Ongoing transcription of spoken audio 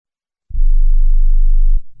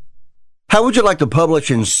How would you like to publish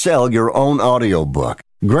and sell your own audiobook?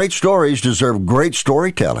 Great stories deserve great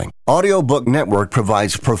storytelling. Audiobook Network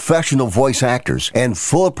provides professional voice actors and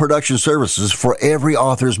full production services for every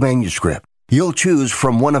author's manuscript. You'll choose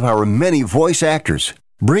from one of our many voice actors.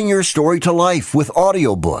 Bring your story to life with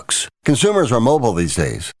audiobooks. Consumers are mobile these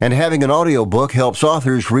days, and having an audiobook helps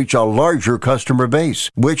authors reach a larger customer base,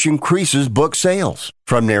 which increases book sales.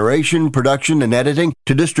 From narration, production, and editing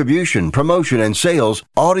to distribution, promotion, and sales,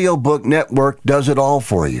 Audiobook Network does it all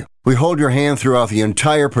for you. We hold your hand throughout the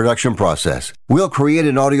entire production process. We'll create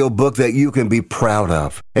an audiobook that you can be proud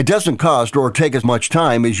of. It doesn't cost or take as much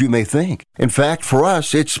time as you may think. In fact, for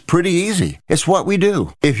us, it's pretty easy. It's what we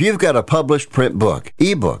do. If you've got a published print book,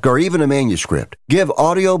 ebook, or even a manuscript, give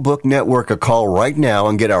Audiobook Network a call right now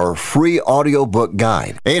and get our free audiobook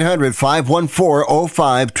guide.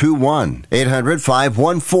 800-514-0521.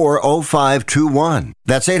 800-514-0521.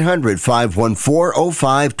 That's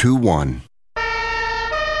 800-514-0521.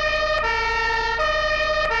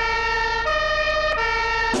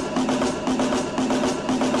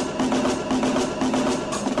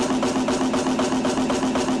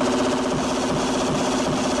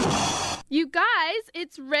 You guys,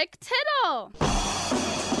 it's Rick Tittle.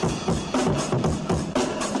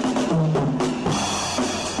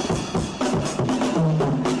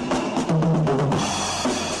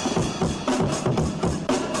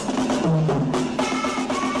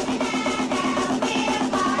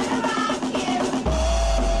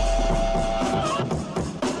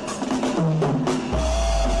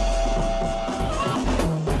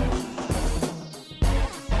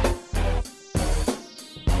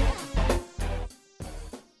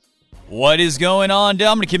 What is going on?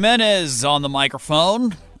 Dominic Jimenez on the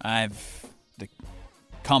microphone. I've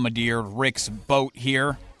commandeered Rick's boat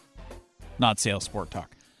here. Not sales sport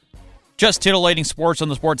talk. Just titillating sports on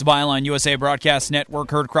the Sports Byline USA Broadcast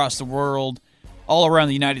Network, heard across the world, all around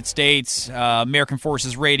the United States. American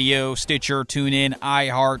Forces Radio, Stitcher, TuneIn,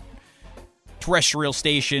 iHeart, terrestrial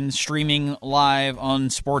stations, streaming live on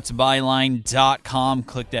sportsbyline.com.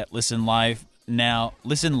 Click that listen live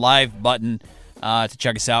button to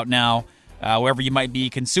check us out now. Wherever you might be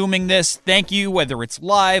consuming this, thank you. Whether it's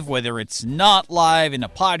live, whether it's not live in a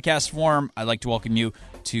podcast form, I'd like to welcome you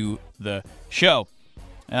to the show.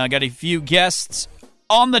 I got a few guests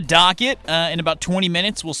on the docket. In about 20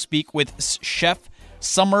 minutes, we'll speak with Chef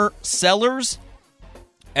Summer Sellers.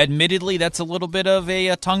 Admittedly, that's a little bit of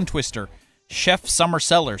a tongue twister. Chef Summer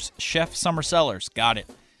Sellers. Chef Summer Sellers. Got it.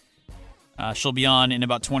 She'll be on in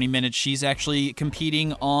about 20 minutes. She's actually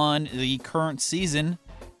competing on the current season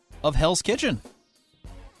of Hell's Kitchen.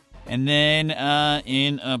 And then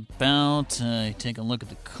in about, take a look at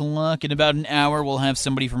the clock, in about an hour, we'll have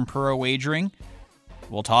somebody from Pro Wagering.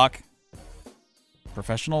 We'll talk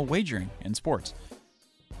professional wagering in sports.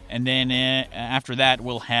 And then after that,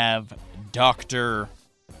 we'll have Dr.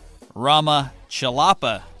 Rama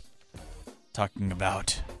Chilapa talking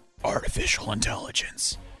about artificial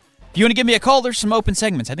intelligence. If you want to give me a call, there's some open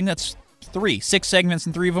segments. I think that's 6 segments,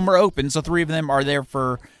 and 3 of them are open, so 3 of them are there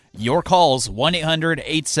for your calls.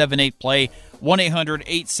 1-800-878-PLAY,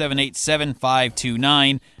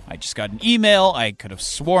 1-800-878-7529. I just got an email. I could have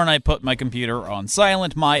sworn I put my computer on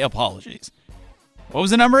silent. My apologies. What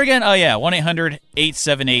was the number again? Oh, yeah,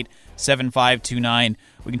 1-800-878-7529.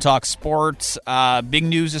 We can talk sports. Big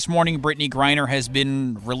news this morning. Brittany Griner has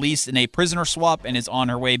been released in a prisoner swap and is on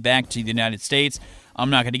her way back to the United States. I'm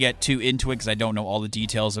not going to get too into it because I don't know all the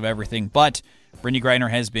details of everything, but Brittany Griner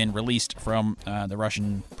has been released from the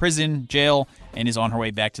Russian prison jail and is on her way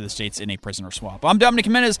back to the States in a prisoner swap. I'm Dominic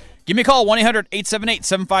Jimenez. Give me a call,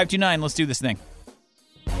 1-800-878-7529. Let's do this thing.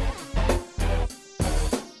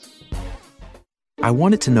 I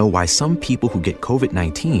wanted to know why some people who get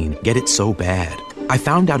COVID-19 get it so bad. I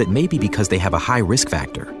found out it may be because they have a high risk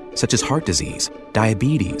factor, such as heart disease,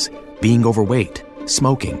 diabetes, being overweight,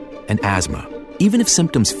 smoking, and asthma. Even if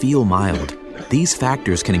symptoms feel mild, these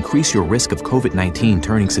factors can increase your risk of COVID-19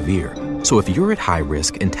 turning severe. So if you're at high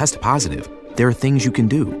risk and test positive, there are things you can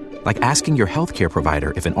do, like asking your healthcare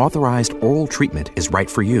provider if an authorized oral treatment is right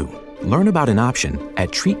for you. Learn about an option at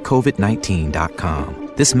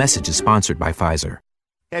treatcovid19.com. This message is sponsored by Pfizer.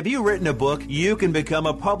 Have you written a book? You can become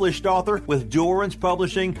a published author with Dorrance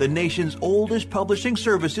Publishing, the nation's oldest publishing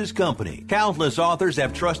services company. Countless authors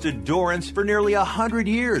have trusted Dorrance for nearly 100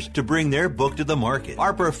 years to bring their book to the market.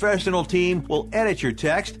 Our professional team will edit your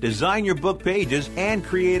text, design your book pages, and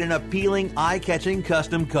create an appealing, eye-catching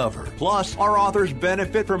custom cover. Plus, our authors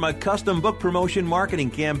benefit from a custom book promotion marketing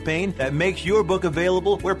campaign that makes your book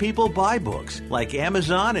available where people buy books, like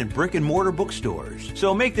Amazon and brick-and-mortar bookstores.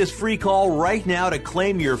 So make this free call right now to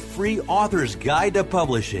claim your free Author's Guide to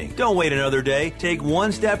Publishing. Don't wait another day. Take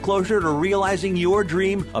one step closer to realizing your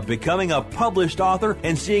dream of becoming a published author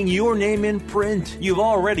and seeing your name in print. You've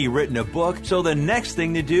already written a book, so the next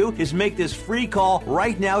thing to do is make this free call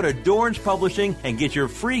right now to Dorrance Publishing and get your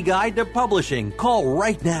free guide to publishing. Call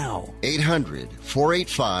right now.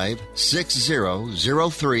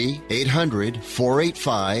 800-485-6003.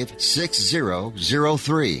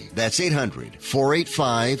 800-485-6003. That's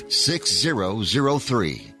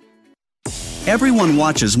 800-485-6003. Everyone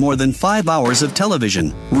watches more than 5 hours of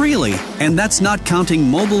television. Really? And that's not counting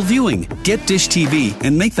mobile viewing. Get Dish TV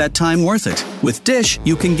and make that time worth it. With Dish,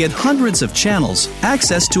 you can get hundreds of channels,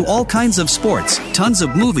 access to all kinds of sports, tons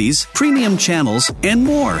of movies, premium channels, and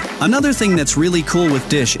more. Another thing that's really cool with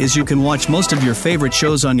Dish is you can watch most of your favorite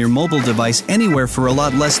shows on your mobile device anywhere for a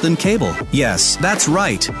lot less than cable. Yes, that's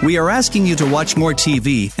right. We are asking you to watch more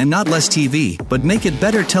TV and not less TV, but make it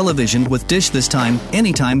better television with Dish this time,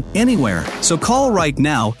 anytime, anywhere. So call right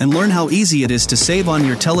now and learn how easy it is to save on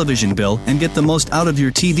your television bill and get the most out of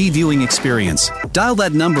your TV viewing experience. Dial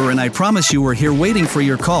that number and I promise you we're here waiting for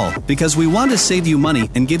your call because we want to save you money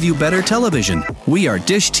and give you better television. We are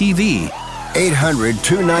Dish TV.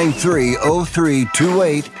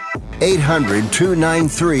 800-293-0328.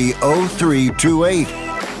 800-293-0328.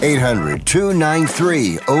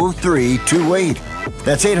 800-293-0328.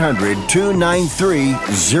 That's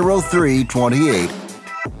 800-293-0328.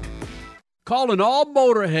 Calling all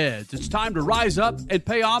motorheads. It's time to rise up and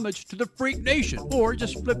pay homage to the Freak Nation. Or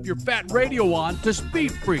just flip your fat radio on to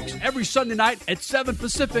Speed Freaks every Sunday night at 7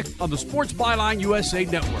 Pacific on the Sports Byline USA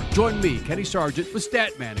Network. Join me, Kenny Sargent, with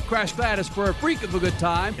Statman and Crash Gladys for a freak of a good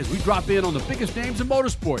time as we drop in on the biggest names in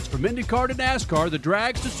motorsports, from IndyCar to NASCAR, the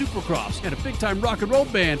drags to Supercross, and a big-time rock and roll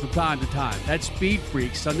band from time to time. That's Speed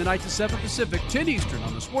Freaks, Sunday night to 7 Pacific, 10 Eastern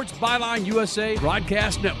on the Sports Byline USA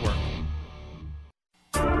Broadcast Network.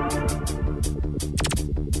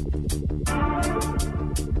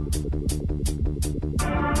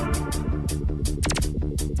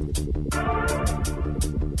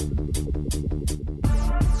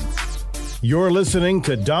 You're listening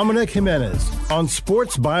to Dominic Jimenez on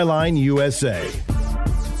Sports Byline USA.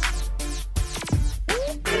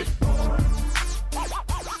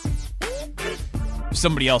 If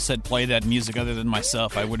somebody else had played that music other than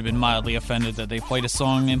myself, I would have been mildly offended that they played a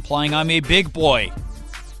song implying I'm a big boy.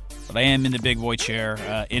 But I am in the big boy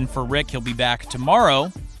chair. In for Rick. He'll be back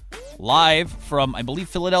tomorrow, live from, I believe,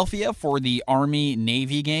 Philadelphia for the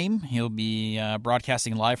Army-Navy game. He'll be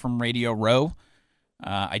broadcasting live from Radio Row.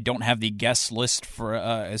 I don't have the guest list for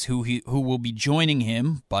as who will be joining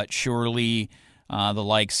him, but surely the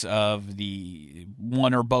likes of the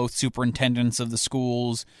one or both superintendents of the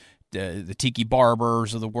schools, the Tiki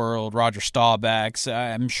Barbers of the world, Roger Staubach's.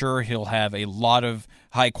 I'm sure he'll have a lot of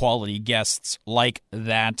high-quality guests like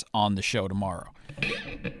that on the show tomorrow.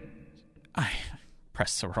 I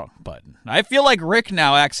pressed the wrong button. I feel like Rick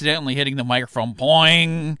now accidentally hitting the microphone.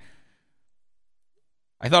 Boing!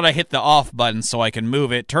 I thought I hit the off button so I can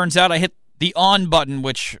move it. Turns out I hit the on button,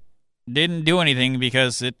 which didn't do anything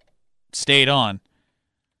because it stayed on.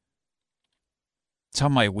 That's how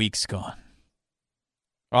my week's gone.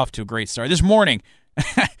 Off to a great start. This morning,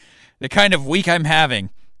 the kind of week I'm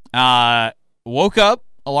having. Woke up,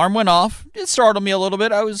 alarm went off. It startled me a little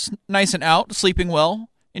bit. I was nice and out, sleeping well,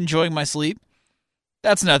 enjoying my sleep.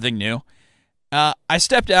 That's nothing new. I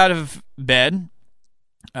stepped out of bed.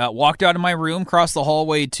 Walked out of my room, crossed the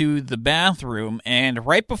hallway to the bathroom, and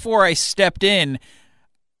right before I stepped in,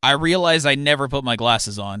 I realized I never put my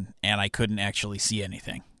glasses on, and I couldn't actually see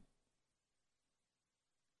anything.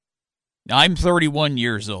 I'm 31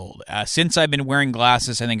 years old. Since I've been wearing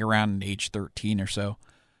glasses, I think around age 13 or so,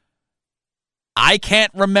 I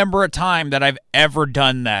can't remember a time that I've ever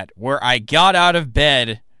done that, where I got out of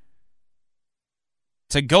bed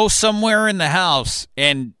to go somewhere in the house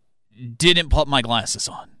and didn't put my glasses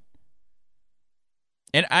on.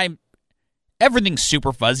 And everything's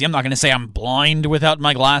super fuzzy. I'm not going to say I'm blind without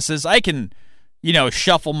my glasses. I can,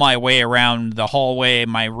 shuffle my way around the hallway,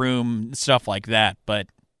 my room, stuff like that. But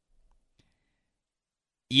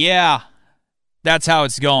yeah, that's how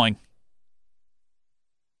it's going.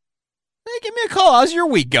 Hey, give me a call. How's your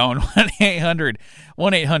week going?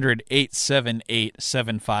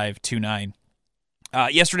 1-800-878-7529.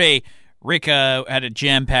 Yesterday, Rick had a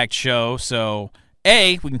jam-packed show, so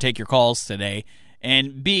A, we can take your calls today,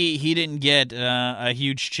 and B, he didn't get a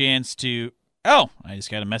huge chance to... Oh, I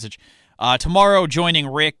just got a message. Tomorrow, joining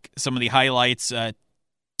Rick, some of the highlights,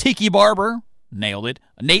 Tiki Barber, nailed it,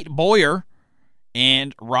 Nate Boyer,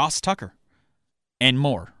 and Ross Tucker, and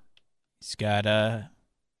more. He's got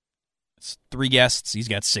 3 guests. He's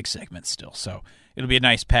got 6 segments still, so it'll be a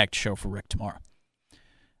nice packed show for Rick tomorrow.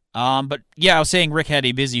 But yeah, I was saying Rick had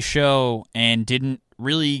a busy show and didn't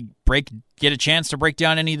really get a chance to break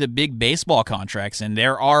down any of the big baseball contracts, and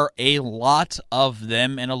there are a lot of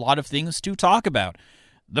them and a lot of things to talk about.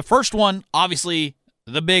 The first one, obviously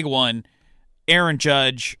the big one, Aaron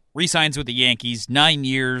Judge re-signs with the Yankees, 9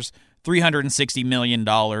 years, $360 million,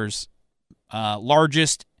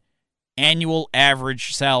 largest annual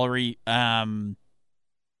average salary for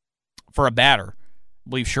a batter. I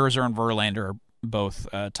believe Scherzer and Verlander are both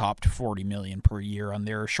topped $40 million per year on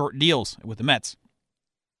their short deals with the Mets.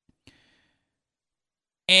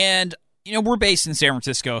 And we're based in San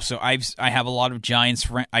Francisco, so I have a lot of Giants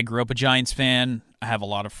friends. I grew up a Giants fan. I have a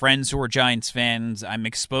lot of friends who are Giants fans. I'm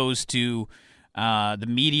exposed to the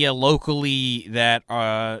media locally that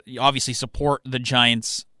obviously support the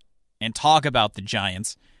Giants and talk about the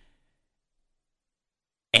Giants.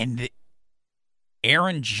 And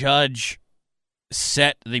Aaron Judge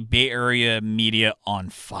set the Bay Area media on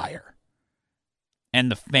fire. And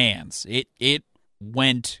the fans. It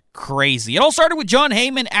went crazy. It all started with Jon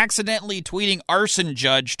Heyman accidentally tweeting Arson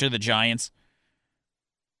Judge to the Giants.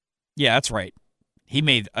 Yeah, that's right. He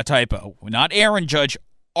made a typo. Not Aaron Judge,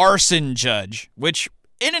 Arson Judge, which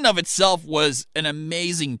in and of itself was an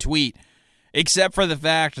amazing tweet, except for the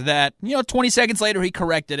fact that, 20 seconds later he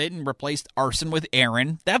corrected it and replaced Arson with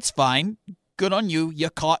Aaron. That's fine. Good on you.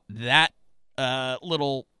 You caught that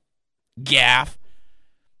little gaffe.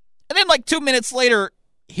 And then 2 minutes later,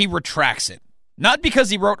 he retracts it. Not because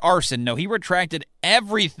he wrote arson. No, he retracted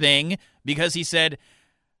everything because he said,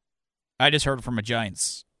 I just heard from a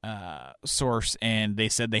Giants source, and they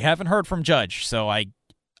said they haven't heard from Judge, so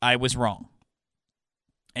I was wrong.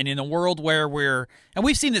 And in a world where and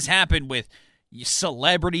we've seen this happen with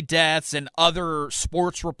celebrity deaths and other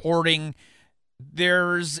sports reporting,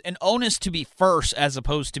 there's an onus to be first as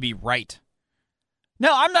opposed to be right. No,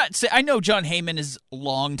 I'm not saying. I know Jon Heyman is a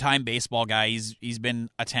longtime baseball guy. He's been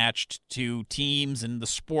attached to teams and the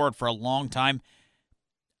sport for a long time.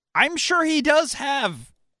 I'm sure he does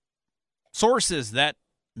have sources that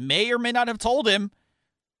may or may not have told him,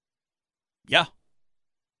 yeah,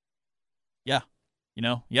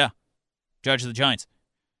 Judge of the Giants.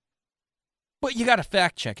 But you got to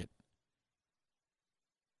fact check it.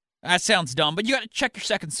 That sounds dumb, but you got to check your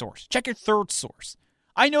second source. Check your third source.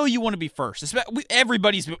 I know you want to be first.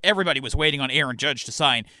 Everybody was waiting on Aaron Judge to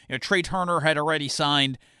sign. Trey Turner had already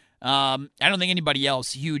signed. I don't think anybody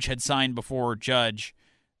else huge had signed before Judge,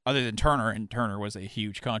 other than Turner, and Turner was a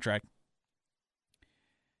huge contract.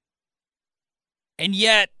 And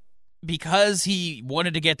yet, because he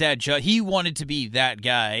wanted to get that Judge, he wanted to be that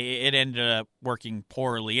guy, it ended up working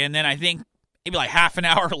poorly. And then I think maybe half an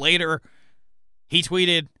hour later, he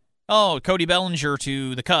tweeted, Cody Bellinger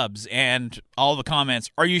to the Cubs, and all the comments,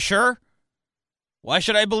 are you sure? Why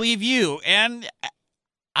should I believe you? And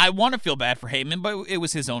I want to feel bad for Heyman, but it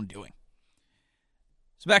was his own doing.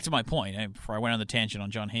 So back to my point, before I went on the tangent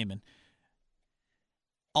on Jon Heyman.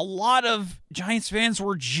 A lot of Giants fans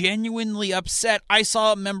were genuinely upset. I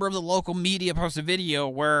saw a member of the local media post a video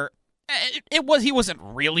where he wasn't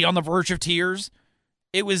really on the verge of tears.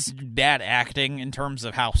 It was bad acting in terms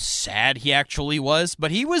of how sad he actually was,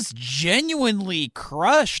 but he was genuinely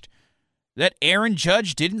crushed that Aaron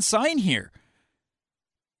Judge didn't sign here.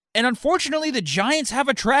 And unfortunately, the Giants have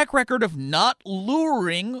a track record of not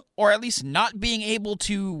luring, or at least not being able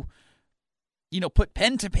to, put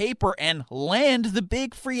pen to paper and land the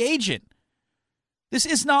big free agent. This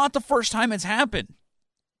is not the first time it's happened.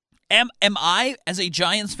 Am I, as a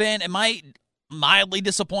Giants fan, am I mildly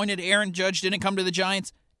disappointed Aaron Judge didn't come to the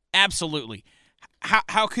Giants? Absolutely.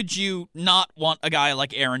 How could you not want a guy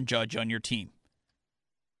like Aaron Judge on your team?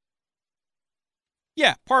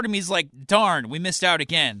 Yeah, part of me is like, darn, we missed out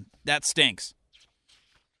again. That stinks.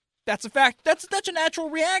 That's a fact. That's a natural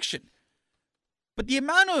reaction. But the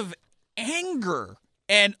amount of anger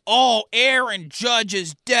and, Aaron Judge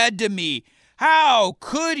is dead to me. How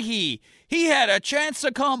could he? He had a chance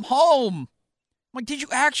to come home. Did you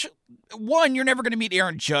actually... One, you're never going to meet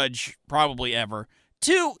Aaron Judge, probably ever.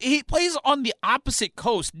 Two, he plays on the opposite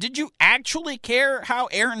coast. Did you actually care how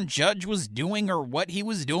Aaron Judge was doing or what he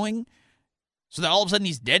was doing? So that all of a sudden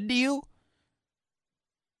he's dead to you?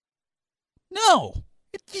 No,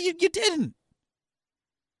 you didn't.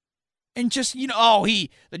 And just, the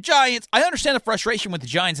Giants, I understand the frustration with the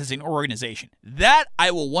Giants as an organization. That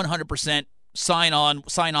I will 100% sign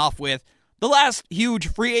off with. The last huge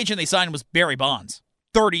free agent they signed was Barry Bonds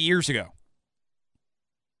 30 years ago.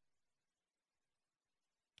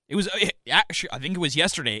 It was actually, I think it was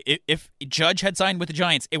yesterday. If Judge had signed with the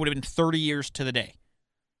Giants, it would have been 30 years to the day.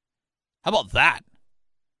 How about that?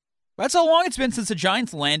 That's how long it's been since the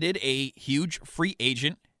Giants landed a huge free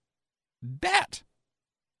agent bat.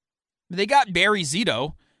 They got Barry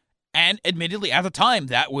Zito, and admittedly, at the time,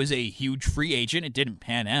 that was a huge free agent. It didn't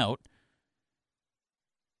pan out.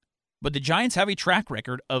 But the Giants have a track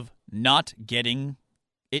record of not getting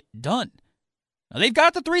it done. Now, they've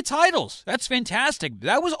got the 3 titles. That's fantastic.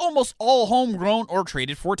 That was almost all homegrown or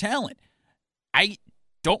traded for talent. I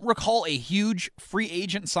don't recall a huge free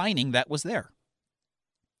agent signing that was there.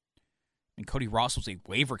 I mean, Cody Ross was a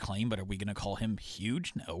waiver claim, but are we going to call him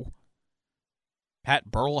huge? No. Pat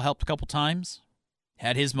Burrell helped a couple times.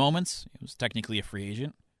 Had his moments. He was technically a free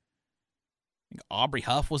agent. I think Aubrey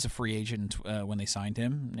Huff was a free agent when they signed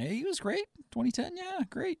him. Yeah, he was great. 2010, yeah,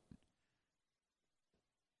 great.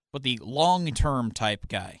 But the long-term type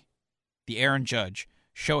guy, the Aaron Judge,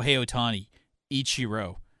 Shohei Ohtani,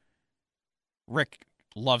 Ichiro. Rick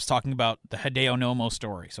loves talking about the Hideo Nomo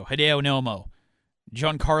story. So Hideo Nomo,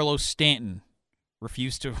 Giancarlo Stanton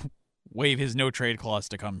refused to waive his no-trade clause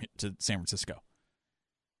to come to San Francisco.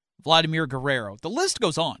 Vladimir Guerrero. The list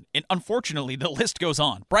goes on. And unfortunately, the list goes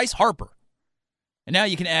on. Bryce Harper. And now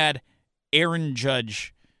you can add Aaron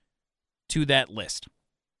Judge to that list.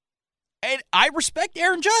 And I respect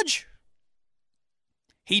Aaron Judge.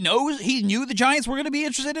 He knew the Giants were going to be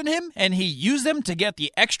interested in him, and he used them to get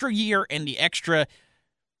the extra year and the extra,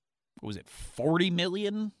 what was it, $40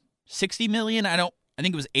 million? $60 million? I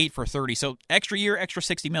think it was 8 for 30. So extra year, extra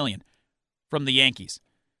 $60 million from the Yankees.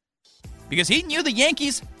 Because he knew the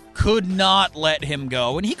Yankees could not let him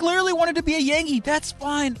go. And he clearly wanted to be a Yankee. That's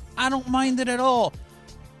fine. I don't mind it at all.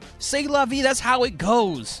 C'est la vie. That's how it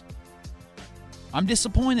goes. I'm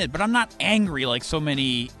disappointed, but I'm not angry like so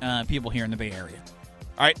many people here in the Bay Area.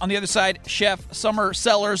 All right, on the other side, Chef Summer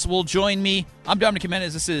Sellers will join me. I'm Dominic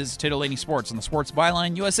Jimenez. This is Titillating Sports on the Sports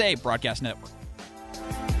Byline USA Broadcast Network.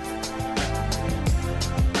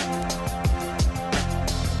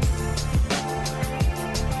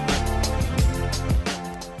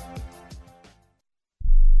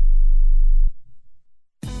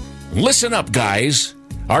 Listen up, guys.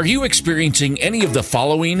 Are you experiencing any of the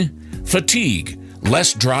following? Fatigue,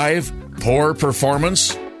 less drive, poor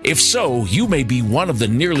performance? If so, you may be one of the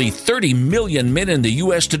nearly 30 million men in the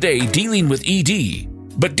U.S. today dealing with ED.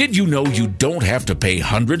 But did you know you don't have to pay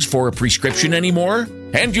hundreds for a prescription anymore?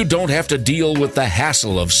 And you don't have to deal with the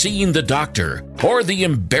hassle of seeing the doctor or the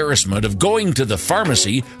embarrassment of going to the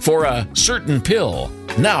pharmacy for a certain pill.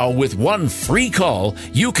 Now, with one free call,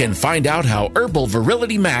 you can find out how Herbal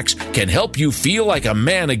Virility Max can help you feel like a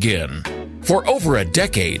man again. For over a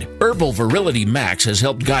decade, Herbal Virility Max has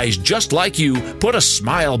helped guys just like you put a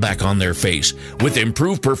smile back on their face with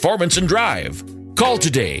improved performance and drive. Call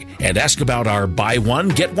today and ask about our buy one,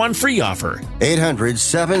 get one free offer.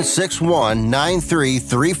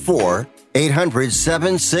 800-761-9334.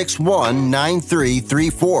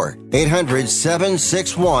 800-761-9334.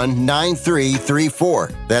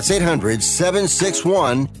 800-761-9334. That's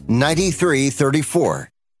 800-761-9334.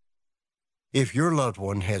 If your loved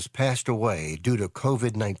one has passed away due to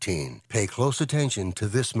COVID-19, pay close attention to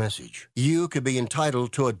this message. You could be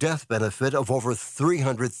entitled to a death benefit of over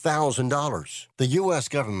 $300,000. The U.S.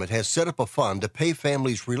 government has set up a fund to pay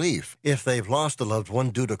families relief if they've lost a loved one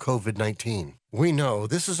due to COVID-19. We know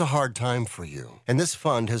this is a hard time for you, and this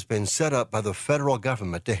fund has been set up by the federal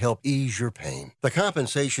government to help ease your pain. The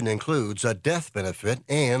compensation includes a death benefit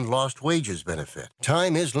and lost wages benefit.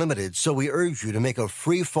 Time is limited, so we urge you to make a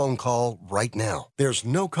free phone call right now. There's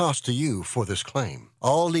no cost to you for this claim.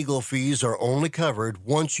 All legal fees are only covered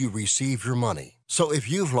once you receive your money. So if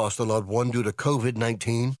you've lost a loved one due to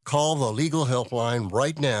COVID-19, call the legal helpline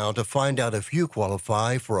right now to find out if you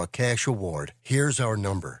qualify for a cash award. Here's our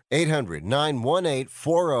number,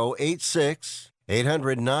 800-918-4086.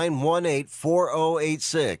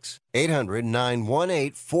 800-918-4086.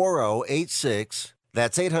 800-918-4086.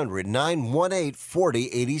 That's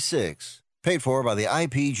 800-918-4086. Paid for by the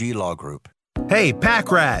IPG Law Group. Hey,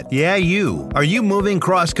 Pack Rat. Yeah, you. Are you moving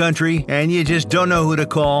cross-country and you just don't know who to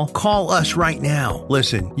call? Call us right now.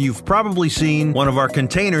 Listen, you've probably seen one of our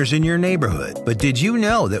containers in your neighborhood. But did you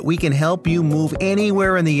know that we can help you move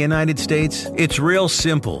anywhere in the United States? It's real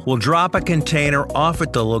simple. We'll drop a container off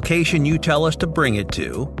at the location you tell us to bring it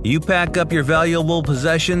to. You pack up your valuable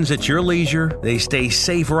possessions at your leisure. They stay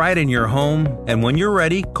safe right in your home. And when you're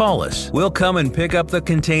ready, call us. We'll come and pick up the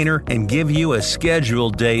container and give you a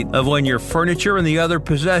scheduled date of when your furniture and the other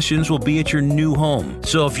possessions will be at your new home.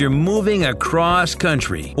 So if you're moving across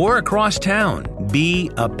country or across town,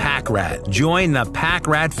 be a Pack Rat. Join the Pack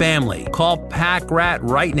Rat family. Call Pack Rat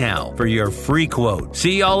right now for your free quote.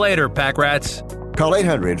 See y'all later, Pack Rats. Call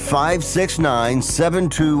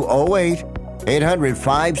 800-569-7208.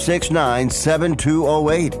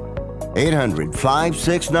 800-569-7208.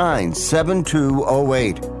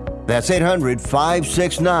 800-569-7208. That's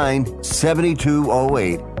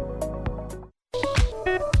 800-569-7208.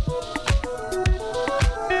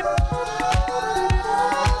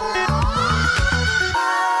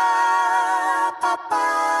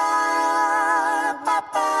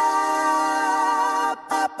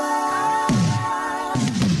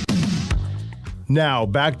 Now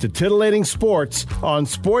back to titillating sports on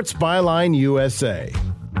Sports Byline USA.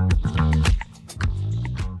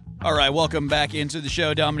 All right, welcome back into the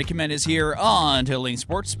show. Dominic Jimenez here on Titillating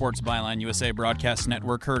Sports, Sports Byline USA Broadcast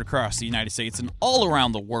Network, heard across the United States and all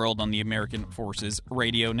around the world on the American Forces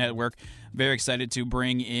Radio Network. Very excited to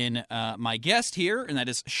bring in my guest here, and that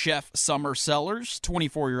is Chef Summer Sellers,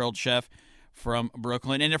 24-year-old chef from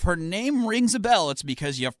Brooklyn. And if her name rings a bell, it's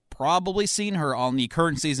because you've probably seen her on the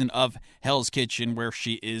current season of Hell's Kitchen, where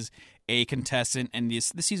she is a contestant. And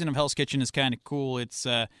this season of Hell's Kitchen is kind of cool. It's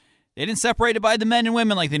they didn't separate it by the men and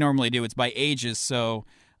women like they normally do. It's by ages. So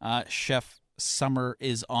Chef Summer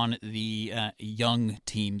is on the young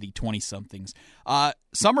team, the 20-somethings.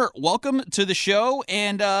 Summer, welcome to the show.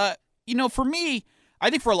 And, for me, I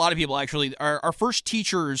think for a lot of people, actually, our first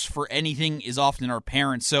teachers for anything is often our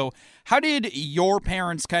parents. So how did your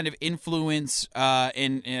parents kind of influence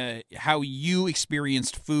in how you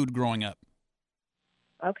experienced food growing up?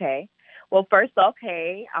 Okay. Well, first off,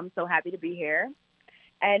 hey, I'm so happy to be here.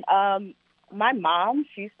 And my mom,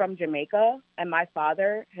 she's from Jamaica, and my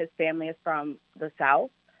father, his family is from the South.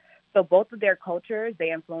 So both of their cultures,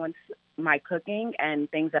 they influence my cooking and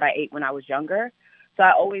things that I ate when I was younger. So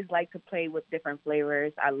I always like to play with different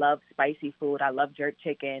flavors. I love spicy food. I love jerk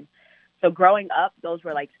chicken. So growing up, those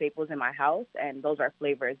were like staples in my house, and those are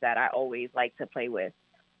flavors that I always like to play with.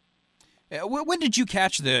 When did you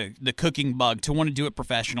catch the cooking bug to want to do it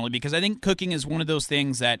professionally? Because I think cooking is one of those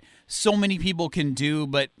things that so many people can do,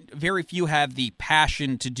 but very few have the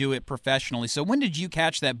passion to do it professionally. So when did you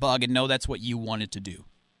catch that bug and know that's what you wanted to do?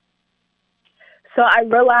 So I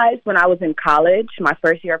realized when I was in college, my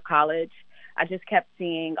first year of college, I just kept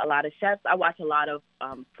seeing a lot of chefs. I watch a lot of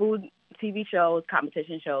food TV shows,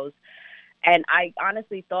 competition shows, and I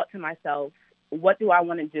honestly thought to myself, what do I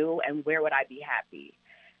want to do and where would I be happy?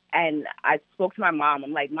 And I spoke to my mom.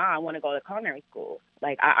 I'm like, Mom, I want to go to culinary school.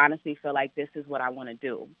 Like, I honestly feel like this is what I want to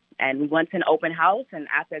do. And we went to an open house, and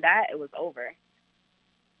after that, it was over.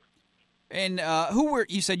 And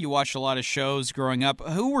you said you watched a lot of shows growing up.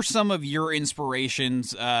 Who were some of your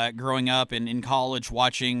inspirations growing up and in college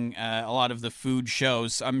watching a lot of the food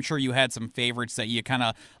shows? I'm sure you had some favorites that you kind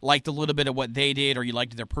of liked a little bit of what they did or you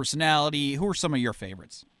liked their personality. Who were some of your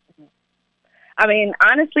favorites? I mean,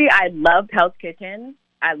 honestly, I loved Hell's Kitchen.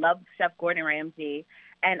 I loved Chef Gordon Ramsay.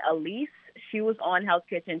 And Elise, she was on Hell's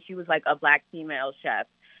Kitchen. She was like a black female chef.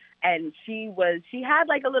 And she had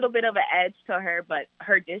like a little bit of an edge to her, but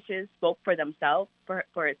her dishes spoke for themselves,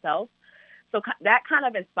 for itself. So that kind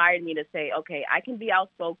of inspired me to say, okay, I can be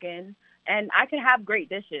outspoken and I can have great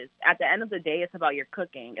dishes. At the end of the day, it's about your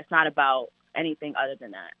cooking. It's not about anything other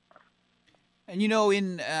than that.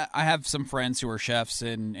 And I have some friends who are chefs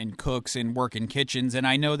and cooks and work in kitchens, and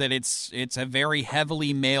I know that it's a very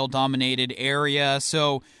heavily male-dominated area.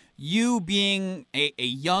 So you being a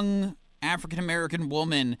young African-American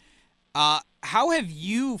woman, how have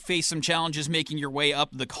you faced some challenges making your way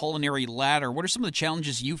up the culinary ladder? What are some of the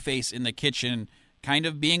challenges you face in the kitchen, kind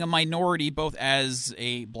of being a minority both as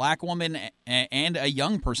a black woman and a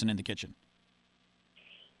young person in the kitchen?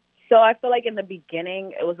 So I feel like in the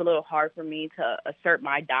beginning, it was a little hard for me to assert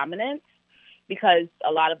my dominance because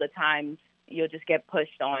a lot of the times you'll just get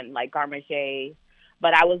pushed on like garde-manger.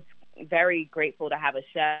 But I was very grateful to have a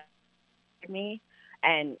chef with me,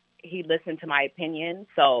 and he listened to my opinion.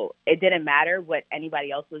 So it didn't matter what anybody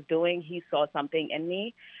else was doing. He saw something in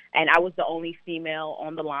me, and I was the only female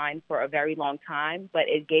on the line for a very long time, but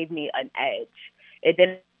it gave me an edge. It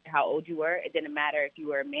didn't matter how old you were. It didn't matter if you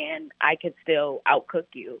were a man. I could still outcook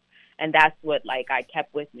you. And that's what, I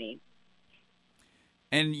kept with me.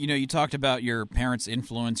 And, you talked about your parents'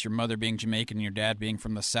 influence, your mother being Jamaican and your dad being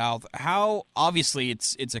from the South. How, obviously,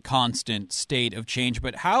 it's a constant state of change,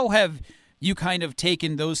 but how have you kind of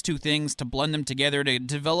taken those two things to blend them together to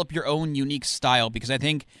develop your own unique style? Because I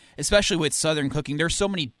think, especially with Southern cooking, there's so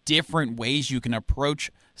many different ways you can approach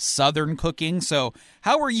Southern cooking. So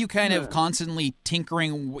how are you kind of constantly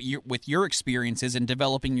tinkering with your experiences and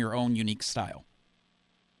developing your own unique style?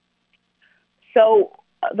 So,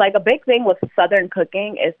 a big thing with Southern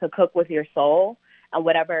cooking is to cook with your soul and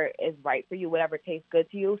whatever is right for you, whatever tastes good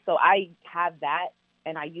to you. So I have that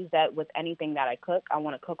and I use that with anything that I cook. I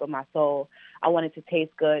want to cook with my soul. I want it to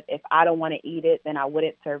taste good. If I don't want to eat it, then I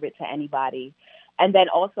wouldn't serve it to anybody. And then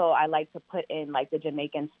also I like to put in like the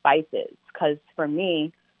Jamaican spices because for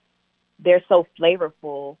me, they're so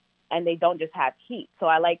flavorful and they don't just have heat. So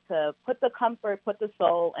I like to put the comfort, put the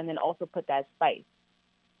soul, and then also put that spice.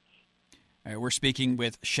 All right, we're speaking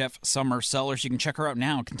with Chef Summer Sellers. You can check her out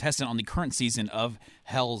now, contestant on the current season of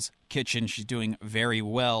Hell's Kitchen. She's doing very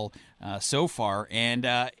well so far. And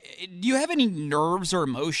do you have any nerves or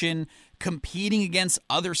emotion competing against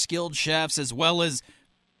other skilled chefs as well as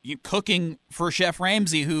cooking for Chef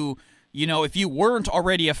Ramsay, who, you know, if you weren't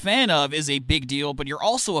already a fan of, is a big deal, but you're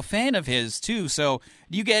also a fan of his too. So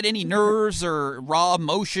do you get any nerves or raw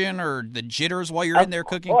emotion or the jitters while you're in there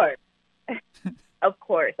cooking? Of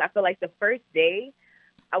course. I feel like the first day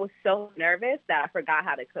I was so nervous that I forgot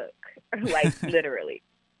how to cook, like literally.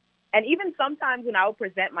 And even sometimes when I would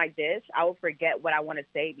present my dish, I would forget what I want to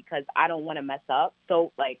say because I don't want to mess up.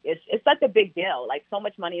 So like it's such a big deal. Like so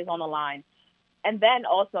much money is on the line. And then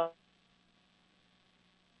also,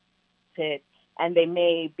 and they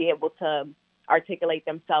may be able to articulate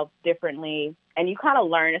themselves differently. And you kind of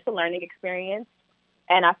learn. It's a learning experience.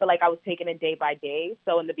 And I feel like I was taking it day by day.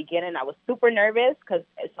 So in the beginning, I was super nervous because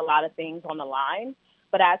it's a lot of things on the line.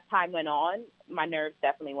 But as time went on, my nerves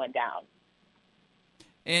definitely went down.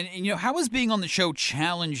 And you know, how has being on the show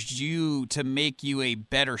challenged you to make you a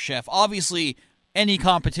better chef? Obviously, any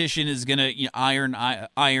competition is going to,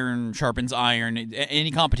 iron sharpens iron.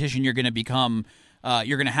 Any competition you're going to become,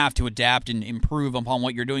 you're going to have to adapt and improve upon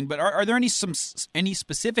what you're doing. But are there any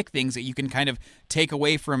specific things that you can kind of take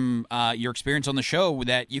away from your experience on the show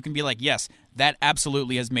that you can be like, yes, that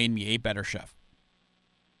absolutely has made me a better chef?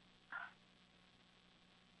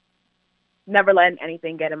 Never letting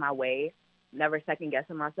anything get in my way. Never second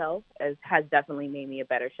guessing myself has definitely made me a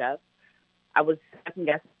better chef. I was second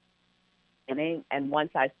guessing. And once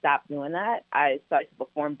I stopped doing that, I started to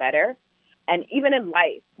perform better. And even in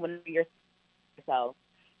life, when you're yourself,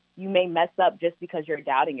 you may mess up just because you're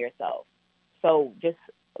doubting yourself. So just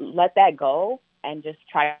let that go and just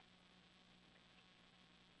try.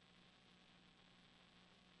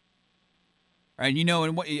 All right, you know,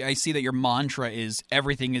 and what I see that your mantra is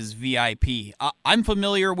everything is VIP. I'm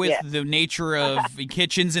familiar with the nature of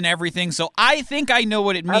kitchens and everything, so I think I know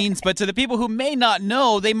what it means. Okay. But to the people who may not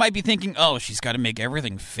know, they might be thinking, oh, she's got to make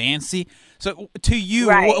everything fancy. So to you,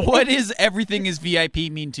 what is everything is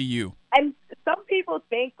VIP mean to you? And some people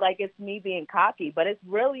think like it's me being cocky, but it's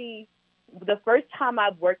really the first time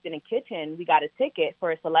I've worked in a kitchen, we got a ticket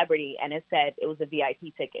for a celebrity, and it said it was a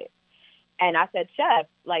VIP ticket. And I said, Chef,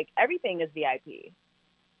 like, everything is VIP.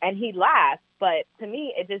 And he laughed, but to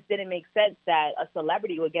me, it just didn't make sense that a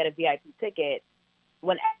celebrity would get a VIP ticket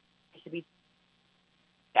when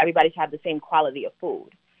everybody should have the same quality of food.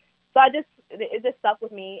 So it just stuck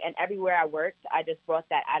with me, and everywhere I worked, I just brought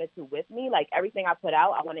that attitude with me. Like, everything I put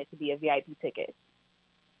out, I want it to be a VIP ticket.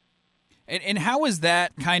 And how is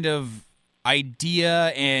that kind of idea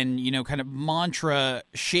and, you know, kind of mantra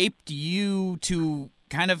shaped you to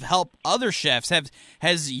kind of help other chefs?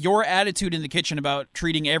 Has your attitude in the kitchen about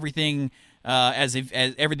treating everything as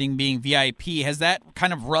everything being VIP, has that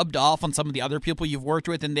kind of rubbed off on some of the other people you've worked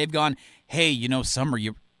with, and they've gone, hey, you know, Summer,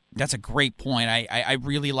 that's a great point. I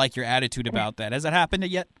really like your attitude about that. Has that happened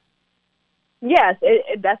yet? Yes,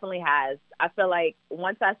 it definitely has. I feel like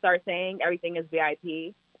once I start saying everything is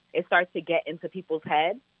VIP, it starts to get into people's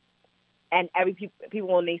heads, and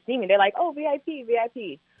people when they see me, they're like, oh, VIP,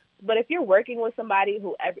 VIP. But if you're working with somebody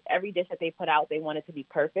who every dish that they put out, they want it to be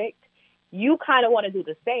perfect, you kind of want to do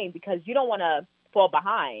the same because you don't want to fall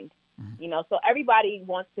behind, you know. So everybody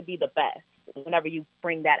wants to be the best whenever you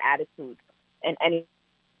bring that attitude. And any.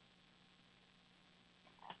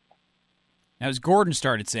 Now, as Gordon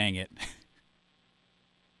started saying it.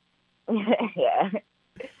 Yeah.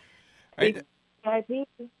 Right.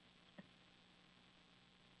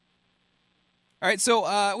 All right,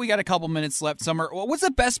 so we got a couple minutes left, Summer. What's the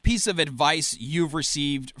best piece of advice you've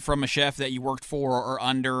received from a chef that you worked for or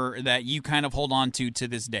under that you kind of hold on to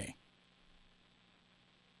this day?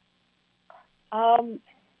 I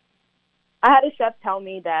had a chef tell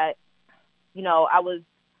me that, you know, I was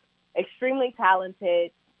extremely talented,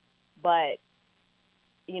 but,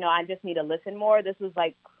 you know, I just need to listen more. This was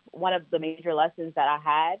like one of the major lessons that I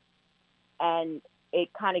had, and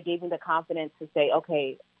it kind of gave me the confidence to say,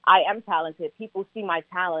 okay, I am talented. People see my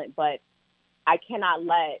talent, but I cannot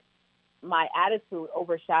let my attitude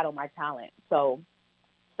overshadow my talent. So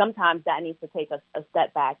sometimes that needs to take a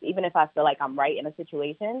step back. Even if I feel like I'm right in a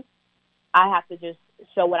situation, I have to just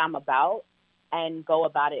show what I'm about and go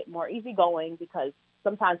about it more easygoing, because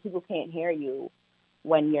sometimes people can't hear you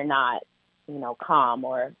when you're not, calm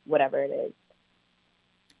or whatever it is.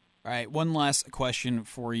 All right, one last question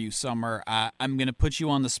for you, Summer. I'm going to put you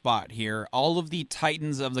on the spot here. All of the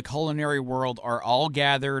titans of the culinary world are all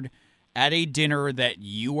gathered at a dinner that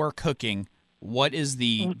you are cooking. What is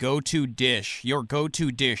the go-to dish, your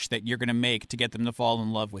go-to dish that you're going to make to get them to fall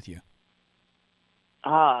in love with you?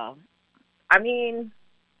 I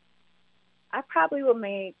probably will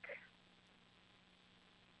make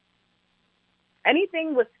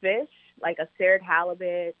anything with fish, like a seared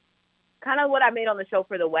halibut. Kind of what I made on the show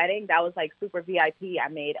for the wedding. That was like super VIP. I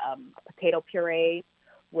made a potato puree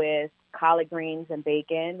with collard greens and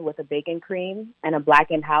bacon with a bacon cream and a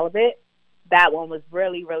blackened halibut. That one was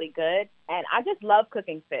really, really good. And I just love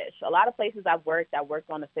cooking fish. A lot of places I worked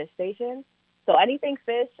on a fish station. So anything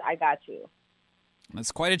fish, I got you.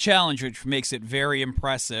 That's quite a challenge, which makes it very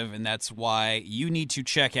impressive, and that's why you need to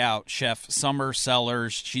check out Chef Summer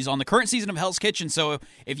Sellers. She's on the current season of Hell's Kitchen, so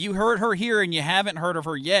if you heard her here and you haven't heard of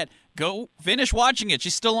her yet, go finish watching it.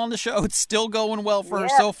 She's still on the show. It's still going well for her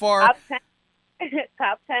so far. Top 10.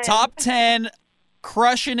 Top 10,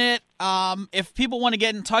 crushing it. If people want to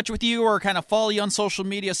get in touch with you or kind of follow you on social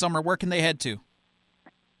media, Summer, where can they head to?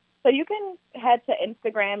 So you can head to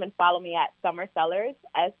Instagram and follow me at Summer Sellers,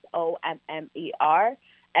 SOMMER SELLERS.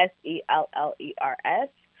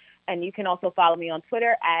 And you can also follow me on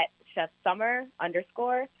Twitter at Chef Summer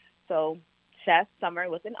 _. So Chef Summer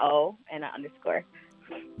with an O and an underscore.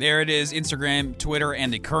 There it is, Instagram, Twitter,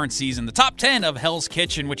 and the current season. The top 10 of Hell's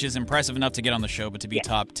Kitchen, which is impressive enough to get on the show, but to be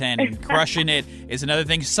top 10 and crushing it is another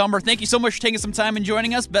thing. Summer, thank you so much for taking some time and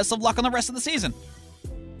joining us. Best of luck on the rest of the season.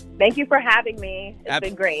 Thank you for having me. It's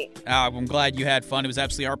been great. I'm glad you had fun. It was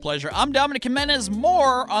absolutely our pleasure. I'm Dominic Jimenez.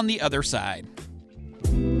 More on the other side.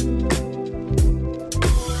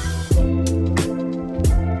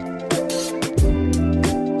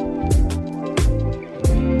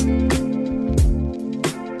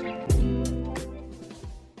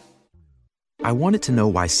 I wanted to know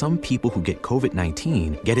why some people who get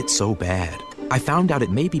COVID-19 get it so bad. I found out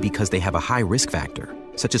it may be because they have a high risk factor,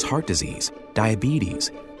 such as heart disease,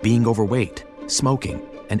 diabetes, being overweight, smoking,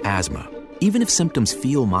 and asthma. Even if symptoms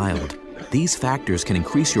feel mild, these factors can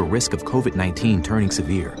increase your risk of COVID-19 turning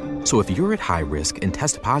severe. So if you're at high risk and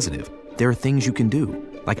test positive, there are things you can do,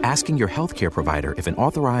 like asking your healthcare provider if an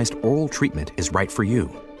authorized oral treatment is right for you.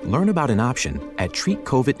 Learn about an option at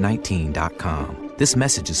treatcovid19.com. This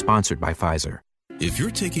message is sponsored by Pfizer. If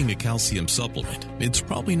you're taking a calcium supplement, it's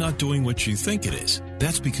probably not doing what you think it is.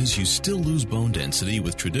 That's because you still lose bone density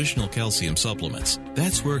with traditional calcium supplements.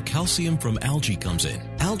 That's where calcium from algae comes in.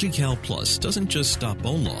 AlgaeCal Plus doesn't just stop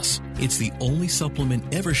bone loss. It's the only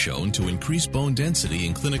supplement ever shown to increase bone density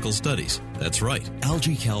in clinical studies. That's right.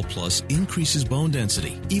 AlgaeCal Plus increases bone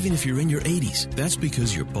density, even if you're in your 80s. That's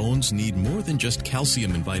because your bones need more than just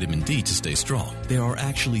calcium and vitamin D to stay strong. There are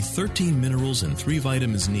actually 13 minerals and 3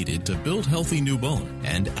 vitamins needed to build healthy new bone.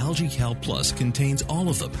 And AlgaeCal Plus contains all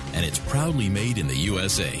of them, and it's proudly made in the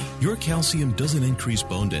USA. Your calcium doesn't increase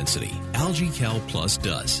bone density. AlgaeCal Plus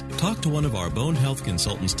does. Talk to one of our bone health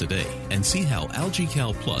consultants today and see how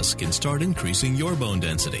AlgaeCal Plus can start increasing your bone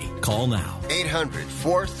density. Call now.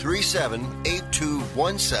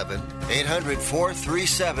 800-437-8217.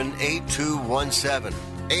 800-437-8217.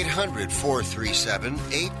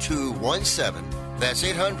 800-437-8217. That's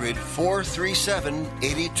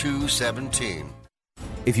 800-437-8217.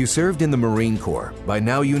 If you served in the Marine Corps, by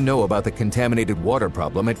now you know about the contaminated water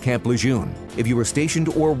problem at Camp Lejeune. If you were stationed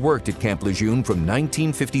or worked at Camp Lejeune from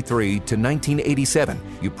 1953 to 1987,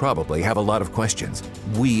 you probably have a lot of questions.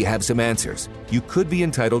 We have some answers. You could be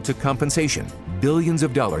entitled to compensation. Billions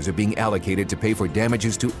of dollars are being allocated to pay for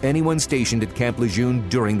damages to anyone stationed at Camp Lejeune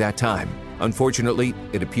during that time. Unfortunately,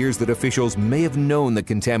 it appears that officials may have known the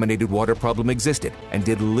contaminated water problem existed and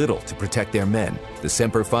did little to protect their men. The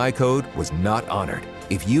Semper Fi Code was not honored.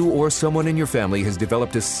 If you or someone in your family has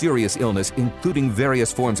developed a serious illness, including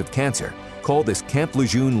various forms of cancer, call this Camp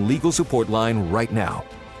Lejeune legal support line right now.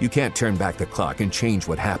 You can't turn back the clock and change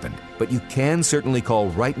what happened, but you can certainly call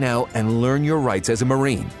right now and learn your rights as a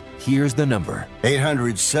Marine. Here's the number.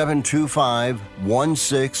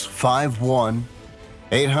 800-725-1651.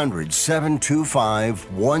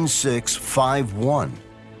 800-725-1651.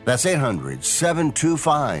 That's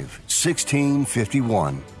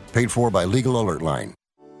 800-725-1651. Paid for by Legal Alert Line.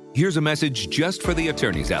 Here's a message just for the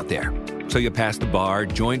attorneys out there. So you passed the bar,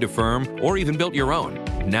 joined a firm, or even built your own.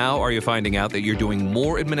 Now are you finding out that you're doing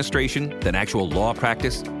more administration than actual law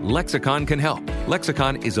practice? Lexicon can help.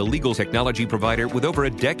 Lexicon is a legal technology provider with over a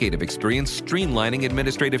decade of experience streamlining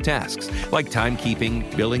administrative tasks like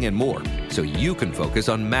timekeeping, billing, and more, so you can focus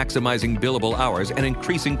on maximizing billable hours and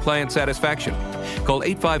increasing client satisfaction. Call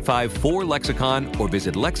 855-4LEXICON or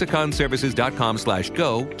visit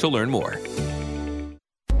lexiconservices.com/go to learn more.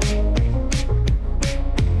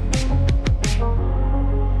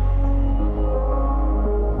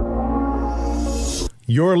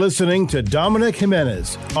 You're listening to Dominic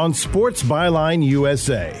Jimenez on Sports Byline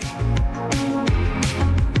USA.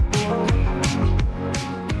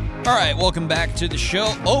 All right, welcome back to the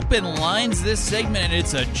show. Open lines this segment, and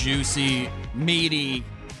it's a juicy, meaty,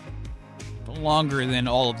 longer than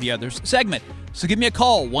all of the others segment. So give me a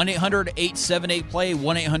call, 1-800-878-PLAY,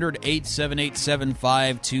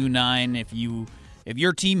 1-800-878-7529. If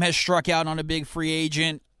your team has struck out on a big free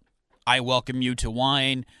agent, I welcome you to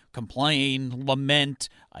whine, complain, lament.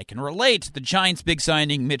 I can relate to the Giants' big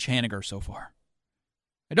signing, Mitch Haniger, so far.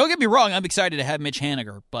 And don't get me wrong, I'm excited to have Mitch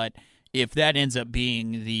Haniger, but if that ends up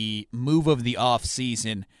being the move of the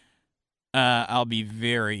offseason, I'll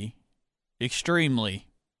be extremely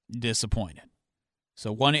disappointed.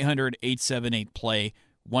 So 1-800-878-PLAY,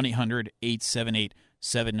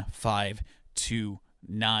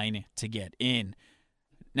 1-800-878-7529 to get in.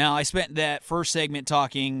 Now, I spent that first segment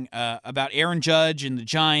talking about Aaron Judge and the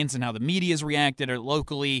Giants and how the media's reacted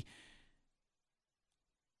locally.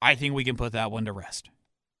 I think we can put that one to rest.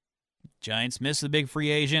 Giants missed the big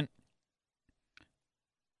free agent.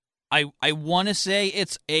 I want to say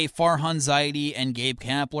it's a Farhan Zaidi and Gabe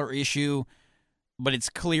Kapler issue, but it's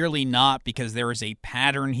clearly not because there is a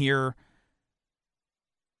pattern here.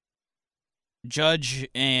 Judge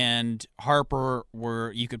and Harper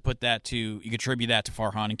you could attribute that to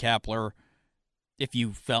Farhan and Kapler if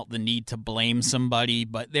you felt the need to blame somebody,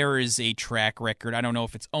 but there is a track record. I don't know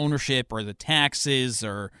if it's ownership or the taxes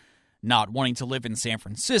or not wanting to live in San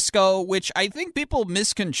Francisco, which I think people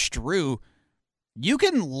misconstrue. You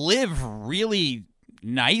can live really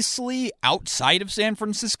nicely outside of San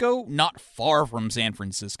Francisco, not far from San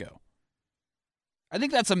Francisco. I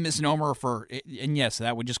think that's a misnomer and yes,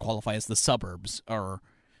 that would just qualify as the suburbs, or,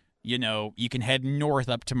 you can head north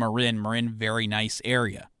up to Marin, very nice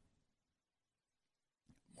area.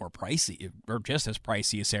 More pricey, or just as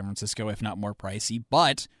pricey as San Francisco, if not more pricey,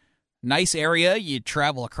 but nice area. You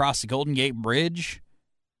travel across the Golden Gate Bridge,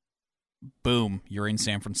 boom, you're in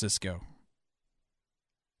San Francisco.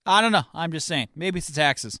 I don't know, I'm just saying, maybe it's the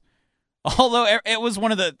taxes. Although it was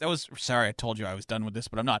sorry, I told you I was done with this,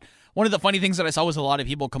 but I'm not. One of the funny things that I saw was a lot of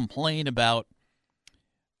people complain about,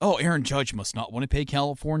 Aaron Judge must not want to pay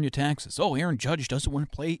California taxes. Aaron Judge doesn't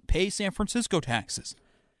want to pay San Francisco taxes.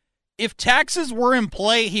 If taxes were in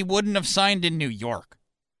play, he wouldn't have signed in New York.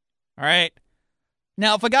 All right?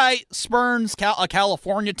 Now, if a guy spurns a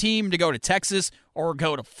California team to go to Texas or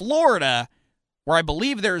go to Florida, where I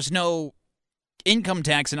believe there's no income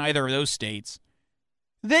tax in either of those states,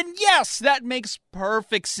 then yes, that makes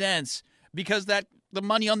perfect sense because the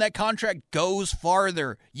money on that contract goes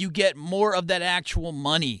farther. You get more of that actual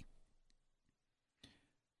money.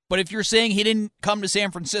 But if you're saying he didn't come to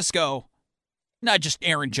San Francisco, not just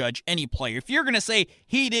Aaron Judge, any player, if you're going to say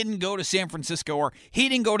he didn't go to San Francisco or he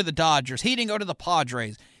didn't go to the Dodgers, he didn't go to the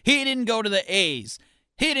Padres, he didn't go to the A's,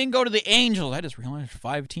 he didn't go to the Angels. I just realized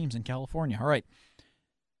 5 teams in California. All right.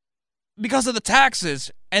 Because of the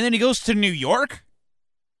taxes, and then he goes to New York?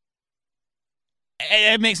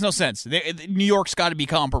 It makes no sense. New York's got to be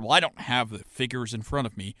comparable. I don't have the figures in front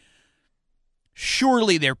of me.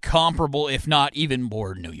 Surely they're comparable, if not even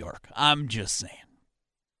more New York. I'm just saying.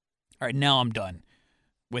 All right, now I'm done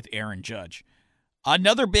with Aaron Judge.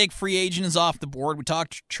 Another big free agent is off the board. We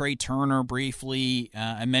talked to Trey Turner briefly.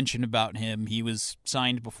 I mentioned about him. He was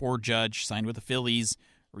signed before Judge, signed with the Phillies,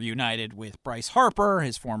 reunited with Bryce Harper,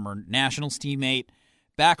 his former Nationals teammate,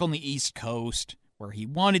 back on the East Coast where he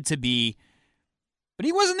wanted to be. But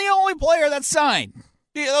he wasn't the only player that signed.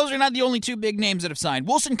 Those are not the only 2 big names that have signed.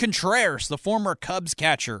 Willson Contreras, the former Cubs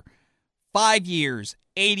catcher, 5 years,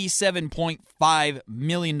 $87.5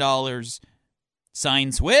 million,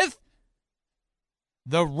 signs with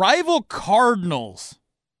the rival Cardinals.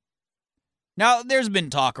 Now, there's been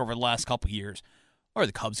talk over the last couple of years. Are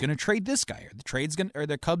the Cubs going to trade this guy? Are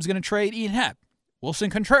the Cubs going to trade Ian Happ, Willson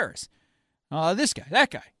Contreras, this guy, that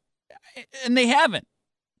guy? And they haven't.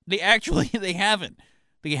 They haven't.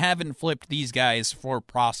 They haven't flipped these guys for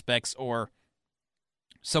prospects or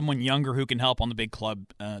someone younger who can help on the big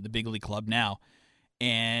club, the big league club now.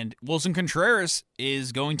 And Willson Contreras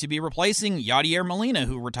is going to be replacing Yadier Molina,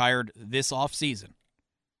 who retired this offseason.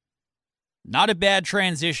 Not a bad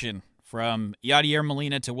transition from Yadier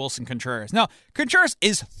Molina to Wilson Contreras. Now, Contreras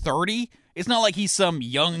is 30. It's not like he's some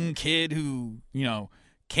young kid who,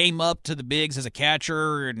 came up to the bigs as a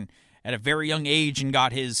catcher and at a very young age and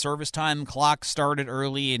got his service time clock started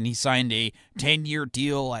early, and he signed a 10-year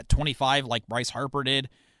deal at 25 like Bryce Harper did.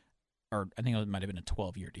 Or I think it might have been a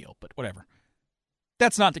 12-year deal, but whatever.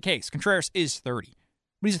 That's not the case. Contreras is 30.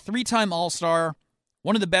 But he's a 3-time All-Star,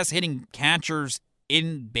 one of the best hitting catchers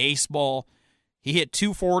in baseball. He hit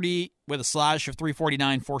 .240 with a slash of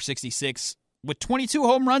 .349, .466, with 22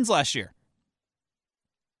 home runs last year.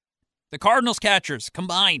 The Cardinals catchers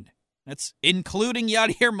combined, that's including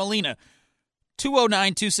Yadier Molina,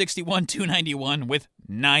 .209, .261, .291 with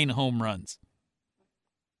 9 home runs.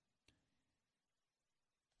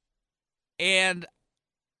 And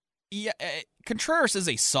Contreras is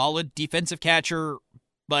a solid defensive catcher,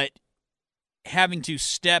 but having to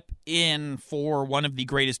step in for one of the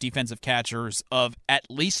greatest defensive catchers of at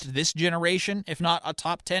least this generation, if not a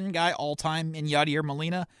top 10 guy all time in Yadier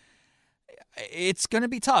Molina, it's going to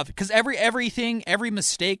be tough because every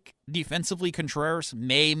mistake defensively Contreras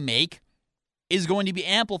may make is going to be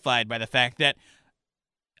amplified by the fact that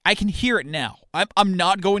I can hear it now. I'm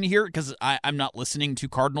not going to hear it because I'm not listening to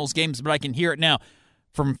Cardinals games, but I can hear it now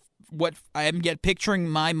from what I am picturing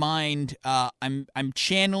my mind. I'm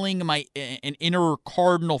channeling an inner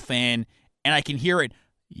Cardinal fan, and I can hear it.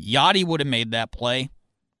 Yachty would have made that play.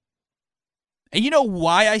 And you know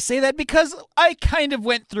why I say that? Because I kind of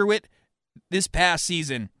went through it this past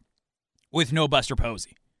season with no Buster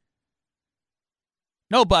Posey.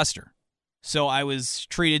 No Buster. So I was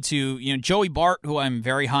treated to, Joey Bart, who I'm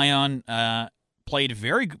very high on, played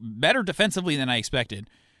better defensively than I expected.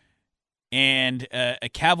 And a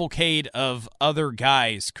cavalcade of other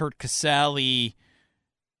guys. Kurt Casale,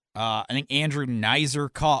 I think Andrew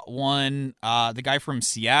Nizer caught one. The guy from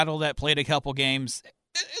Seattle that played a couple games.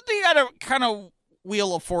 They had a kind of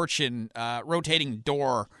wheel of fortune, rotating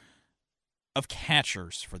door of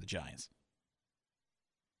catchers for the Giants.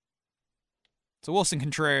 So Wilson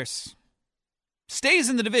Contreras stays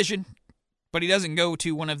in the division, but he doesn't go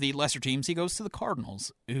to one of the lesser teams. He goes to the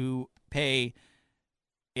Cardinals, who pay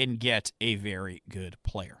and get a very good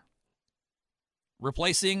player.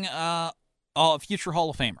 Replacing a future Hall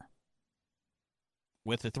of Famer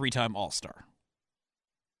with a 3-time All-Star.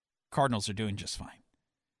 Cardinals are doing just fine.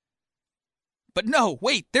 But no,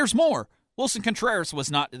 wait, there's more. Wilson Contreras was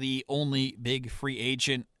not the only big free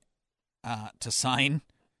agent to sign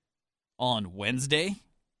on Wednesday.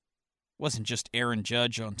 Wasn't just Aaron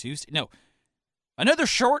Judge on Tuesday. No, another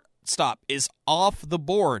shortstop is off the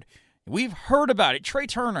board. We've heard about it. Trey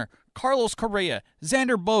Turner, Carlos Correa,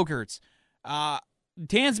 Xander Bogaerts,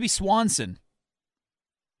 Dansby Swanson.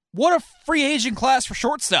 What a free agent class for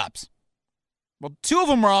shortstops. Well, 2 of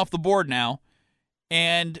them are off the board now.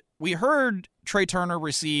 And we heard Trey Turner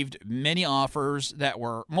received multiple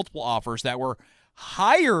offers that were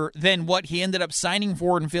higher than what he ended up signing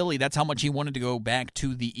for in Philly. That's how much he wanted to go back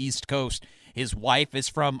to the East Coast. His wife is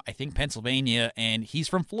from, I think, Pennsylvania, and he's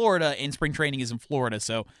from Florida, and spring training is in Florida.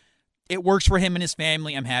 So it works for him and his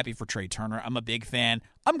family. I'm happy for Trey Turner. I'm a big fan.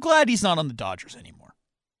 I'm glad he's not on the Dodgers anymore.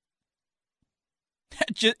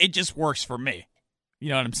 It just works for me. You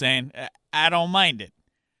know what I'm saying? I don't mind it.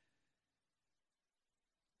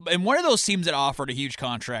 And one of those teams that offered a huge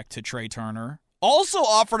contract to Trey Turner also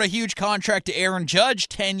offered a huge contract to Aaron Judge,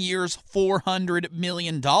 10 years, $400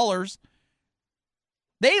 million.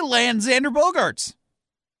 They land Xander Bogaerts.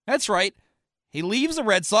 That's right. He leaves the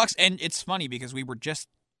Red Sox, and it's funny because we were just,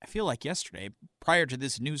 I feel like yesterday, prior to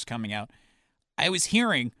this news coming out, I was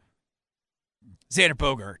hearing Xander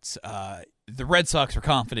Bogaerts, the Red Sox are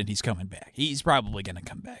confident he's coming back. He's probably going to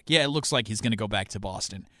come back. Yeah, it looks like he's going to go back to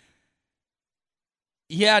Boston.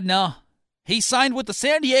 Yeah, no. He signed with the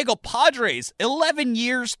San Diego Padres, 11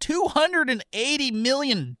 years, $280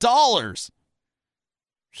 million.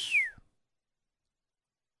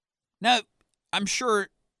 Now, I'm sure,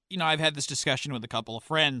 I've had this discussion with a couple of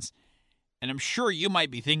friends, and I'm sure you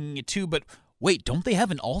might be thinking it too, but wait, don't they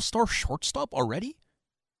have an all-star shortstop already?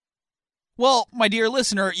 Well, my dear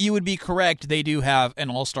listener, you would be correct. They do have an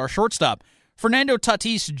all-star shortstop. Fernando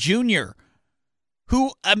Tatis Jr.,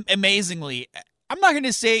 who, amazingly, I'm not going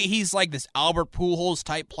to say he's like this Albert Pujols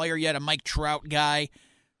type player yet, a Mike Trout guy.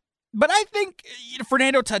 But I think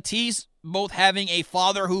Fernando Tatis, both having a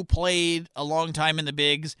father who played a long time in the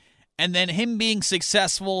bigs, and then him being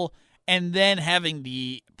successful, and then having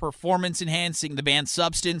the performance-enhancing, the banned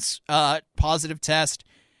substance positive test,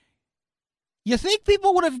 you think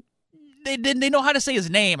people would have, they know how to say his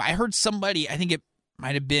name. I heard somebody, I think it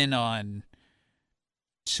might have been on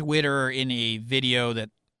Twitter in a video that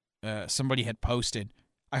somebody had posted.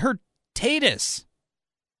 I heard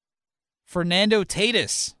Fernando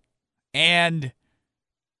Tatis, and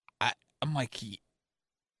I'm like,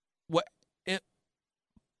 what?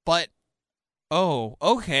 But oh,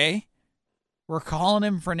 okay, we're calling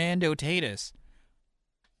him Fernando Tatis.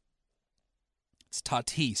 It's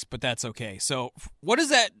Tatis, but that's okay. So what does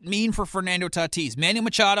that mean for Fernando Tatis? Manny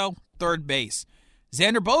Machado, third base.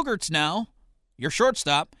 Xander Bogaerts now, your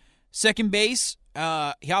shortstop. Second base,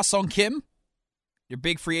 Hyun-Sung Kim, your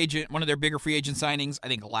big free agent, one of their bigger free agent signings, I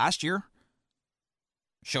think last year.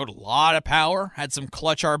 Showed a lot of power, had some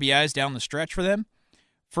clutch RBIs down the stretch for them.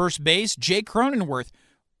 First base, Jake Cronenworth.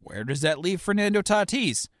 Where does that leave Fernando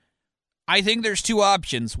Tatis? I think there's two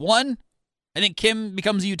options. One, I think Kim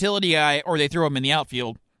becomes a utility guy, or they throw him in the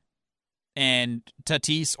outfield, and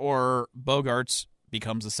Tatis or Bogaerts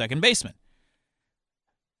becomes a second baseman.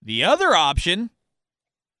 The other option,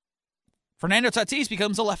 Fernando Tatis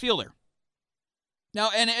becomes a left fielder. Now,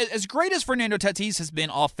 and as great as Fernando Tatis has been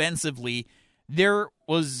offensively, there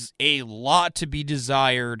was a lot to be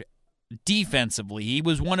desired defensively. He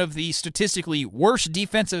was one of the statistically worst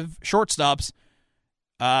defensive shortstops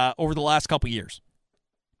over the last couple years.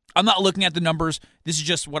 I'm not looking at the numbers. This is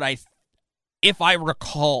just what if I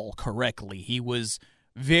recall correctly, he was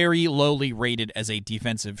very lowly rated as a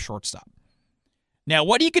defensive shortstop. Now,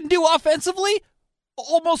 what he can do offensively,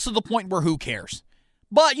 almost to the point where who cares?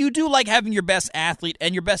 But you do like having your best athlete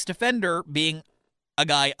and your best defender being a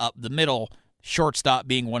guy up the middle, shortstop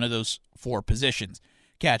being one of those four positions.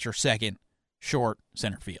 Catcher, second, short,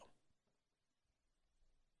 center field.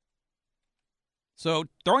 So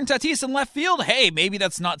throwing Tatis in left field, hey, maybe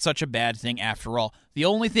that's not such a bad thing after all. The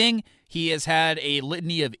only thing, he has had a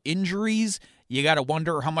litany of injuries. You got to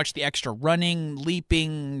wonder how much the extra running,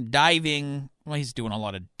 leaping, diving, well, he's doing a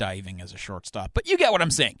lot of diving as a shortstop, but you get what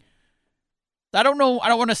I'm saying. I don't know. I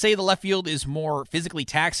don't want to say the left field is more physically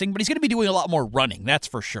taxing, but he's going to be doing a lot more running, that's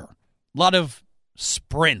for sure. A lot of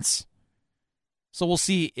sprints. So we'll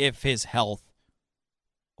see if his health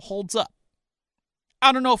holds up.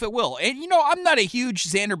 I don't know if it will. And, I'm not a huge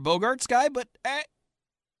Xander Bogaerts guy, but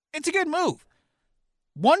it's a good move.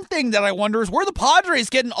 One thing that I wonder is where the Padres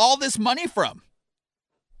getting all this money from.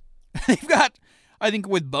 They've got, I think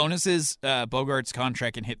with bonuses, Bogaerts'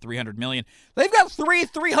 contract can hit $300 million. They've got three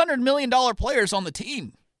 $300 million players on the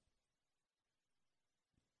team.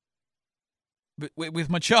 With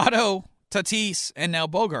Machado, Tatis, and now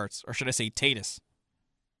Bogaerts, or should I say Tatis.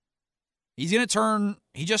 He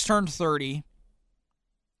just turned 30.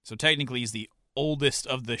 So technically he's the oldest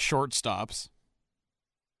of the shortstops.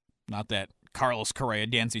 Not that Carlos Correa,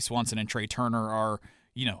 Dansby Swanson, and Trey Turner are,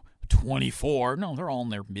 24. No, they're all in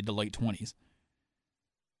their mid to late 20s.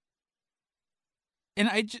 And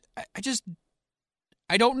I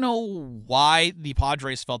don't know why the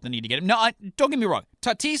Padres felt the need to get him. No, don't get me wrong.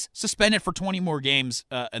 Tatis suspended for 20 more games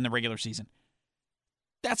in the regular season.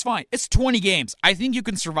 That's fine. It's 20 games. I think you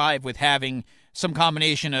can survive with having some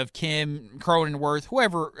combination of Kim, Cronenworth,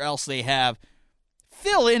 whoever else they have,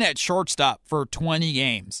 fill in at shortstop for 20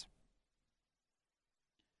 games.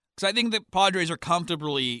 Because I think the Padres are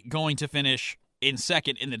comfortably going to finish in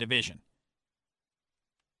second in the division.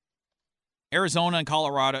 Arizona and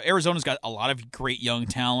Colorado. Arizona's got a lot of great young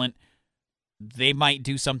talent. They might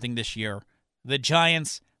do something this year. The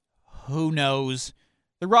Giants, who knows?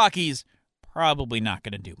 The Rockies, probably not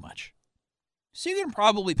going to do much. So you can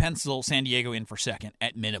probably pencil San Diego in for second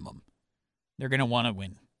at minimum. They're going to want to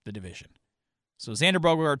win the division. So Xander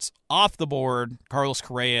Bogaerts off the board. Carlos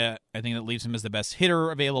Correa, I think that leaves him as the best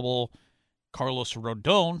hitter available. Carlos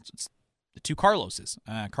Rodon, it's the two Carloses.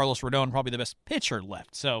 Carlos Rodon probably the best pitcher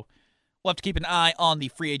left. So we'll have to keep an eye on the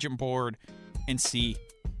free agent board and see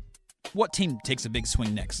what team takes a big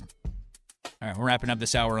swing next. All right, we're wrapping up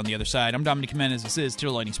this hour on the other side. I'm Dominic Jimenez. This is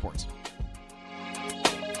Tittle Sports.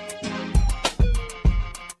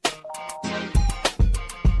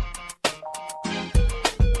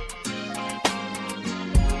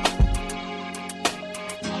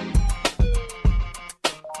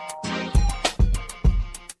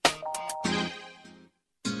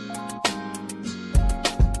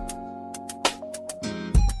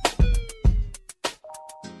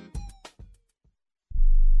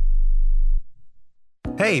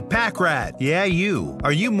 Hey, Pack Rat. Yeah, you.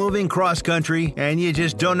 Are you moving cross-country and you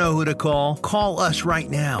just don't know who to call? Call us right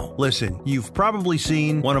now. Listen, you've probably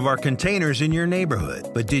seen one of our containers in your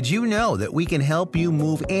neighborhood. But did you know that we can help you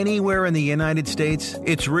move anywhere in the United States?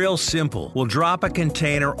 It's real simple. We'll drop a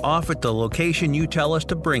container off at the location you tell us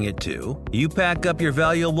to bring it to. You pack up your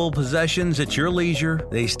valuable possessions at your leisure.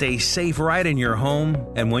 They stay safe right in your home.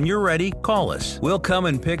 And when you're ready, call us. We'll come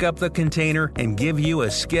and pick up the container and give you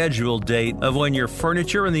a scheduled date of when your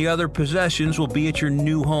furniture and the other possessions will be at your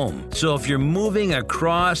new home. So if you're moving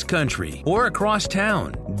across country or across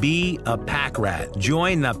town, be a Pack Rat.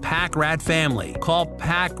 Join the Pack Rat family. Call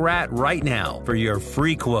Pack Rat right now for your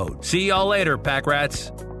free quote. See y'all later, Pack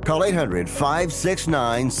Rats. Call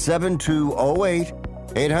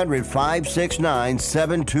 800-569-7208.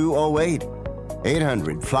 800-569-7208.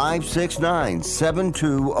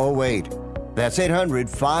 800-569-7208. That's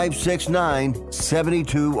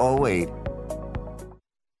 800-569-7208.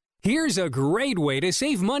 Here's a great way to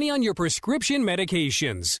save money on your prescription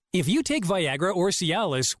medications. If you take Viagra or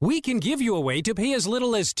Cialis, we can give you a way to pay as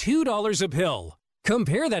little as $2 a pill.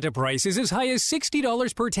 Compare that to prices as high as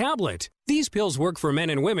 $60 per tablet. These pills work for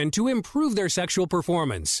men and women to improve their sexual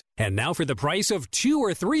performance. And now for the price of 2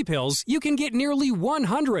 or 3 pills, you can get nearly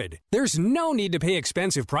 100. There's no need to pay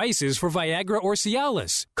expensive prices for Viagra or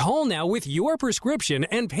Cialis. Call now with your prescription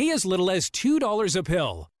and pay as little as $2 a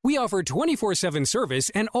pill. We offer 24/7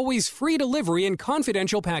 service and always free delivery and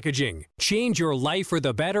confidential packaging. Change your life for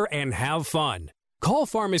the better and have fun. Call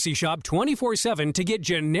Pharmacy Shop 24/7 to get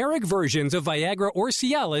generic versions of Viagra or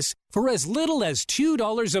Cialis for as little as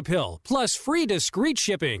 $2 a pill, plus free discreet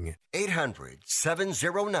shipping.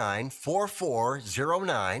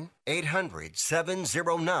 800-709-4409.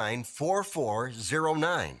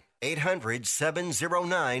 800-709-4409.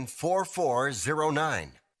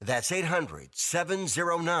 800-709-4409. That's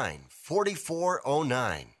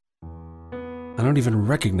 800-709-4409. I don't even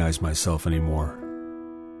recognize myself anymore.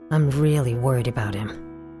 I'm really worried about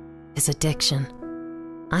him. His addiction.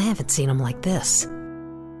 I haven't seen him like this.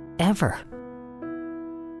 Ever.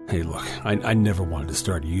 Hey, look, I never wanted to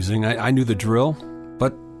start using. I knew the drill,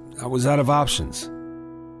 but I was out of options.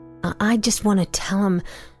 I just want to tell him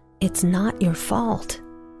it's not your fault.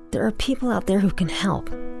 There are people out there who can help.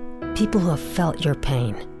 People who have felt your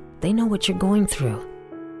pain. They know what you're going through.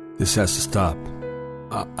 This has to stop.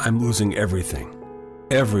 I'm losing everything.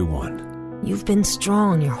 Everyone. You've been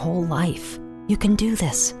strong your whole life. You can do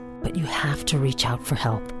this, but you have to reach out for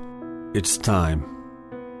help. It's time.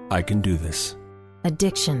 I can do this.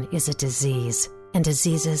 Addiction is a disease, and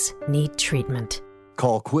diseases need treatment.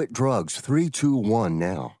 Call Quit Drugs 321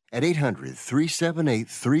 now at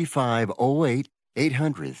 800-378-3508.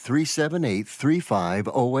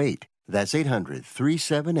 800-378-3508. That's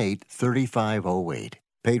 800-378-3508.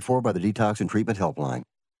 Paid for by the Detox and Treatment Helpline.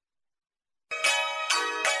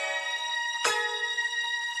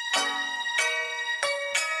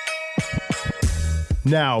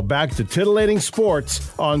 Now, back to titillating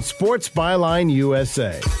sports on Sports Byline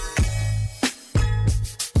USA.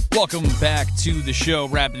 Welcome back to the show,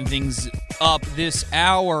 wrapping things up this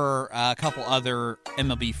hour. A couple other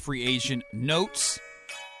MLB free agent notes.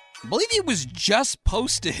 I believe it was just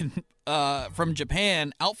posted from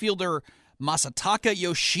Japan. Outfielder Masataka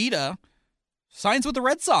Yoshida signs with the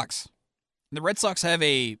Red Sox. The Red Sox have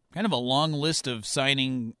a kind of a long list of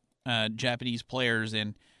signing Japanese players,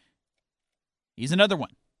 and he's another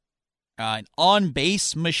one. An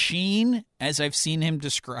on-base machine, as I've seen him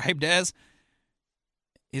described as.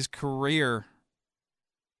 His career,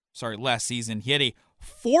 last season, he had a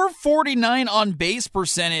 .449 on-base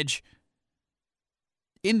percentage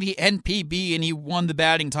in the NPB, and he won the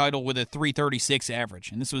batting title with a .336 average.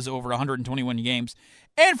 And this was over 121 games.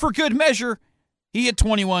 And for good measure, he had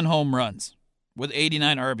 21 home runs with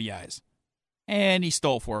 89 RBIs. And he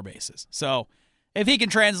stole 4 bases. So if he can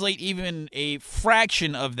translate even a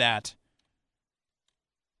fraction of that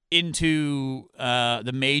into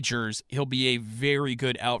the majors, he'll be a very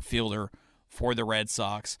good outfielder for the Red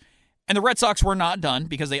Sox. And the Red Sox were not done,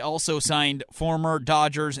 because they also signed former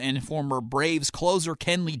Dodgers and former Braves closer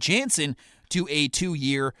Kenley Jansen to a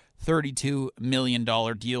 2-year, $32 million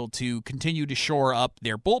deal to continue to shore up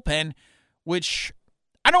their bullpen, which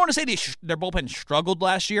I don't want to say their bullpen struggled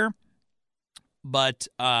last year, but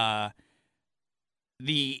the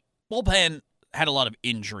bullpen had a lot of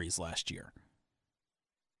injuries last year.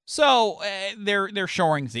 So they're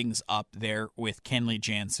shoring things up there with Kenley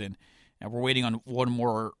Jansen. And we're waiting on one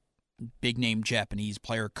more big-name Japanese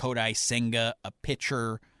player, Kodai Senga, a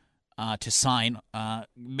pitcher, to sign.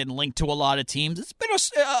 Been linked to a lot of teams. It's been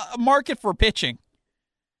a market for pitching.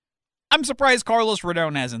 I'm surprised Carlos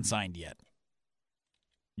Rodon hasn't signed yet.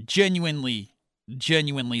 genuinely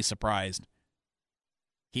surprised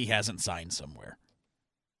he hasn't signed somewhere.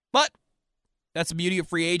 But that's the beauty of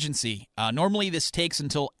free agency. Normally this takes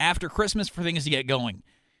until after Christmas for things to get going.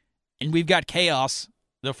 And we've got chaos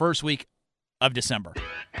the first week of December.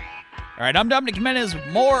 All right, I'm Dominic Jimenez with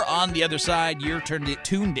more on the other side. You're turned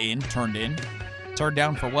in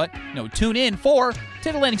for what? No, tune in for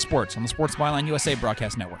Titillating Sports on the Sports Byline USA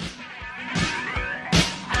Broadcast Network.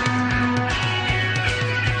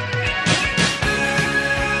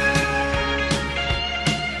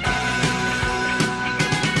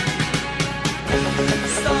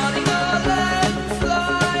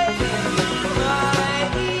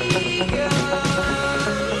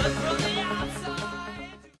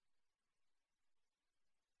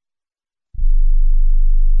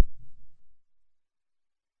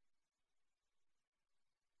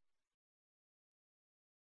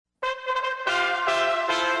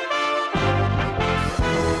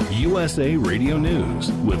 USA Radio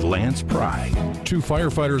News with Lance Pry. 2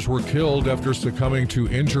 firefighters were killed after succumbing to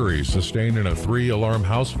injuries sustained in a 3-alarm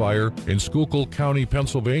house fire in Schuylkill County,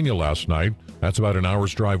 Pennsylvania last night. That's about an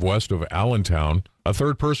hour's drive west of Allentown. A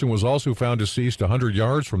third person was also found deceased 100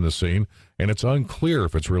 yards from the scene, and it's unclear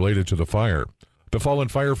if it's related to the fire. The fallen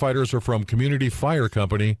firefighters are from Community Fire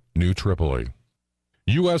Company, New Tripoli.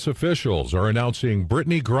 U.S. officials are announcing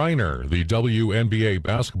Brittany Griner, the WNBA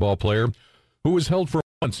basketball player who was held for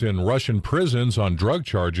months in Russian prisons on drug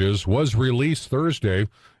charges, was released Thursday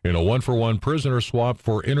in a 1-for-1 prisoner swap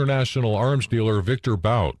for international arms dealer Victor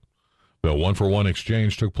Bout. The 1-for-1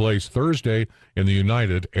 exchange took place Thursday in the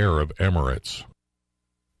United Arab Emirates.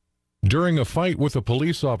 During a fight with a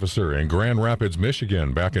police officer in Grand Rapids,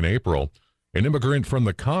 Michigan back in April, an immigrant from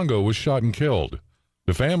the Congo was shot and killed.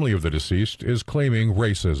 The family of the deceased is claiming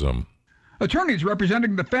racism. Attorneys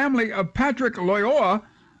representing the family of Patrick Loyola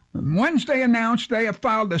Wednesday announced they have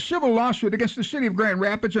filed a civil lawsuit against the city of Grand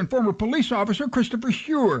Rapids and former police officer Christopher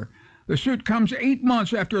Schuer. The suit comes 8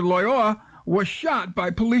 months after Loyola was shot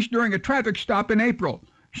by police during a traffic stop in April.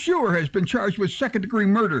 Schuer has been charged with second-degree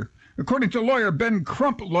murder. According to lawyer Ben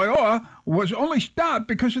Crump, Loyola was only stopped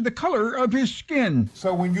because of the color of his skin.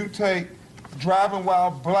 So when you take driving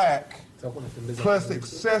while black plus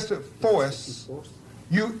excessive force,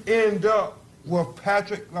 you end up with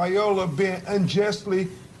Patrick Loyola being unjustly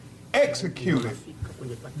executed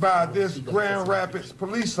by this Grand Rapids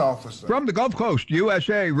police officer. From the Gulf Coast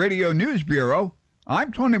USA Radio News Bureau,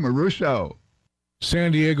 I'm Tony Maruso.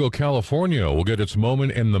 San Diego, California will get its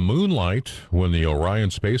moment in the moonlight when the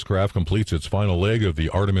Orion spacecraft completes its final leg of the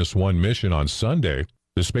Artemis 1 mission on Sunday.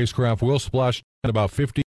 The spacecraft will splash at about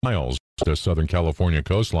 50 miles to the Southern California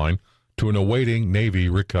coastline to an awaiting Navy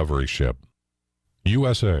recovery ship.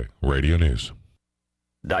 USA Radio News.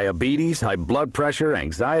 Diabetes, high blood pressure,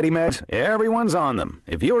 anxiety meds, everyone's on them.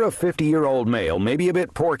 If you're a 50-year-old male, maybe a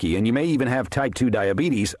bit porky, and you may even have type 2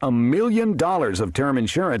 diabetes, $1 million of term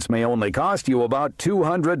insurance may only cost you about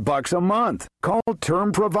 $200 a month. Call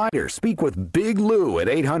Term Provider. Speak with Big Lou at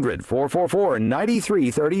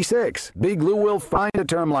 800-444-9336. Big Lou will find a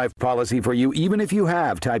term life policy for you even if you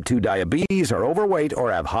have type 2 diabetes, are overweight,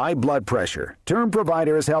 or have high blood pressure. Term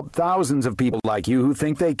Provider has helped thousands of people like you who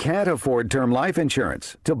think they can't afford term life insurance.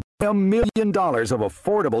 To buy $1 million of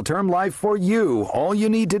affordable term life for you, all you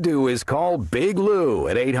need to do is call Big Lou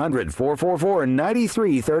at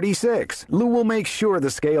 800-444-9336. Lou will make sure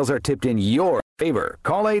the scales are tipped in your favor.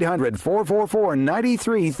 Call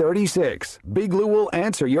 800-444-9336. Big Lou will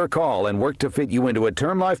answer your call and work to fit you into a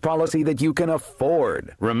term life policy that you can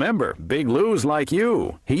afford. Remember, Big Lou's like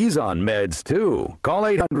you. He's on meds too. Call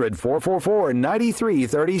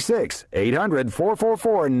 800-444-9336.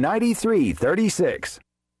 800-444-9336.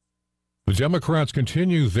 The Democrats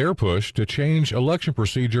continue their push to change election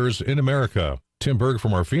procedures in America. Tim Berg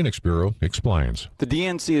from our Phoenix Bureau explains. The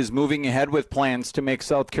DNC is moving ahead with plans to make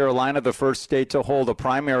South Carolina the first state to hold a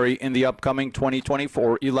primary in the upcoming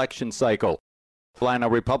 2024 election cycle. Carolina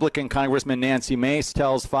Republican Congressman Nancy Mace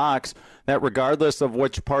tells Fox that regardless of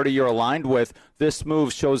which party you're aligned with, this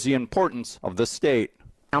move shows the importance of the state.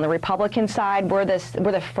 On the Republican side, we're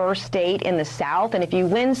the first state in the South, and if you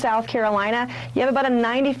win South Carolina, you have about a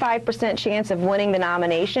 95% chance of winning the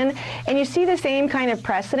nomination. And you see the same kind of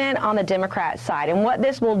precedent on the Democrat side. And what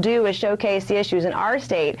this will do is showcase the issues in our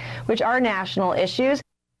state, which are national issues.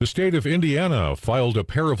 The state of Indiana filed a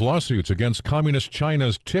pair of lawsuits against Communist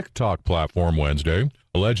China's TikTok platform Wednesday,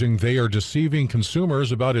 alleging they are deceiving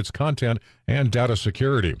consumers about its content and data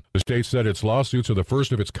security. The state said its lawsuits are the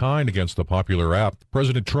first of its kind against the popular app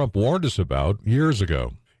President Trump warned us about years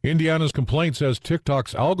ago. Indiana's complaint says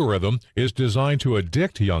TikTok's algorithm is designed to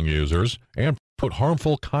addict young users and put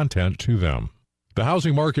harmful content to them. The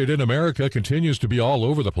housing market in America continues to be all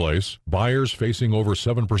over the place. Buyers facing over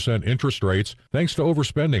 7% interest rates thanks to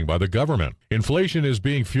overspending by the government. Inflation is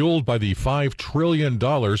being fueled by the $5 trillion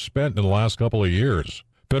spent in the last couple of years.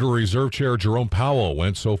 Federal Reserve Chair Jerome Powell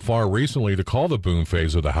went so far recently to call the boom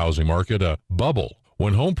phase of the housing market a bubble,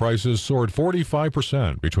 when home prices soared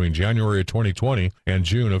 45% between January of 2020 and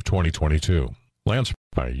June of 2022. Lance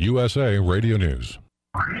by USA Radio News.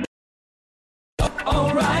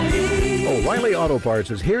 O'Reilly Auto Parts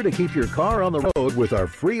is here to keep your car on the road with our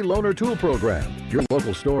free loaner tool program. Your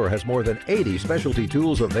local store has more than 80 specialty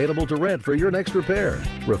tools available to rent for your next repair.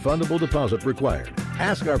 Refundable deposit required.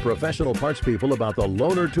 Ask our professional parts people about the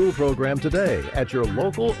loaner tool program today at your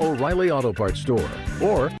local O'Reilly Auto Parts store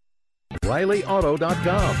or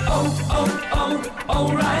O'ReillyAuto.com.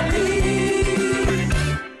 O'Reilly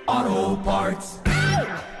Auto Parts.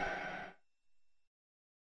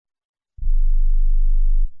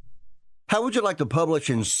 How would you like to publish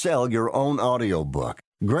and sell your own audiobook?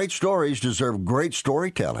 Great stories deserve great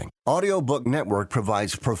storytelling. Audiobook Network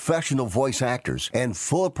provides professional voice actors and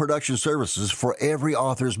full production services for every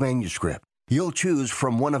author's manuscript. You'll choose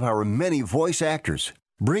from one of our many voice actors.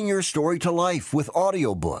 Bring your story to life with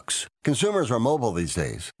audiobooks. Consumers are mobile these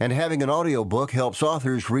days, and having an audiobook helps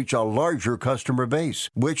authors reach a larger customer base,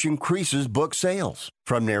 which increases book sales.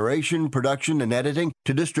 From narration, production, and editing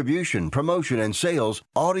to distribution, promotion, and sales,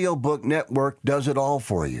 Audiobook Network does it all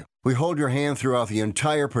for you. We hold your hand throughout the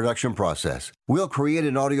entire production process. We'll create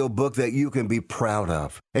an audiobook that you can be proud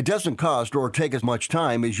of. It doesn't cost or take as much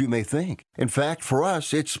time as you may think. In fact, for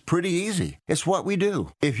us, it's pretty easy. It's what we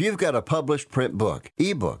do. If you've got a published print book,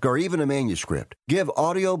 ebook, or even a manuscript, give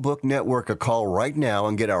Audiobook Network a call right now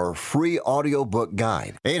and get our free audiobook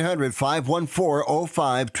guide.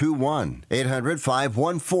 800-514-0521.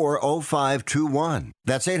 800-514-0521.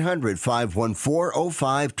 That's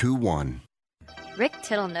 800-514-0521. Rick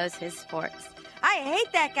Tittle knows his sports. I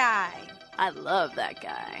hate that guy. I love that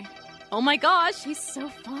guy. Oh my gosh, he's so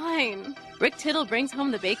fine. Rick Tittle brings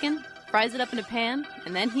home the bacon, fries it up in a pan,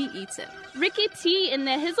 and then he eats it. Ricky T in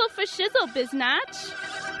the hizzle for shizzle, biznatch.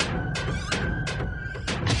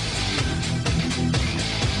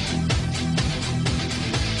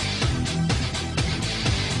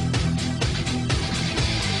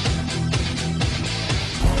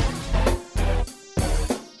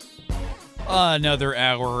 Another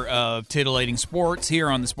hour of titillating sports here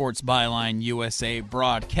on the Sports Byline USA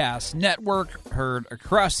Broadcast Network, heard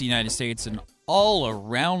across the United States and all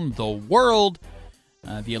around the world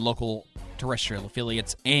via local terrestrial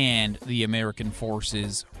affiliates and the American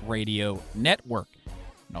Forces Radio Network. It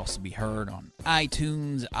can also be heard on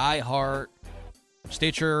iTunes, iHeart,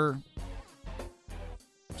 Stitcher,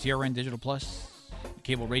 CRN Digital Plus,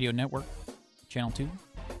 Cable Radio Network, Channel 2.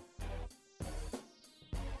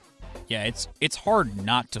 Yeah, it's hard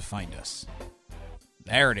not to find us.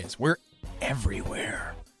 There it is. We're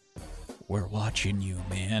everywhere. We're watching you,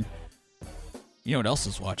 man. You know what else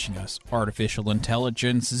is watching us? Artificial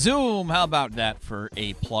intelligence. Zoom. How about that for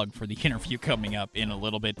a plug for the interview coming up in a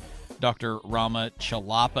little bit? Dr. Rama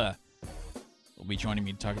Chalapa will be joining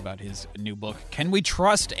me to talk about his new book, Can We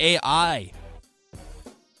Trust AI?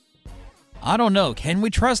 I don't know. Can we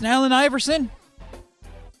trust Allen Iverson?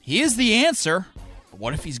 He is the answer.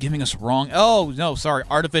 What if he's giving us wrong? Oh, no, sorry.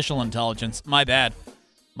 Artificial intelligence. My bad.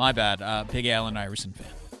 Big Allen Iverson fan.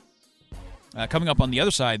 Coming up on the other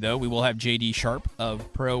side, though, we will have J.D. Sharp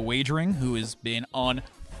of Pro Wagering, who has been on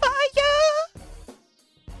fire.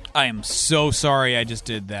 I am so sorry I just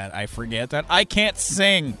did that. I forget that. I can't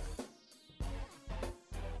sing.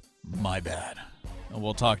 My bad.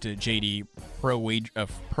 We'll talk to J.D. Pro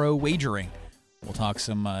Wagering. We'll talk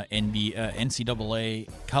some NCAA,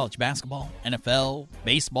 college basketball, NFL,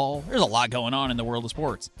 baseball. There's a lot going on in the world of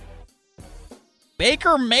sports.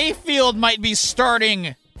 Baker Mayfield might be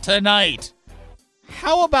starting tonight.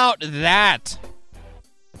 How about that?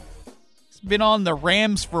 He's been on the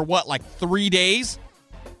Rams for, 3 days?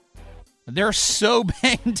 They're so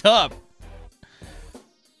banged up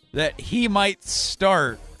that he might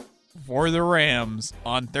start for the Rams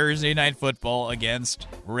on Thursday Night Football against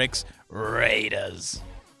Rick's Raiders.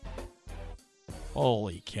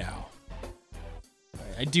 Holy cow.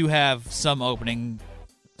 I do have some opening,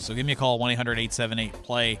 so give me a call,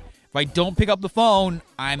 1-800-878-PLAY. If I don't pick up the phone,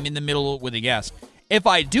 I'm in the middle with a guest. If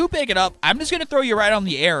I do pick it up, I'm just going to throw you right on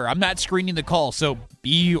the air. I'm not screening the call, so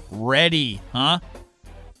be ready, huh?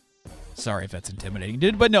 Sorry if that's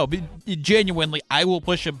intimidating, but no, genuinely, I will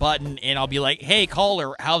push a button and I'll be like, hey,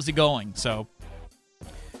 caller, how's it going? So,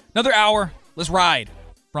 another hour, let's ride.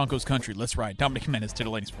 Broncos country, let's ride. Dominic Jimenez,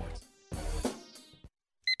 Titillating Sports.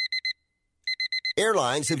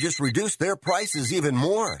 Airlines have just reduced their prices even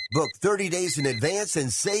more. Book 30 days in advance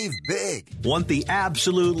and save big. Want the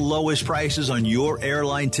absolute lowest prices on your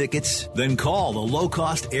airline tickets? Then call the Low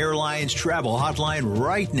Cost Airlines Travel Hotline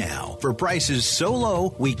right now for prices so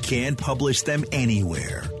low we can't publish them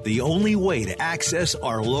anywhere. The only way to access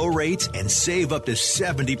our low rates and save up to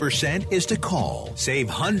 70% is to call. Save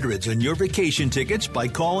hundreds on your vacation tickets by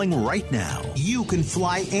calling right now. You can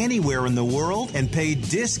fly anywhere in the world and pay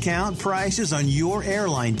discount prices on your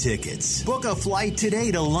airline tickets. Book a flight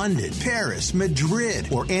today to London, Paris,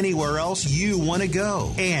 Madrid, or anywhere else you want to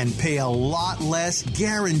go. And pay a lot less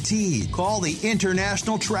guaranteed. Call the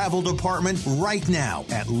International Travel Department right now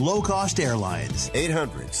at Low Cost Airlines.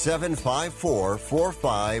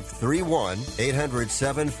 800-754-4531.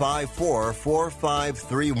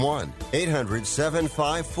 800-754-4531.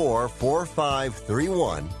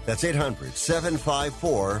 800-754-4531. That's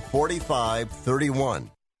 800-754-4531.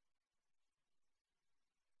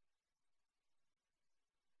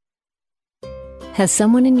 Has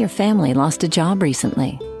someone in your family lost a job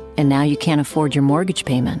recently, and now you can't afford your mortgage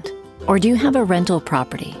payment? Or do you have a rental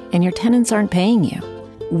property and your tenants aren't paying you?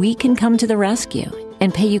 We can come to the rescue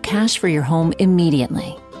and pay you cash for your home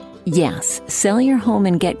immediately. Yes, sell your home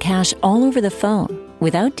and get cash all over the phone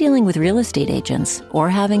without dealing with real estate agents or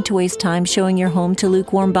having to waste time showing your home to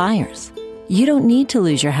lukewarm buyers. You don't need to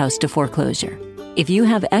lose your house to foreclosure. If you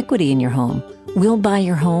have equity in your home, we'll buy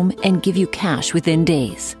your home and give you cash within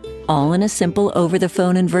days, all in a simple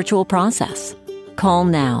over-the-phone and virtual process. Call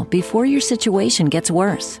now before your situation gets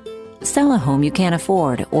worse. Sell a home you can't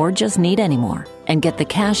afford or just need anymore and get the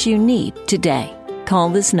cash you need today. Call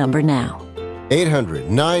this number now.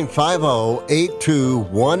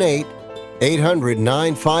 800-950-8218.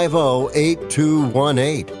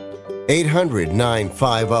 800-950-8218.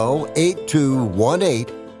 800-950-8218.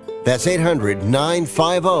 That's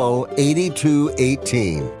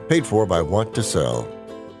 800-950-8218. Paid for by Want to Sell.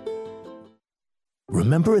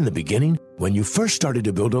 Remember in the beginning, when you first started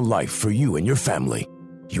to build a life for you and your family,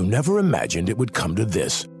 you never imagined it would come to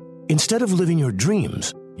this. Instead of living your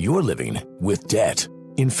dreams, you're living with debt.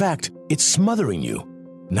 In fact, it's smothering you.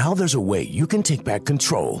 Now there's a way you can take back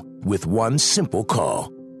control with one simple call.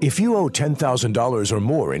 If you owe $10,000 or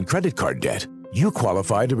more in credit card debt, you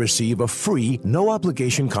qualify to receive a free,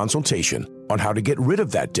 no-obligation consultation on how to get rid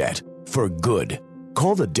of that debt for good.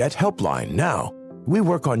 Call the Debt Helpline now. We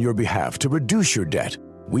work on your behalf to reduce your debt.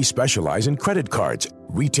 We specialize in credit cards,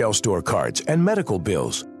 retail store cards, and medical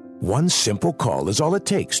bills. One simple call is all it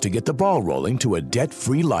takes to get the ball rolling to a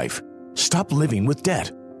debt-free life. Stop living with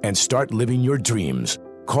debt and start living your dreams.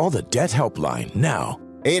 Call the Debt Helpline now.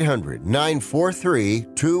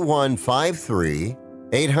 800-943-2153.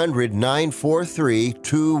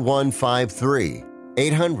 800-943-2153.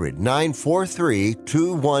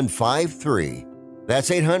 800-943-2153.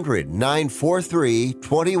 That's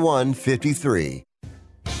 800-943-2153.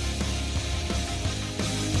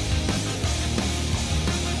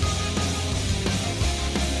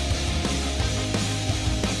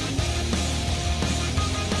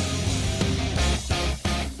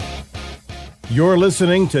 You're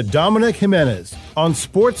listening to Dominic Jimenez on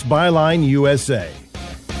Sports Byline USA.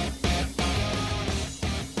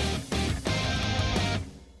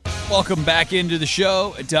 Welcome back into the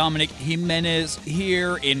show. Dominic Jimenez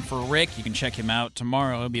here in for Rick. You can check him out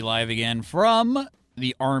tomorrow. He'll be live again from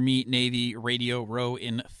the Army-Navy Radio Row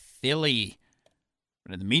in Philly.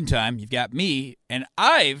 But in the meantime, you've got me, and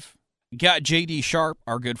I've got J.D. Sharp,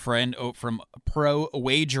 our good friend from Pro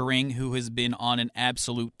Wagering, who has been on an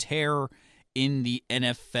absolute tear in the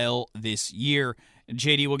NFL this year. And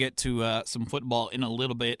JD, we'll get to some football in a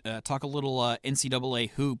little bit. Talk a little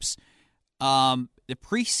NCAA hoops. The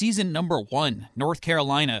preseason number 1, North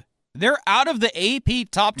Carolina, they're out of the AP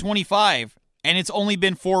top 25, and it's only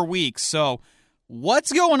been 4 weeks. So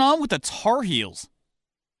what's going on with the Tar Heels?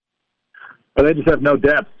 Well, they just have no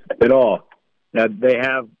depth at all. Now, they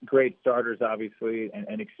have great starters, obviously,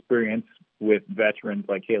 and experience with veterans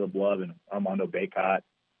like Caleb Love and Armando Bacot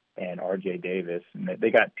and R.J. Davis. And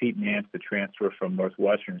they got Pete Nance, the transfer from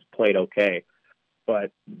Northwestern, who's played okay.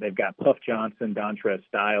 But they've got Puff Johnson, Dontrez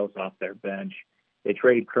Styles off their bench. They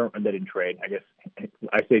traded Kerwin. They didn't trade. I guess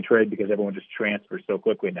I say trade because everyone just transfers so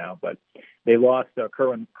quickly now. But they lost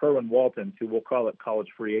Kerwin Walton to, we'll call it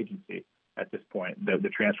college free agency at this point.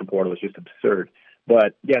 The transfer portal is just absurd.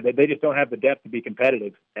 But, yeah, they just don't have the depth to be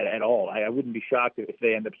competitive at all. I wouldn't be shocked if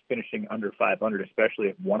they end up finishing under 500, especially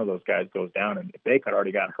if one of those guys goes down. And Bacot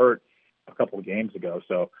already got hurt a couple of games ago.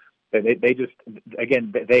 So they just,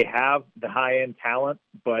 again, they have the high-end talent,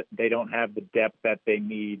 but they don't have the depth that they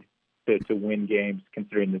need to win games,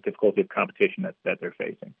 considering the difficulty of competition that they're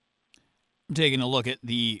facing. Taking a look at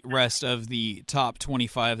the rest of the top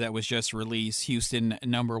 25 that was just released. Houston,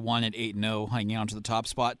 number 1 at 8-0, hanging on to the top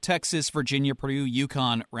spot. Texas, Virginia, Purdue,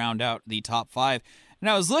 UConn round out the top 5. And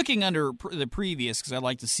I was looking under the previous because I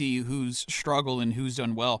like to see who's struggled and who's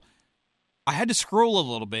done well. I had to scroll a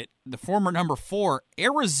little bit. The former number 4,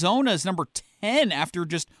 Arizona is number 10 after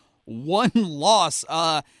just one loss.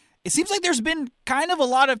 It seems like there's been kind of a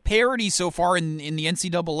lot of parity so far in the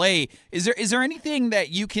NCAA. Is there anything that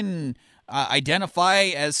you can identify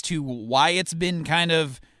as to why it's been kind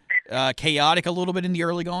of chaotic a little bit in the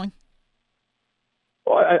early going?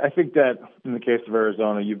 Well, I think that in the case of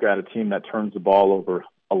Arizona, you've got a team that turns the ball over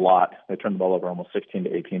a lot. They turn the ball over almost 16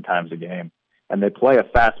 to 18 times a game. And they play a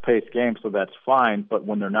fast-paced game, so that's fine. But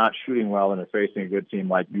when they're not shooting well and they're facing a good team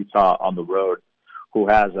like Utah on the road, who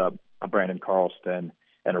has a Brandon Carlston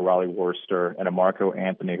and a Raleigh Worcester and a Marco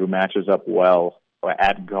Anthony who matches up well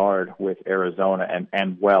at guard with Arizona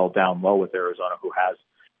and well down low with Arizona, who has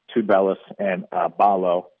Tubelis and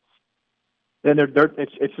Ballo, then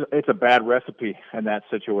it's a bad recipe in that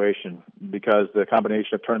situation, because the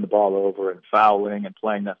combination of turning the ball over and fouling and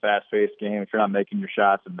playing that fast-paced game, if you're not making your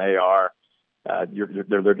shots and they are,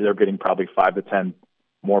 they're getting probably 5 to 10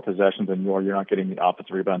 more possessions than you're not getting the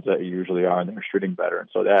offensive rebounds that you usually are, and they're shooting better. And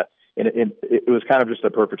so it was kind of just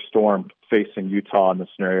a perfect storm facing Utah in the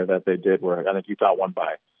scenario that they did, where I think Utah won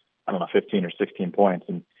by, 15 or 16 points,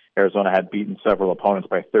 and Arizona had beaten several opponents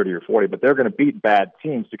by 30 or 40. But they're going to beat bad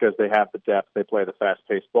teams because they have the depth. They play the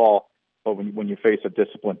fast-paced ball. But when you face a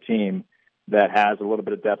disciplined team that has a little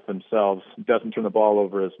bit of depth themselves, doesn't turn the ball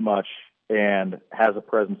over as much, and has a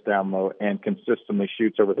presence down low, and consistently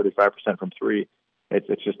shoots over 35% from three,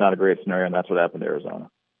 it's just not a great scenario, and that's what happened to Arizona.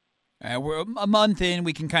 We're a month in.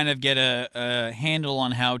 We can kind of get a handle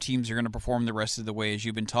on how teams are going to perform the rest of the way, as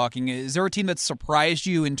you've been talking. Is there a team that surprised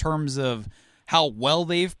you in terms of how well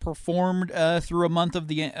they've performed through a month of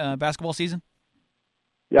the basketball season?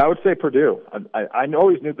 Yeah, I would say Purdue. I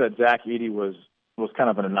always knew that Zach Edey was kind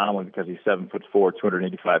of an anomaly because he's 7'4",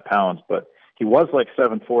 285 pounds, but he was like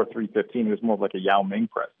 7'4", 315. He was more of like a Yao Ming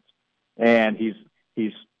presence. And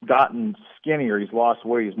he's gotten skinnier. He's lost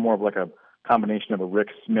weight. He's more of like a combination of a Rick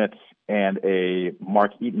Smits and a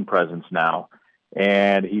Mark Eaton presence now.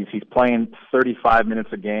 And he's playing 35 minutes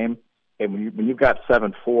a game. And when you've got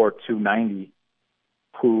 7'4", 290,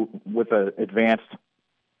 who with an advanced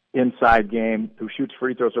inside game, who shoots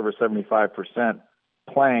free throws over 75%,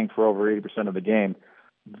 playing for over 80% of the game,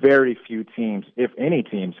 very few teams, if any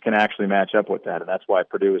teams, can actually match up with that. And that's why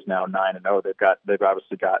Purdue is now 9-0. They've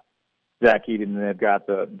obviously got Zach Edey, and they've got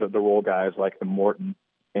the role guys like the Morton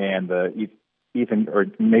and the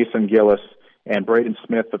Mason Gillis and Braden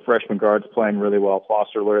Smith, the freshman guards, playing really well.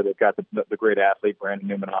 Foster Lawyer, they've got the great athlete Brandon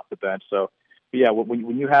Newman off the bench. So, yeah,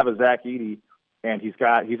 when you have a Zach Edey and he's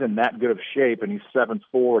in that good of shape, and he's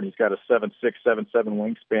 7'4", and he's got a 7'6", 7'7"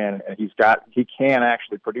 wingspan, and he can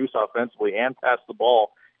actually produce offensively and pass the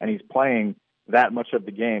ball, and he's playing that much of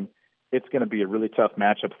the game, it's going to be a really tough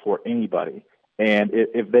matchup for anybody. And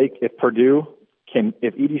if Purdue can,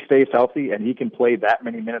 if Edey stays healthy and he can play that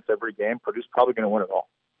many minutes every game, Purdue's probably going to win it all.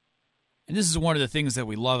 And this is one of the things that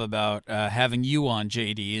we love about having you on,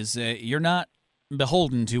 JD, is you're not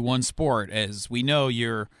beholden to one sport. As we know,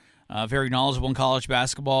 you're very knowledgeable in college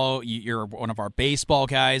basketball. You're one of our baseball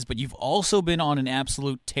guys, but you've also been on an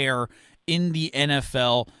absolute tear in the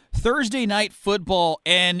NFL. Thursday night football,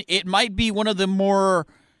 and it might be one of the more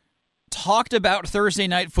talked about Thursday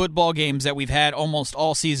night football games that we've had almost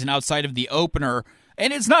all season outside of the opener.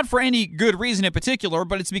 And it's not for any good reason in particular,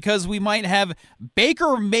 but it's because we might have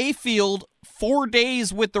Baker Mayfield 4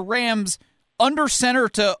 days with the Rams under center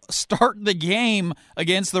to start the game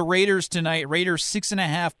against the Raiders tonight. Raiders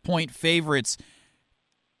 6.5-point favorites.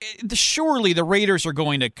 Surely the Raiders are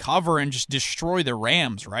going to cover and just destroy the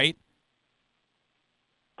Rams, right?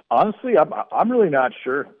 Honestly, I'm really not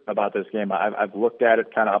sure about this game. I've looked at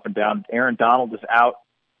it kind of up and down. Aaron Donald is out.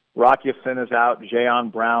 Rock Ya-Sin is out.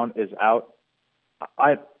 Jayon Brown is out.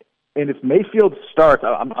 And if Mayfield starts,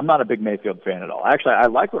 I'm not a big Mayfield fan at all. Actually, I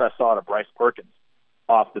like what I saw out of Bryce Perkins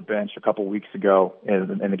off the bench a couple weeks ago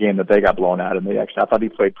in the game that they got blown out. And I thought he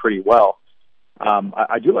played pretty well.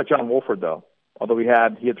 I do like John Wolford, though, although he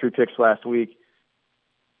had 3 picks last week.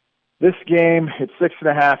 This game, it's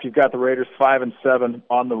 6.5. You've got the Raiders 5-7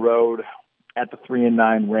 on the road at the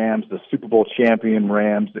 3-9 Rams, the Super Bowl champion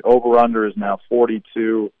Rams. The over/under is now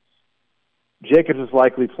 42. Jacobs is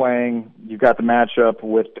likely playing. You've got the matchup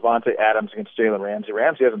with Devontae Adams against Jalen Ramsey.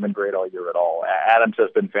 Ramsey hasn't been great all year at all. Adams has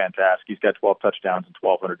been fantastic. He's got 12 touchdowns and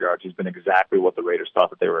 1,200 yards. He's been exactly what the Raiders thought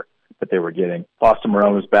that they were getting. Boston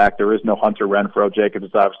Marone is back. There is no Hunter Renfrow. Jacobs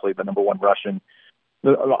is obviously the number one rushing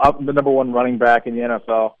the number one running back in the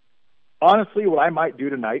NFL. Honestly, what I might do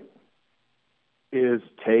tonight is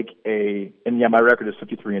my record is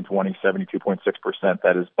 53-20, 72.6%.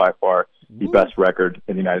 That is by far the best record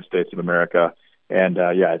in the United States of America. And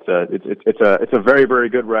it's a very, very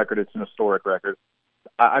good record. It's an historic record.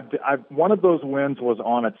 One of those wins was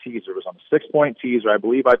on a teaser. It was on a 6-point teaser. I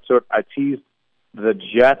believe I teased the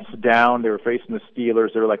Jets down. They were facing the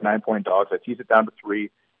Steelers. They were like 9-point dogs. I teased it down to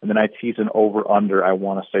 3, and then I teased an over/under. I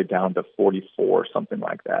want to say down to 44, something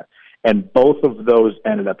like that. And both of those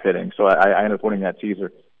ended up hitting. So I ended up winning that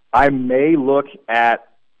teaser. I may look at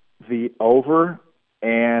the over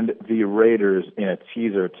and the Raiders in a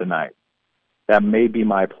teaser tonight. That may be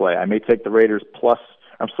my play. I may take the Raiders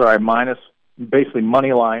minus, basically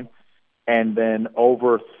money line, and then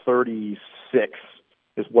over 36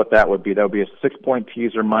 is what that would be. That would be a 6-point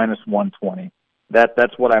teaser minus 120.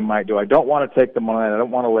 That's what I might do. I don't want to take the money. I don't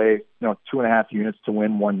want to lay 2.5 units to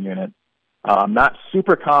win 1 unit. I'm not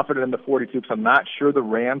super confident in the 42 because I'm not sure the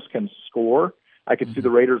Rams can score. I could see the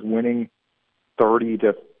Raiders winning 28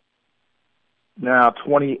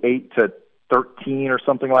 to 13 or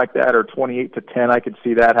something like that, or 28 to 10. I could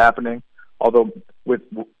see that happening. Although with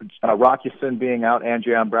Rocky Sin being out and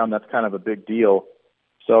Jayon Brown, that's kind of a big deal.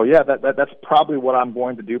 So yeah, that's probably what I'm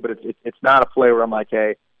going to do. But it's not a play where I'm like,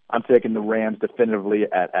 hey, I'm taking the Rams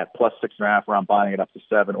definitively at plus 6.5, or I'm buying it up to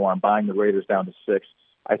 7, or I'm buying the Raiders down to 6.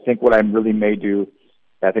 I think what I really may do,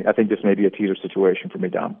 I think this may be a teaser situation for me,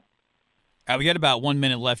 Dom. We got about 1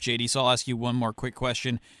 minute left, JD, so I'll ask you one more quick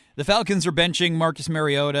question. The Falcons are benching Marcus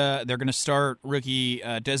Mariota. They're going to start rookie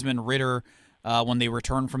Desmond Ridder when they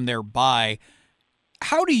return from their bye.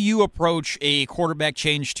 How do you approach a quarterback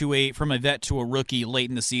change from a vet to a rookie late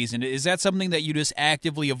in the season? Is that something that you just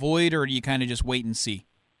actively avoid, or do you kind of just wait and see?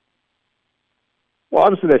 Well,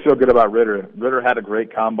 obviously they feel good about Ridder. Ridder had a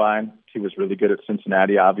great combine. He was really good at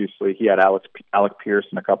Cincinnati, obviously. He had Alec Pierce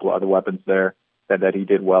and a couple of other weapons there that he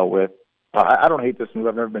did well with. I don't hate this move.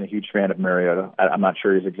 I've never been a huge fan of Mariota. I'm not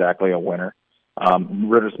sure he's exactly a winner.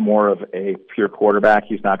 Ridder's more of a pure quarterback.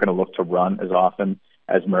 He's not going to look to run as often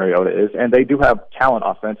as Mariota is. And they do have talent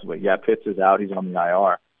offensively. Yeah, Pitts is out. He's on the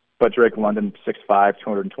IR. But Drake London, 6'5",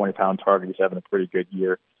 220-pound target. He's having a pretty good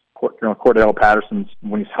year. Cordell Patterson,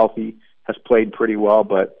 when he's healthy, has played pretty well.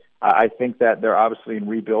 But I think that they're obviously in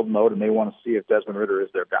rebuild mode, and they want to see if Desmond Ridder is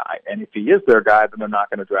their guy. And if he is their guy, then they're not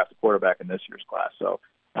going to draft a quarterback in this year's class. So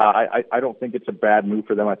I don't think it's a bad move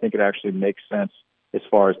for them. I think it actually makes sense as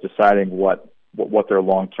far as deciding what their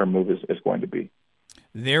long-term move is going to be.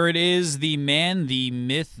 There it is, the man, the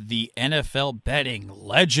myth, the NFL betting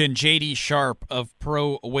legend, J.D. Sharp of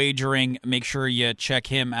Pro Wagering. Make sure you check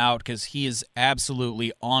him out because he is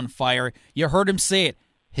absolutely on fire. You heard him say it,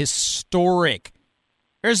 historic.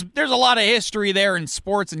 There's a lot of history there in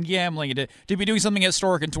sports and gambling. To be doing something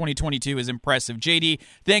historic in 2022 is impressive. JD,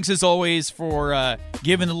 thanks as always for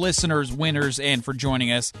giving the listeners winners and for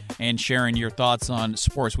joining us and sharing your thoughts on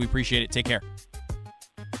sports. We appreciate it. Take care.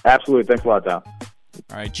 Absolutely. Thanks a lot, Tom.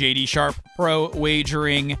 All right, JD Sharp, Pro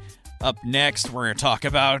Wagering. Up next, we're going to talk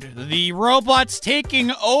about the robots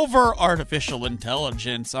taking over artificial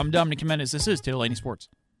intelligence. I'm Dominic Jimenez. This is Titillating Sports.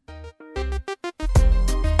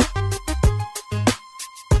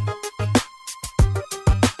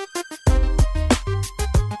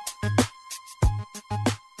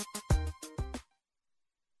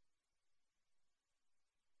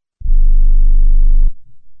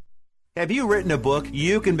 Have you written a book?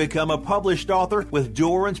 You can become a published author with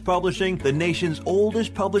Dorrance Publishing, the nation's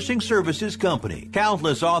oldest publishing services company.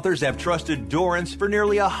 Countless authors have trusted Dorrance for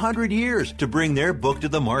nearly 100 years to bring their book to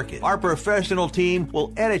the market. Our professional team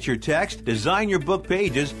will edit your text, design your book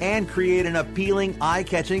pages, and create an appealing,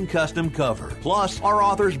 eye-catching custom cover. Plus, our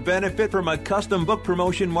authors benefit from a custom book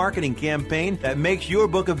promotion marketing campaign that makes your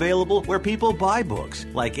book available where people buy books,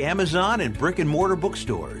 like Amazon and brick-and-mortar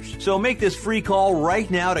bookstores. So make this free call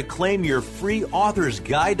right now to claim your free author's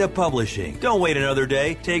guide to publishing. Don't wait another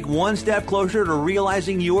day. Take one step closer to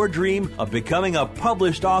realizing your dream of becoming a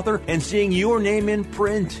published author and seeing your name in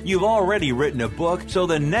print. You've already written a book, so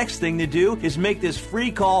the next thing to do is make this free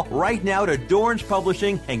call right now to Dorrance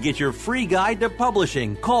Publishing and get your free guide to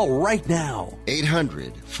publishing. Call right now.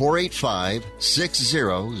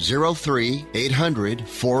 800-485-6003.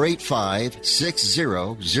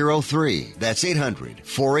 800-485-6003. That's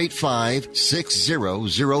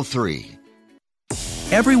 800-485-6003.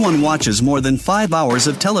 Everyone watches more than 5 hours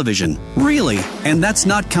of television. Really? And that's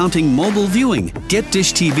not counting mobile viewing. Get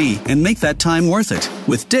Dish TV and make that time worth it.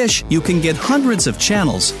 With Dish, you can get hundreds of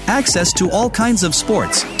channels, access to all kinds of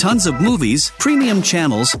sports, tons of movies, premium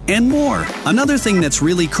channels, and more. Another thing that's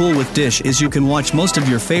really cool with Dish is you can watch most of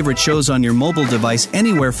your favorite shows on your mobile device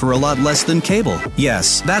anywhere for a lot less than cable.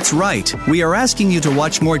 Yes, that's right. We are asking you to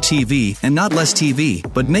watch more TV and not less TV,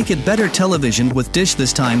 but make it better television with Dish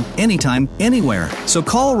this time, anytime, anywhere. So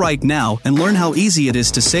call right now and learn how easy it is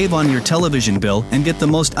to save on your television bill and get the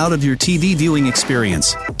most out of your TV viewing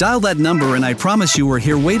experience. Dial that number and I promise you we're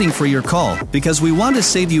here waiting for your call because we want to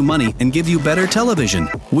save you money and give you better television.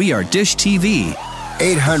 We are Dish TV.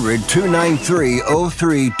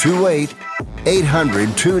 800-293-0328.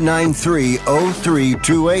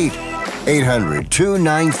 800-293-0328.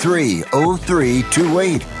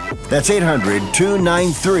 800-293-0328. That's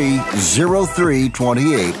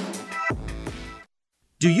 800-293-0328.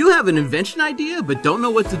 Do you have an invention idea but don't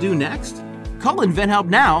know what to do next? Call InventHelp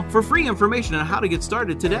now for free information on how to get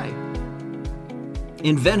started today.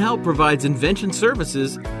 InventHelp provides invention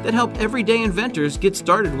services that help everyday inventors get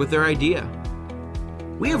started with their idea.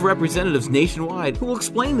 We have representatives nationwide who will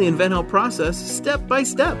explain the InventHelp process step by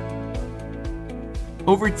step.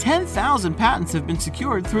 Over 10,000 patents have been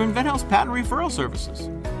secured through InventHelp's patent referral services.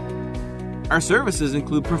 Our services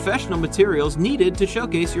include professional materials needed to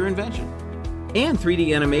showcase your invention, and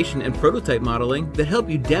 3D animation and prototype modeling that help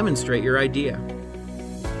you demonstrate your idea.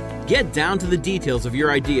 Get down to the details of your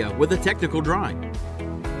idea with a technical drawing.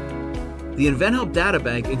 The InventHelp Data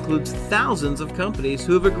Bank includes thousands of companies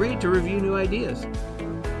who have agreed to review new ideas.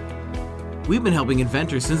 We've been helping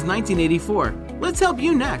inventors since 1984. Let's help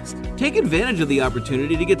you next. Take advantage of the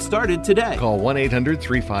opportunity to get started today. Call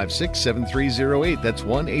 1-800-356-7308. That's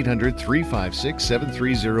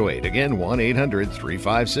 1-800-356-7308. Again,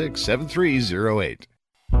 1-800-356-7308.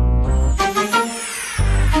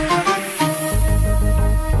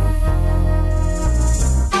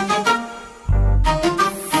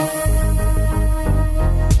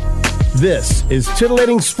 This is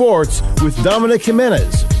Titillating Sports with Dominic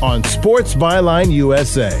Jimenez on Sports Byline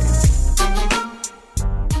USA.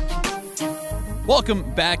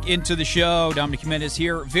 Welcome back into the show. Dominic Jimenez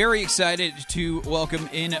here. Very excited to welcome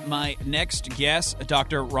in my next guest,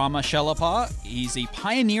 Dr. Rama Shelappa. He's a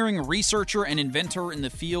pioneering researcher and inventor in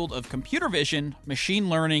the field of computer vision, machine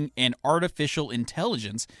learning, and artificial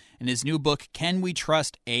intelligence. And his new book, Can We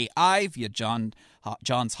Trust AI, via Johns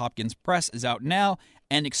Hopkins Press, is out now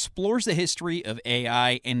and explores the history of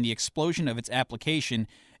AI and the explosion of its application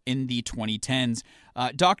in the 2010s.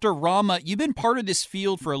 Dr. Rama, you've been part of this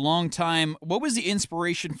field for a long time. What was the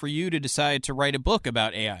inspiration for you to decide to write a book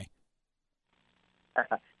about AI?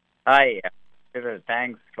 Hi,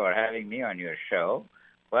 thanks for having me on your show.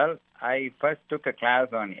 Well, I first took a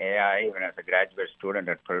class on AI when I was a graduate student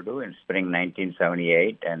at Purdue in spring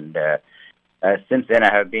 1978, and since then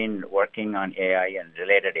I have been working on AI in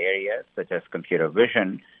related areas such as computer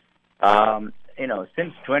vision.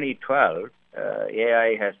 Since 2012,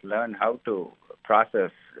 AI has learned how to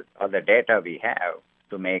process all the data we have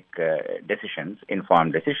to make decisions,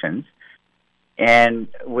 informed decisions. And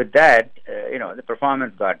with that, the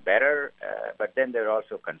performance got better, but then there are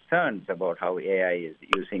also concerns about how AI is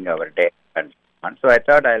using our data and so on. So I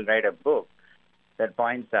thought I'll write a book that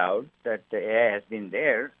points out that the AI has been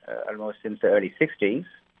there almost since the early 60s.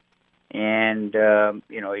 And,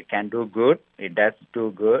 it can do good. It does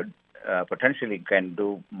do good. Potentially can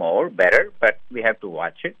do more, better, but we have to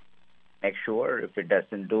watch it, make sure if it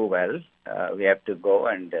doesn't do well, we have to go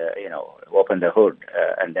and, open the hood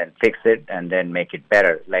and then fix it and then make it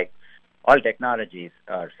better. Like all technologies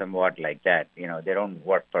are somewhat like that. They don't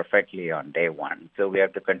work perfectly on day one, so we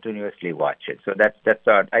have to continuously watch it. So that's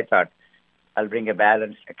what I thought. I'll bring a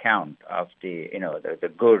balanced account of the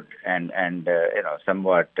good and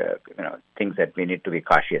somewhat, things that we need to be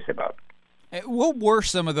cautious about. What were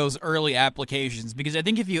some of those early applications? Because I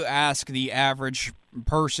think if you ask the average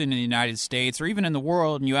person in the United States or even in the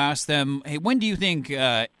world and you ask them, hey, when do you think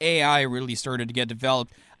AI really started to get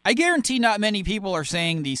developed? I guarantee not many people are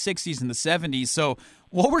saying the 60s and the 70s. So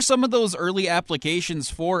what were some of those early applications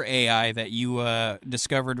for AI that you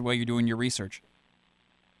discovered while you're doing your research?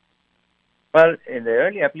 Well, in the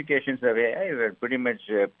early applications of AI, we were pretty much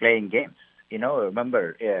playing games.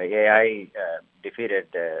 Remember, AI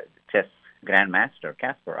defeated chess grandmaster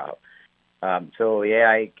Kasparov. So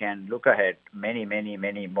AI can look ahead many, many,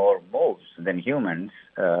 many more moves than humans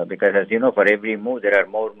because, as you know, for every move, there are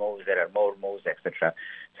more moves, etc.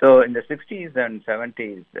 So in the 60s and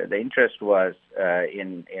 70s, the interest was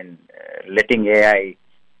in letting AI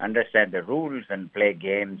understand the rules and play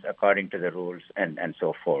games according to the rules and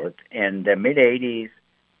so forth. In the mid-'80s,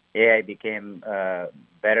 AI became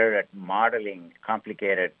better at modeling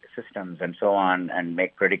complicated systems and so on and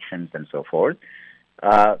make predictions and so forth.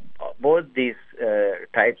 Both these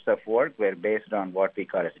types of work were based on what we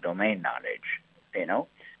call as domain knowledge,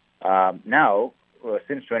 Now,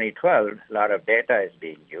 since 2012, a lot of data is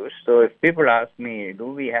being used. So if people ask me, do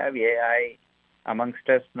we have AI amongst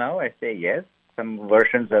us now? I say yes. Some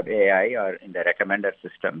versions of AI are in the recommended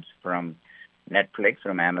systems from Netflix,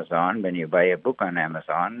 from Amazon. When you buy a book on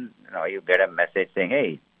Amazon, you get a message saying,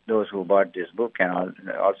 hey, those who bought this book can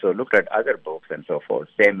also look at other books and so forth.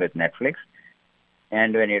 Same with Netflix.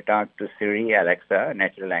 And when you talk to Siri, Alexa,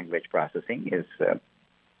 natural language processing is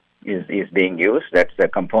being used. That's a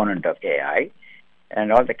component of AI.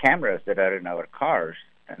 And all the cameras that are in our cars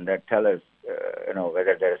and that tell us,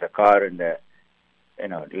 whether there's a car in the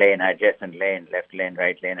lane, adjacent lane, left lane,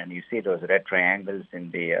 right lane, and you see those red triangles in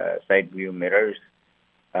the side view mirrors,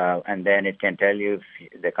 and then it can tell you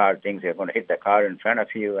if the car thinks you're going to hit the car in front of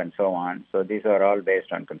you and so on. So these are all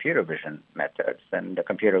based on computer vision methods, and the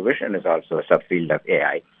computer vision is also a subfield of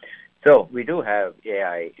AI. So we do have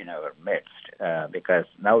AI in our midst because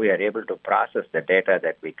now we are able to process the data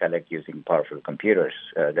that we collect using powerful computers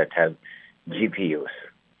that have GPUs.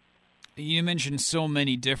 You mentioned so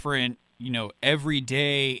many different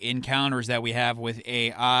everyday encounters that we have with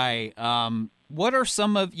AI. What are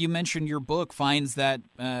some of, you mentioned your book finds that,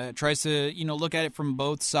 tries to, look at it from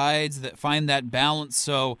both sides, that find that balance.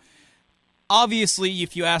 So obviously,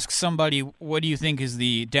 if you ask somebody, what do you think is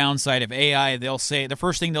the downside of AI, they'll say, the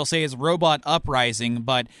first thing they'll say is robot uprising.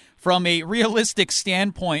 But from a realistic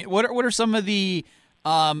standpoint, what are some of the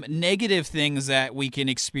negative things that we can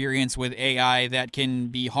experience with AI that can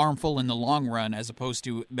be harmful in the long run as opposed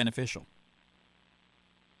to beneficial?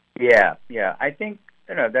 Yeah. I think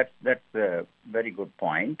that's a very good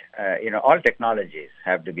point. All technologies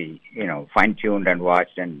have to be fine-tuned and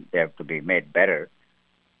watched, and they have to be made better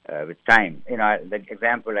with time. The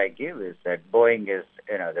example I give is that Boeing is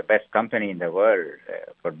the best company in the world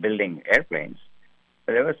for building airplanes.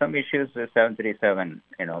 But there were some issues with 737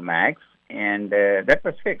 Max. And that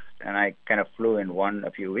was fixed, and I kind of flew in one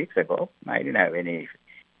a few weeks ago. I didn't have any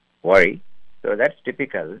worry. So that's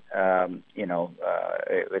typical,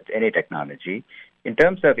 with any technology. In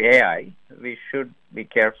terms of AI, we should be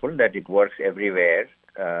careful that it works everywhere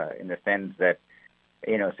in the sense that,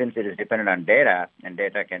 since it is dependent on data, and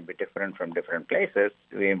data can be different from different places,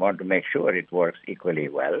 we want to make sure it works equally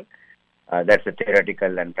well. That's a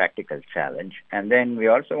theoretical and practical challenge. And then we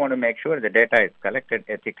also want to make sure the data is collected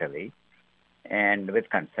ethically and with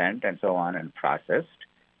consent and so on and processed.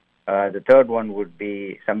 The third one would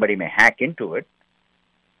be somebody may hack into it.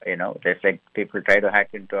 Just like people try to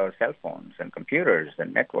hack into our cell phones and computers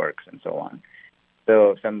and networks and so on.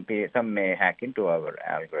 So some may hack into our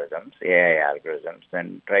algorithms, AI algorithms,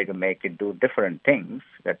 and try to make it do different things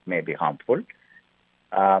that may be harmful.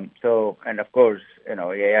 And of course,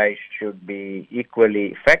 AI should be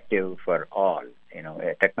equally effective for all.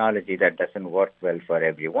 A technology that doesn't work well for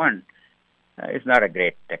everyone is not a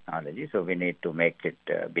great technology, so we need to make it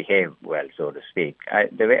behave well, so to speak.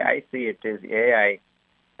 The way I see it is AI,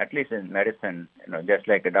 at least in medicine, just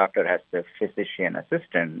like a doctor has the physician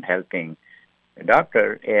assistant helping the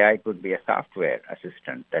doctor, AI could be a software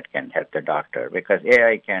assistant that can help the doctor, because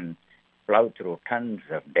AI can plow through tons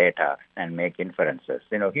of data and make inferences.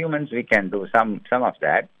 Humans, we can do some of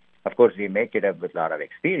that. Of course, we make it up with a lot of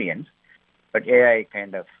experience, but AI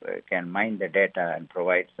kind of can mine the data and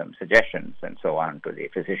provide some suggestions and so on to the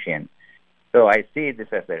physician. So I see this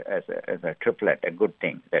as a triplet, a good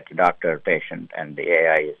thing, that doctor, patient, and the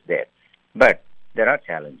AI is there. But there are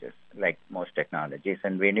challenges, like most technologies,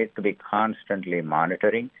 and we need to be constantly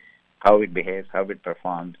monitoring how it behaves, how it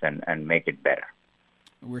performs, and make it better.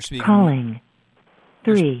 We're speaking. Calling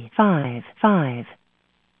 355.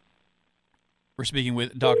 We're speaking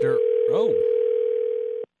with Dr.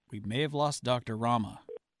 We may have lost Dr. Rama.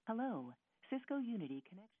 Hello, Cisco Unity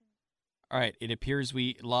Connection. All right, it appears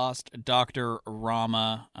we lost Dr.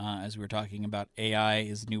 Rama as we were talking about AI,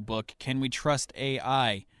 his new book, Can We Trust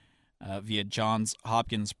AI? Via Johns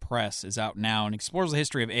Hopkins Press is out now and explores the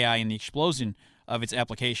history of AI and the explosion of its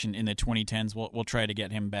application in the 2010s. We'll try to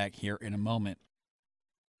get him back here in a moment.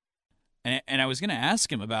 And I was going to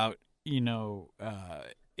ask him about,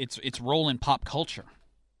 its role in pop culture.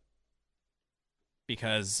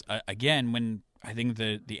 Because, again, when I think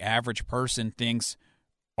the average person thinks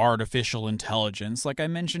artificial intelligence, like I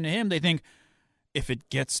mentioned to him, they think if it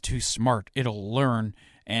gets too smart, it'll learn,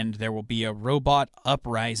 and there will be a robot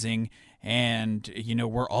uprising, and,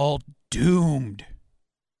 we're all doomed.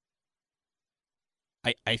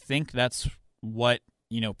 I think that's what,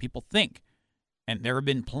 people think. And there have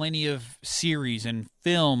been plenty of series and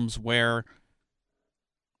films where,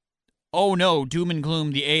 oh no, doom and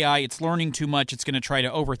gloom, the AI, it's learning too much, it's going to try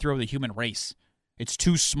to overthrow the human race. It's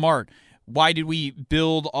too smart. Why did we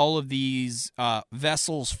build all of these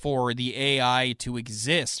vessels for the AI to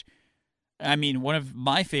exist? I mean, one of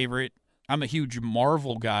my favorite, I'm a huge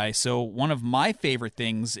Marvel guy, so one of my favorite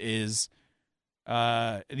things is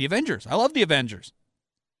the Avengers. I love the Avengers.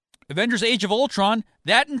 Avengers Age of Ultron,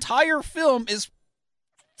 that entire film is,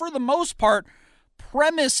 for the most part,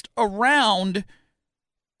 premised around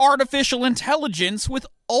artificial intelligence with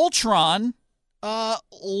Ultron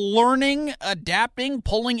learning, adapting,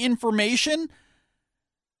 pulling information,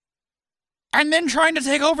 and then trying to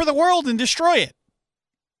take over the world and destroy it.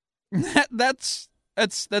 That's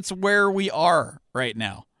where we are right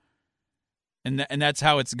now, and that's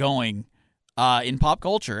how it's going in pop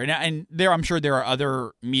culture. And there, I'm sure there are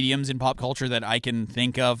other mediums in pop culture that I can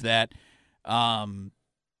think of that, where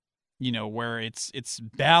it's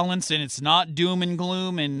balanced and it's not doom and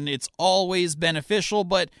gloom and it's always beneficial,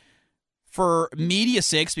 but for media's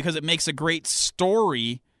sakes, because it makes a great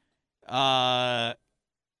story,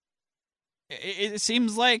 it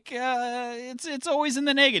seems like it's always in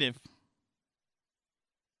the negative.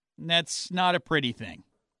 And that's not a pretty thing.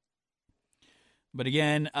 But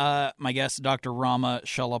again, my guest, Dr. Rama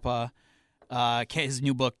Chellappa, his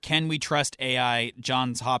new book, Can We Trust AI?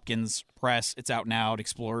 Johns Hopkins Press. It's out now. It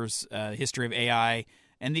explores the history of AI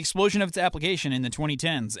and the explosion of its application in the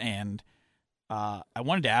 2010s. And I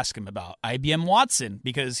wanted to ask him about IBM Watson,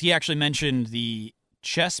 because he actually mentioned the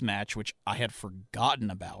chess match, which I had forgotten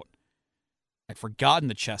about. I'd forgotten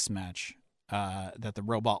the chess match that the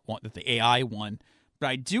robot won, that the AI won. But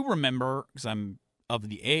I do remember, because I'm of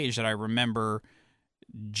the age that I remember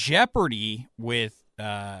Jeopardy with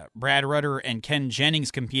Brad Rutter and Ken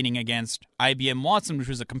Jennings competing against IBM Watson, which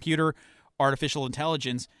was a computer artificial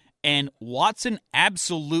intelligence, and Watson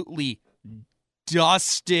absolutely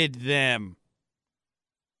dusted them.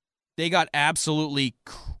 They got absolutely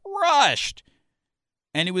crushed.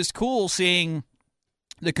 And it was cool seeing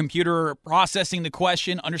the computer processing the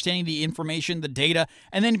question, understanding the information, the data,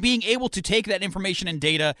 and then being able to take that information and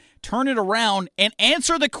data, turn it around, and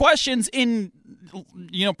answer the questions in,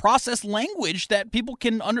 processed language that people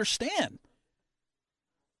can understand.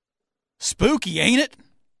 Spooky, ain't it?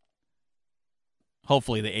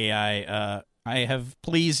 Hopefully the AI, I have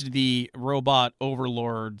pleased the robot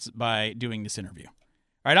overlords by doing this interview.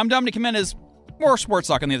 All right, I'm Dominic Jimenez. More sports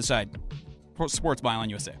talk on the other side. Sports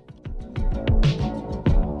Byline USA.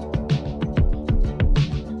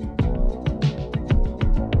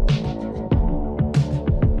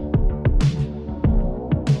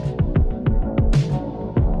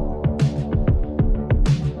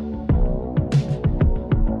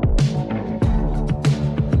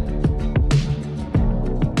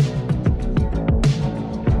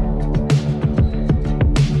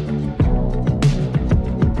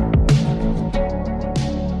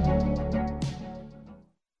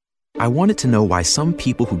 I wanted to know why some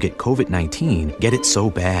people who get COVID-19 get it so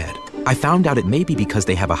bad. I found out it may be because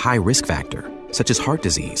they have a high risk factor, such as heart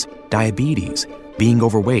disease, diabetes, being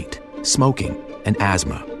overweight, smoking, and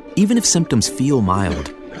asthma. Even if symptoms feel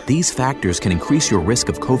mild, these factors can increase your risk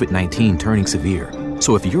of COVID-19 turning severe.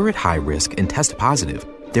 So if you're at high risk and test positive,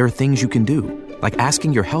 there are things you can do, like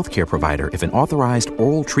asking your healthcare provider if an authorized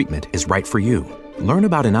oral treatment is right for you. Learn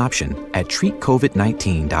about an option at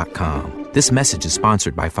treatcovid19.com. This message is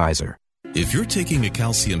sponsored by Pfizer. If you're taking a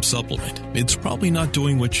calcium supplement, it's probably not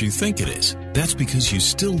doing what you think it is. That's because you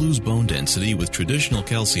still lose bone density with traditional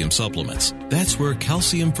calcium supplements. That's where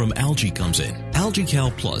calcium from algae comes in.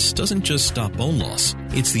 AlgaeCal Plus doesn't just stop bone loss.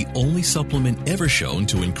 It's the only supplement ever shown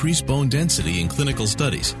to increase bone density in clinical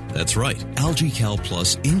studies. That's right. AlgaeCal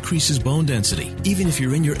Plus increases bone density, even if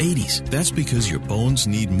you're in your 80s. That's because your bones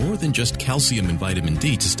need more than just calcium and vitamin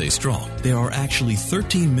D to stay strong. There are actually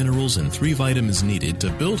 13 minerals and 3 vitamins needed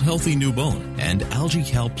to build healthy new bone. And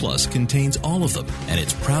AlgaeCal Plus contains all of them, and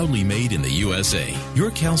it's proudly made in the USA.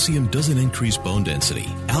 Your calcium doesn't increase bone density.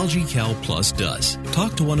 AlgaeCal Plus does.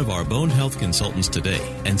 Talk to one of our bone health consultants today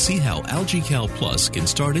and see how AlgaeCal Plus can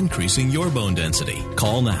start increasing your bone density.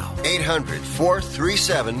 Call now.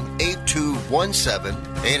 800-437-8217.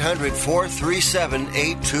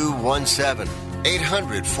 800-437-8217.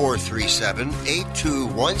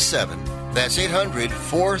 800-437-8217. That's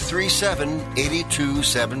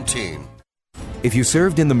 800-437-8217. If you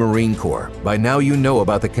served in the Marine Corps, by now you know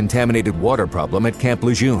about the contaminated water problem at Camp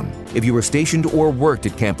Lejeune. If you were stationed or worked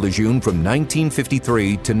at Camp Lejeune from 1953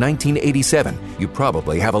 to 1987, you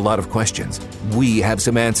probably have a lot of questions. We have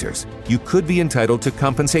some answers. You could be entitled to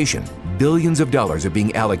compensation. Billions of dollars are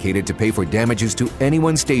being allocated to pay for damages to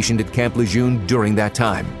anyone stationed at Camp Lejeune during that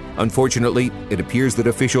time. Unfortunately, it appears that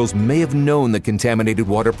officials may have known the contaminated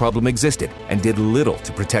water problem existed and did little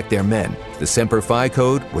to protect their men. The Semper Fi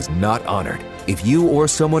code was not honored. If you or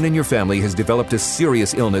someone in your family has developed a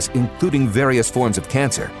serious illness, including various forms of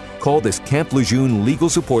cancer, call this Camp Lejeune legal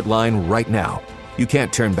support line right now. You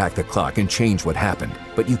can't turn back the clock and change what happened,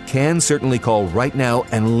 but you can certainly call right now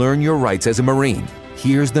and learn your rights as a Marine.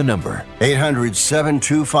 Here's the number.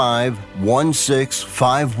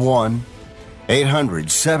 800-725-1651.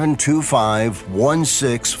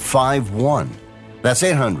 800-725-1651. That's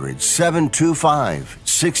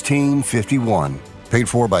 800-725-1651. Paid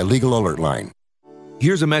for by Legal Alert Line.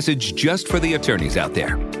 Here's a message just for the attorneys out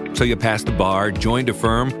there. So you passed the bar, joined a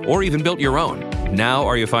firm, or even built your own. Now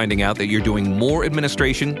are you finding out that you're doing more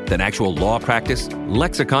administration than actual law practice?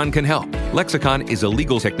 Lexicon can help. Lexicon is a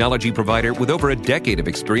legal technology provider with over a decade of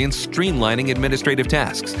experience streamlining administrative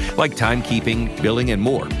tasks like timekeeping, billing, and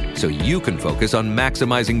more, so you can focus on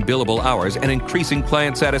maximizing billable hours and increasing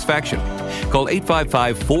client satisfaction. Call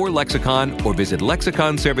 855-4-LEXICON or visit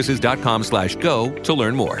lexiconservices.com/go to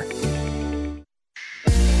learn more.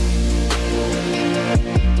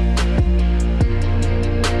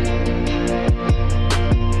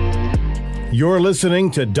 You're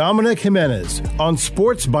listening to Dominic Jimenez on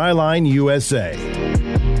Sports Byline USA.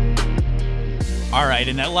 All right,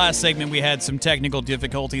 in that last segment, we had some technical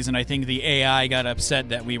difficulties, and I think the AI got upset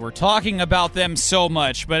that we were talking about them so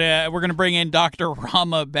much. But we're going to bring in Dr.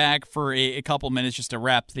 Rama back for a couple minutes just to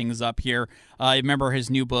wrap things up here. Remember,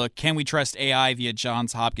 his new book, Can We Trust AI via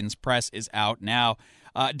Johns Hopkins Press, is out now.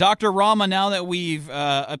 Dr. Rama, now that we've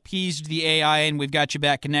appeased the AI and we've got you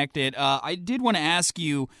back connected, I did want to ask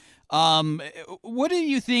you, what do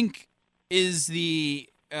you think is the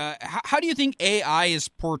how do you think AI is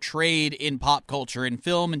portrayed in pop culture, in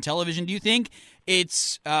film and television? Do you think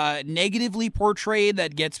it's negatively portrayed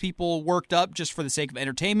that gets people worked up just for the sake of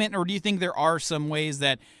entertainment, or do you think there are some ways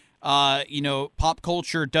that pop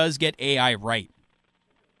culture does get AI right?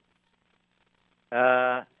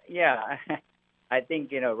 Yeah. I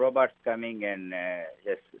think, robots coming and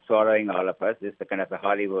just swallowing all of us is the kind of a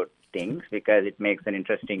Hollywood thing because it makes an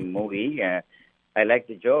interesting movie. I like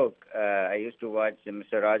the joke. I used to watch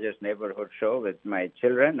Mr. Rogers' Neighborhood Show with my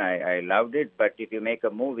children. I loved it. But if you make a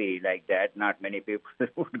movie like that, not many people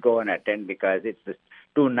would go and attend because it's just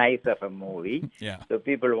too nice of a movie. Yeah. So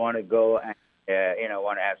people want to go and,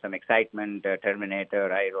 want to have some excitement, Terminator,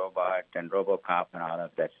 iRobot, and RoboCop and all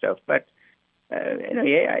of that stuff. But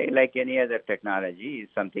AI, like any other technology, is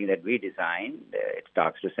something that we designed. It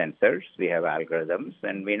talks to sensors. We have algorithms,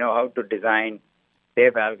 and we know how to design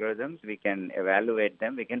safe algorithms. We can evaluate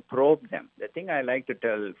them. We can probe them. The thing I like to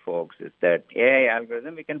tell folks is that AI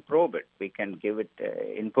algorithm, we can probe it. We can give it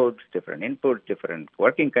different inputs, different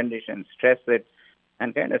working conditions, stress it,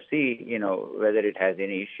 and kind of see, whether it has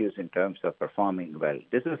any issues in terms of performing well.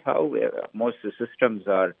 This is how most systems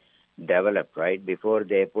are developed, right? Before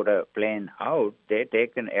they put a plane out, they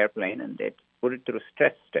take an airplane and they put it through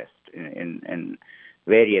stress test in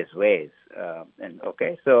various ways.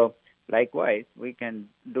 So likewise, we can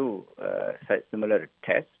do such similar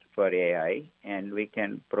tests for AI, and we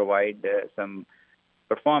can provide some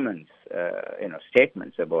performance,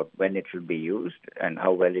 statements about when it should be used and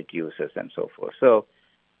how well it uses and so forth. So,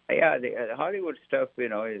 yeah, the Hollywood stuff,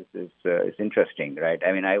 is interesting, right?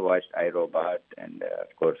 I mean, I watched iRobot, and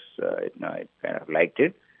of course, I kind of liked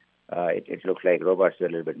it. It looks like robots are a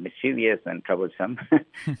little bit mischievous and troublesome,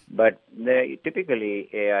 but typically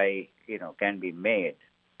AI, can be made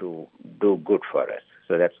to do good for us.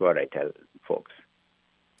 So that's what I tell folks.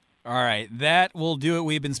 All right, that will do it.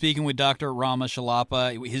 We've been speaking with Dr. Rama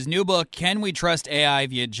Chellappa. His new book, Can We Trust AI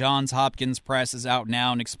via Johns Hopkins Press, is out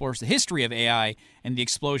now and explores the history of AI and the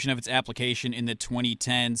explosion of its application in the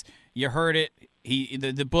 2010s. You heard it.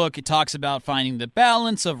 The book, it talks about finding the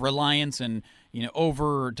balance of reliance and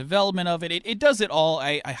over development of it. It does it all.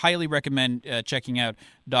 I highly recommend checking out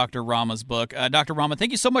Dr. Rama's book. Dr. Rama, thank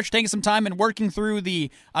you so much for taking some time and working through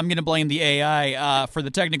I'm going to blame the AI for the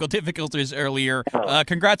technical difficulties earlier.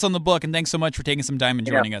 Congrats on the book, and thanks so much for taking some time and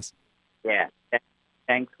joining us. Yeah.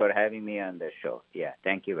 Thanks for having me on the show. Yeah,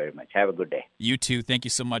 thank you very much. Have a good day. You too. Thank you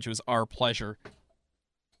so much. It was our pleasure.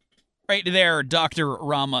 Right there, Dr.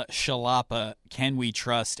 Rama Chellappa, Can We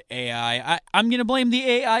Trust AI? I'm going to blame the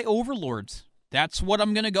AI overlords. That's what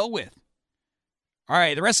I'm going to go with. All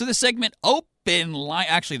right, the rest of the segment. open line,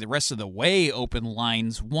 actually the rest of the way open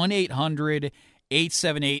lines,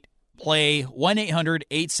 1-800-878-PLAY,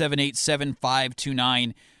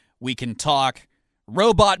 1-800-878-7529. We can talk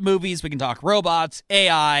robot movies, we can talk robots,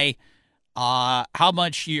 AI, how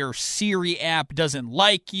much your Siri app doesn't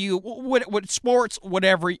like you, what sports,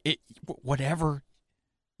 whatever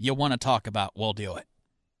you want to talk about, we'll do it.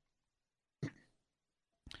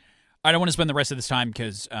 I don't want to spend the rest of this time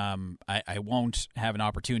because I won't have an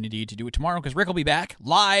opportunity to do it tomorrow because Rick will be back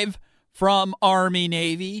live from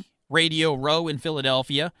Army-Navy Radio Row in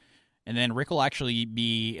Philadelphia. And then Rick will actually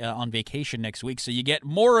be on vacation next week. So you get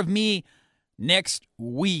more of me next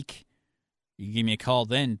week. You give me a call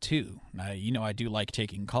then, too. I do like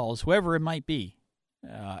taking calls, whoever it might be,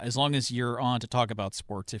 as long as you're on to talk about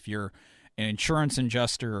sports. If you're an insurance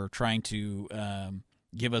adjuster or trying to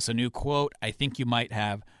give us a new quote, I think you might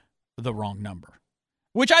have the wrong number,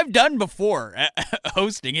 which I've done before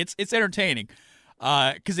hosting. It's entertaining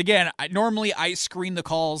because, again, normally I screen the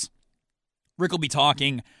calls. Rick will be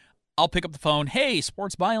talking. I'll pick up the phone. Hey,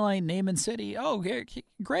 Sports Byline, name and city. Oh,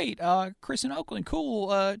 great. Chris in Oakland.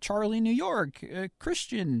 Cool. Charlie, New York.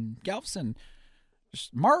 Christian, Galveston.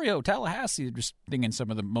 Just Mario, Tallahassee. Just thinking some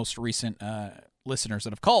of the most recent listeners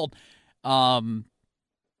that have called. And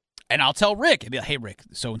I'll tell Rick. I'll be like, hey, Rick,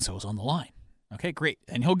 so-and-so's on the line. Okay, great.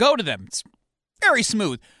 And he'll go to them. It's very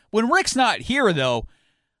smooth. When Rick's not here, though,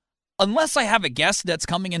 unless I have a guest that's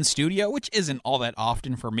coming in studio, which isn't all that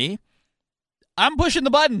often for me, I'm pushing the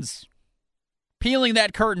buttons, peeling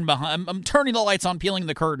that curtain behind. I'm turning the lights on, peeling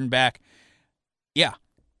the curtain back. Yeah.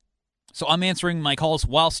 So I'm answering my calls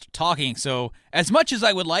whilst talking. So as much as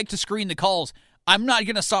I would like to screen the calls, I'm not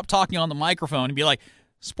going to stop talking on the microphone and be like,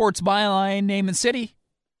 Sports Byline, name and city.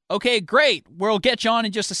 Okay, great. We'll get you on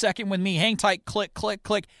in just a second with me. Hang tight, click, click,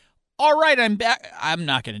 click. All right, I'm back. I'm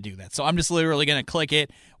not going to do that. So I'm just literally going to click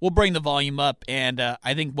it. We'll bring the volume up. And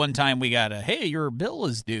I think one time we got hey, your bill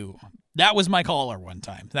is due. That was my caller one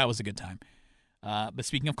time. That was a good time. But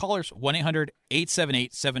speaking of callers,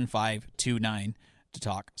 1-800-878-7529 to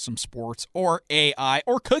talk some sports or AI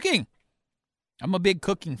or cooking. I'm a big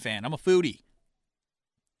cooking fan. I'm a foodie.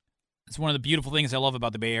 It's one of the beautiful things I love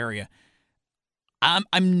about the Bay Area.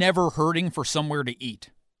 I'm never hurting for somewhere to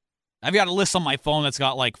eat. I've got a list on my phone that's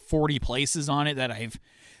got like 40 places on it that I've,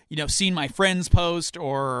 seen my friends post,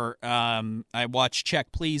 or I watch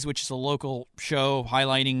Check Please, which is a local show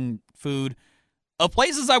highlighting food of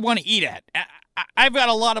places I want to eat at. I've got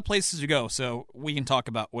a lot of places to go, so we can talk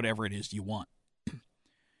about whatever it is you want.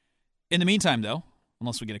 In the meantime, though,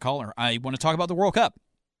 unless we get a caller, I want to talk about the World Cup.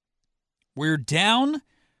 We're down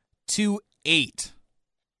to 8.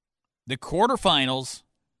 The quarterfinals,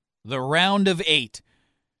 the round of 8.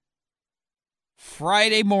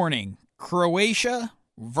 Friday morning, Croatia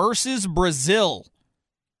versus Brazil.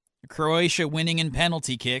 Croatia winning in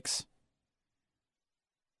penalty kicks.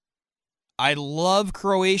 I love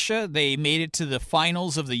Croatia. They made it to the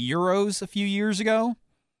finals of the Euros a few years ago.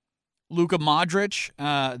 Luka Modric,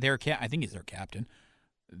 I think he's their captain.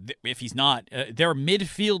 If he's not, their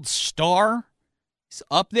midfield star. He's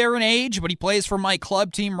up there in age, but he plays for my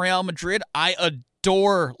club team, Real Madrid. I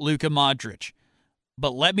adore Luka Modric.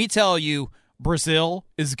 But let me tell you, Brazil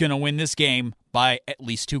is going to win this game by at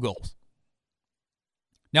least 2 goals.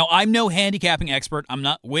 Now, I'm no handicapping expert. I'm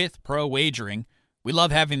not with Pro Wagering. We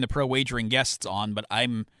love having the Pro Wagering guests on, but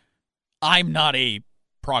I'm not a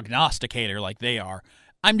prognosticator like they are.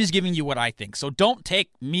 I'm just giving you what I think. So don't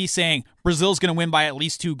take me saying Brazil's going to win by at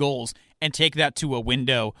least 2 goals and take that to a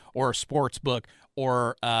window or a sports book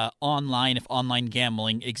or online if online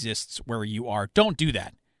gambling exists where you are. Don't do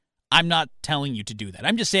that. I'm not telling you to do that.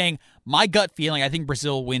 I'm just saying my gut feeling, I think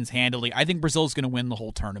Brazil wins handily. I think Brazil's going to win the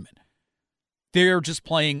whole tournament. They're just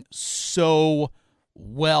playing so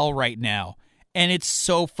well right now. And it's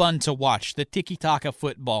so fun to watch. The tiki-taka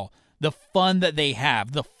football, the fun that they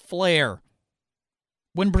have, the flair.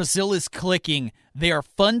 When Brazil is clicking, they are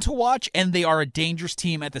fun to watch and they are a dangerous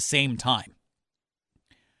team at the same time.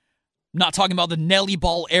 I'm not talking about the Nelly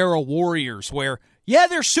Ball era Warriors where, yeah,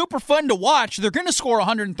 they're super fun to watch. They're going to score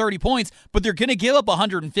 130 points, but they're going to give up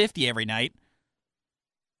 150 every night.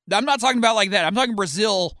 I'm not talking about like that. I'm talking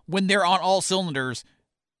Brazil, when they're on all cylinders,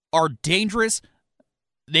 are dangerous.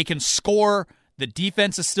 They can score. The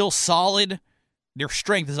defense is still solid. Their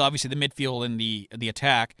strength is obviously the midfield and the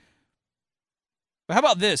attack. But how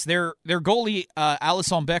about this? Their goalie,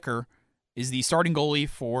 Alisson Becker, is the starting goalie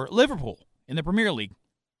for Liverpool in the Premier League.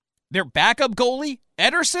 Their backup goalie,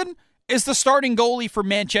 Ederson, is the starting goalie for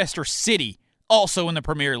Manchester City, also in the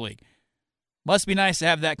Premier League. Must be nice to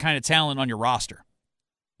have that kind of talent on your roster.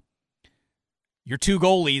 Your 2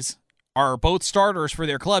 goalies are both starters for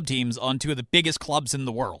their club teams on two of the biggest clubs in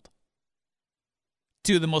the world.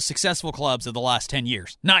 Two of the most successful clubs of the last 10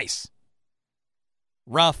 years. Nice.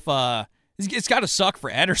 Rough. It's got to suck for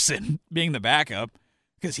Ederson being the backup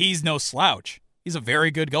because he's no slouch. He's a very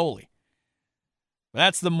good goalie.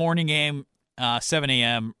 That's the morning game, 7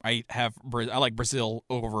 a.m. I like Brazil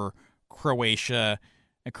over Croatia.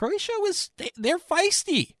 And Croatia they're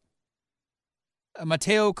feisty.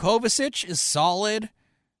 Mateo Kovacic is solid.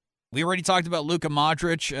 We already talked about Luka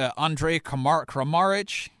Modric, Andrej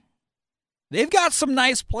Kramaric. They've got some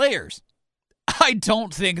nice players. I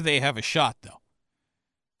don't think they have a shot, though.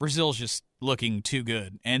 Brazil's just looking too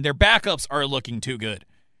good, and their backups are looking too good.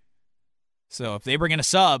 So if they bring in a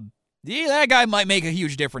sub, that guy might make a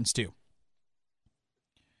huge difference, too.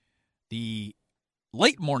 The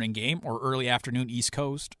late morning game, or early afternoon East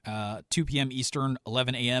Coast, 2 p.m. Eastern,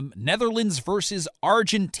 11 a.m., Netherlands versus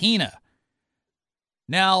Argentina.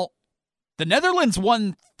 Now, the Netherlands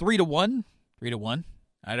won 3-1. 3-1.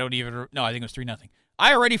 I think it was 3-0.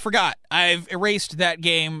 I already forgot. I've erased that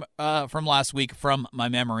game from last week from my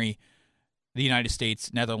memory. The United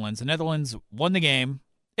States, Netherlands. The Netherlands won the game.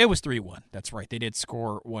 It was 3-1. That's right. They did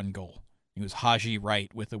score one goal. It was Haji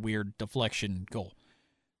Wright with a weird deflection goal.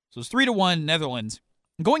 So it's 3-1 Netherlands.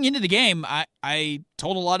 Going into the game, I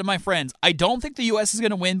told a lot of my friends, I don't think the U.S. is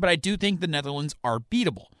going to win, but I do think the Netherlands are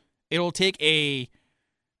beatable. It'll take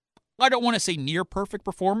I don't want to say near perfect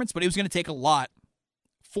performance, but it was going to take a lot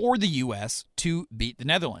for the U.S. to beat the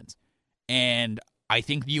Netherlands. And I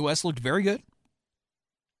think the U.S. looked very good.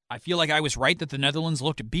 I feel like I was right that the Netherlands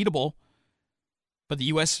looked beatable, but the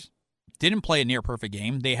U.S. didn't play a near perfect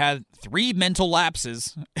game. They had 3 mental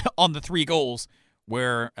lapses on the 3 goals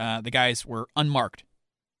where the guys were unmarked.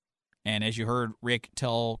 And as you heard Rick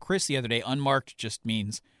tell Chris the other day, unmarked just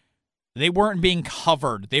means they weren't being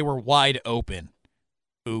covered. They were wide open.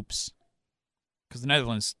 Oops. Because the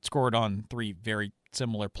Netherlands scored on 3 very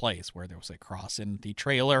similar plays where there was a cross and the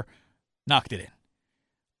trailer knocked it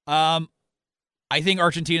in. I think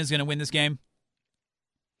Argentina is going to win this game.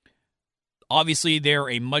 Obviously, they're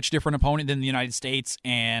a much different opponent than the United States,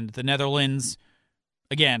 and the Netherlands,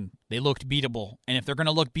 again, they looked beatable. And if they're going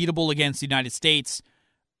to look beatable against the United States,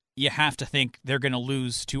 you have to think they're going to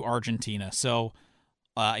lose to Argentina. So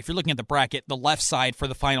if you're looking at the bracket, the left side for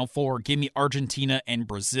the Final Four, give me Argentina and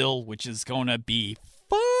Brazil, which is going to be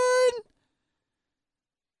fun.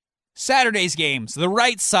 Saturday's games, the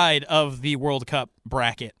right side of the World Cup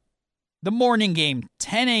bracket. The morning game,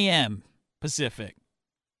 10 a.m. Pacific.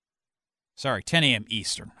 Sorry, 10 a.m.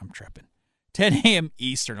 Eastern. I'm tripping. 10 a.m.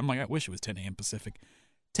 Eastern. I'm like, I wish it was 10 a.m. Pacific.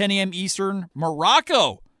 10 a.m. Eastern,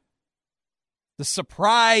 Morocco. The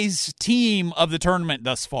surprise team of the tournament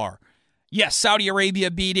thus far. Yes, Saudi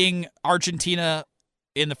Arabia beating Argentina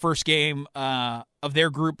in the first game of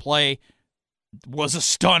their group play was a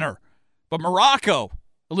stunner. But Morocco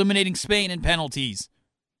eliminating Spain in penalties.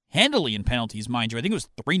 Handily in penalties, mind you. I think it was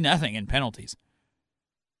 3-0 in penalties.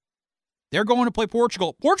 They're going to play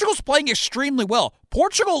Portugal. Portugal's playing extremely well.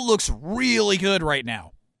 Portugal looks really good right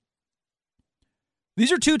now.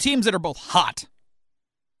 These are 2 teams that are both hot.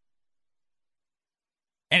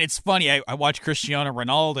 And it's funny, I watched Cristiano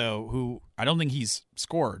Ronaldo, who I don't think he's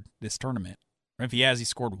scored this tournament. Or if he has, he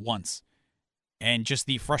scored once. And just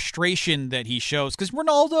the frustration that he shows. Because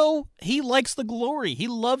Ronaldo, he likes the glory. He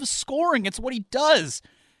loves scoring. It's what he does.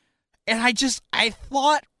 And I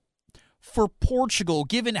thought for Portugal,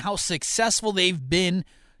 given how successful they've been,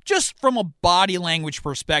 just from a body language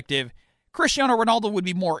perspective, Cristiano Ronaldo would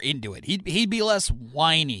be more into it. He'd be less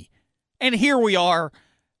whiny. And here we are,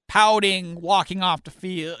 pouting, walking off the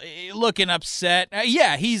field, looking upset.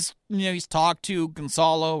 Yeah, he's talked to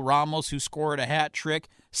Gonzalo Ramos, who scored a hat trick,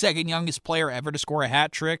 second youngest player ever to score a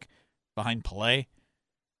hat trick behind Pelé.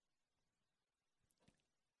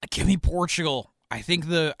 Give me Portugal. I think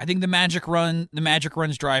the magic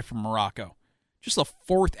runs dry from Morocco. Just the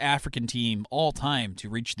 4th African team all time to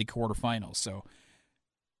reach the quarterfinals. So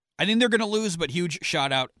I think they're going to lose, but huge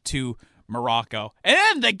shout out to Morocco. And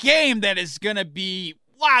then the game that is going to be,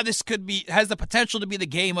 has the potential to be the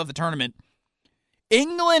game of the tournament.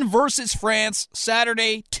 England versus France,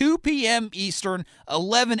 Saturday, 2 p.m. Eastern,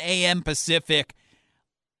 11 a.m. Pacific.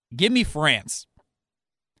 Give me France.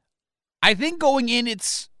 I think going in,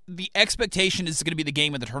 the expectation is going to be the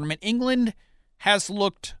game of the tournament. England has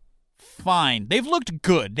looked fine. They've looked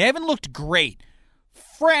good. They haven't looked great.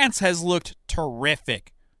 France has looked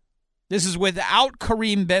terrific. This is without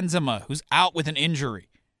Karim Benzema, who's out with an injury.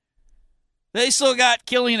 They still got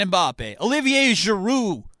Kylian Mbappe, Olivier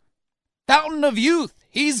Giroud, fountain of youth.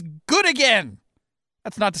 He's good again.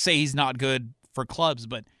 That's not to say he's not good for clubs,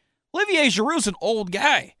 but Olivier Giroud's an old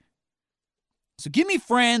guy. So give me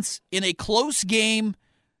France in a close game.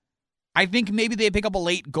 I think maybe they pick up a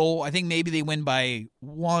late goal. I think maybe they win by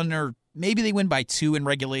 1 or maybe they win by 2 in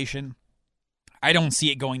regulation. I don't see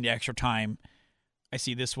it going to extra time. I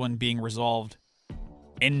see this one being resolved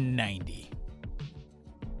in 90.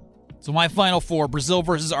 So my final four, Brazil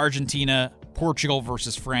versus Argentina, Portugal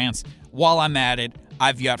versus France. While I'm at it,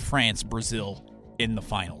 I've got France, Brazil in the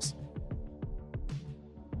finals.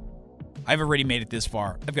 I've already made it this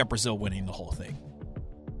far. I've got Brazil winning the whole thing.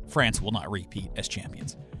 France will not repeat as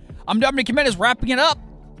champions. I'm Dominic Jimenez, wrapping it up.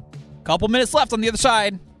 Couple minutes left on the other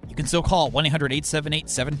side. You can still call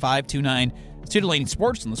 1-800-878-7529. Titillating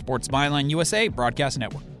Sports on the Sports Byline USA Broadcast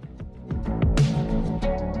Network.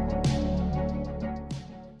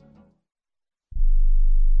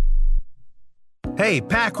 Hey,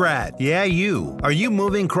 Pack Rat. Yeah, you. Are you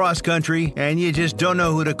moving cross-country and you just don't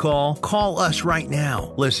know who to call? Call us right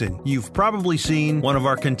now. Listen, you've probably seen one of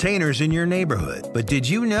our containers in your neighborhood. But did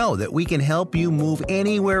you know that we can help you move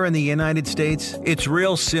anywhere in the United States? It's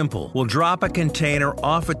real simple. We'll drop a container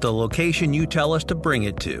off at the location you tell us to bring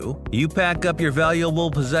it to. You pack up your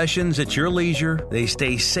valuable possessions at your leisure. They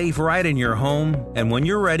stay safe right in your home. And when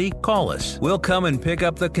you're ready, call us. We'll come and pick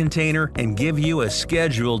up the container and give you a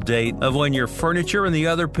scheduled date of when your furniture and the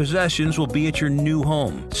other possessions will be at your new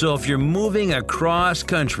home. So if you're moving across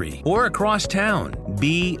country or across town,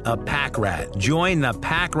 be a Pack Rat. Join the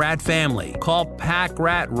Pack Rat family. Call Pack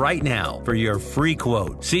Rat right now for your free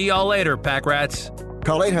quote. See y'all later, Pack Rats.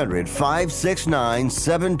 Call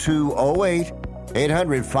 800-569-7208.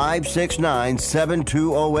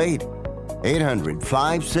 800-569-7208.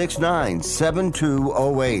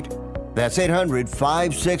 800-569-7208. That's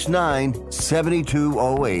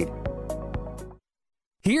 800-569-7208.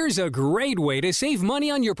 Here's a great way to save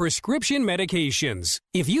money on your prescription medications.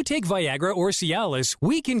 If you take Viagra or Cialis,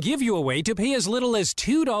 we can give you a way to pay as little as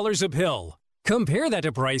 $2 a pill. Compare that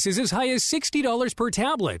to prices as high as $60 per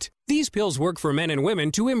tablet. These pills work for men and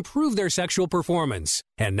women to improve their sexual performance.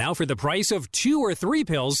 And now for the price of 2 or 3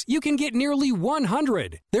 pills, you can get nearly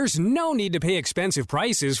 100. There's no need to pay expensive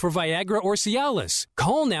prices for Viagra or Cialis.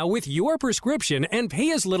 Call now with your prescription and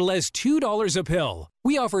pay as little as $2 a pill.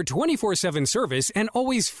 We offer 24/7 service and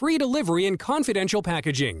always free delivery and confidential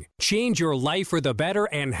packaging. Change your life for the better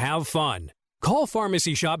and have fun. Call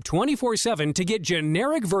Pharmacy Shop 24/7 to get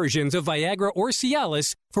generic versions of Viagra or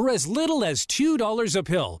Cialis for as little as $2 a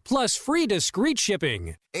pill, plus free discreet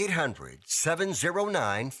shipping.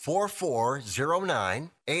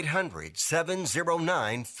 800-709-4409.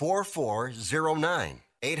 800-709-4409.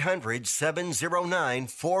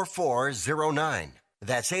 800-709-4409.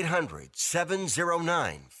 That's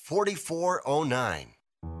 800-709-4409.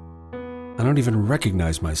 I don't even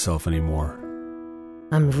recognize myself anymore.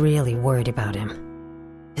 I'm really worried about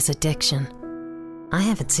him. His addiction. I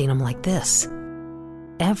haven't seen him like this.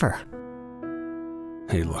 Ever.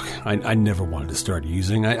 Hey, look, I never wanted to start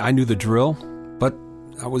using. I knew the drill, but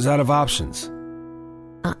I was out of options.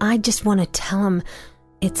 I just want to tell him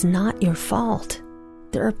it's not your fault.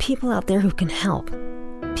 There are people out there who can help.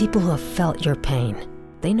 People who have felt your pain.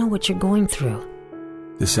 They know what you're going through.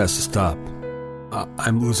 This has to stop.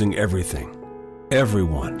 I'm losing everything.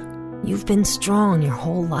 Everyone. You've been strong your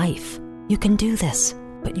whole life. You can do this,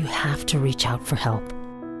 but you have to reach out for help.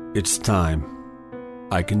 It's time.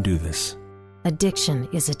 I can do this. Addiction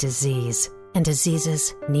is a disease, and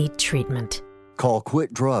diseases need treatment. Call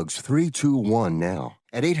Quit Drugs 321 now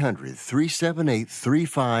at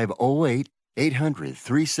 800-378-3508.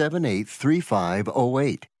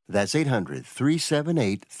 800-378-3508. That's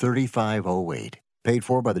 800-378-3508. Paid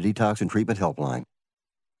for by the Detox and Treatment Helpline.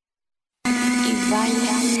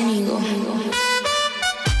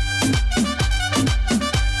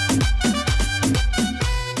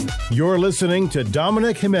 You're listening to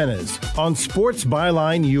Dominic Jimenez on Sports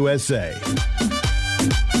Byline USA.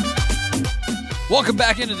 Welcome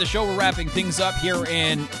back into the show. We're wrapping things up here,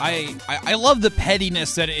 and I love the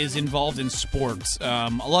pettiness that is involved in sports. A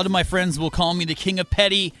lot of my friends will call me the king of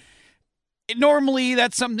petty. Normally,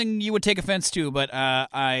 that's something you would take offense to, but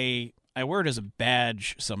I wear it as a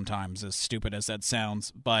badge sometimes, as stupid as that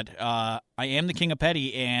sounds. But I am the king of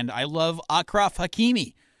petty, and I love Achraf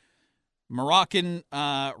Hakimi, Moroccan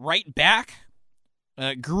right back.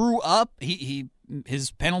 Grew up.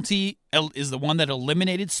 His penalty is the one that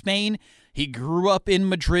eliminated Spain. He grew up in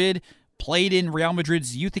Madrid, played in Real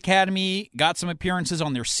Madrid's youth academy, got some appearances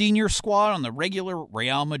on their senior squad on the regular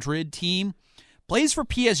Real Madrid team. Plays for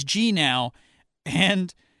PSG now,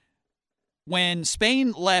 and when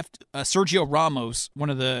Spain left Sergio Ramos, one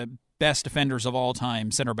of the best defenders of all time,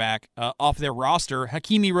 center back, off their roster.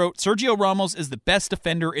 Hakimi wrote, Sergio Ramos is the best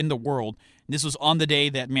defender in the world. And this was on the day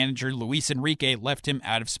that manager Luis Enrique left him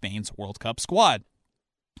out of Spain's World Cup squad.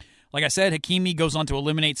 Like I said, Hakimi goes on to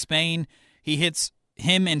eliminate Spain. He hits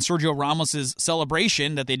him and Sergio Ramos'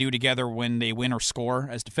 celebration that they do together when they win or score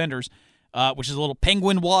as defenders, which is a little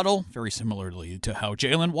penguin waddle, very similarly to how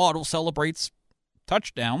Jalen Waddle celebrates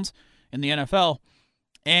touchdowns in the NFL.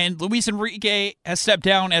 And Luis Enrique has stepped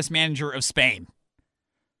down as manager of Spain.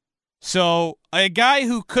 So a guy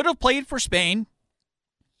who could have played for Spain,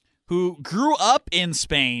 who grew up in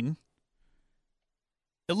Spain,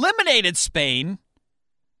 eliminated Spain,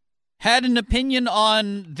 had an opinion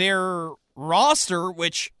on their roster,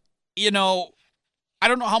 which, I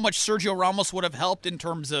don't know how much Sergio Ramos would have helped in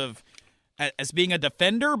terms of as being a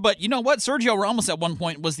defender, but you know what? Sergio Ramos at one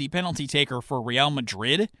point was the penalty taker for Real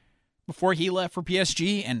Madrid before he left for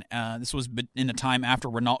PSG, and this was in the time after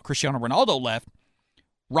Cristiano Ronaldo left.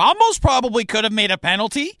 Ramos probably could have made a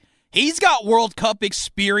penalty. He's got World Cup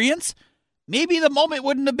experience. Maybe the moment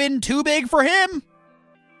wouldn't have been too big for him.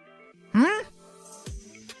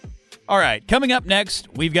 All right, coming up next,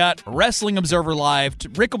 we've got Wrestling Observer Live.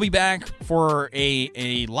 Rick will be back for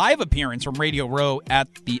a live appearance from Radio Row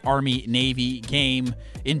at the Army-Navy game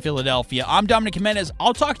in Philadelphia. I'm Dominic Jimenez.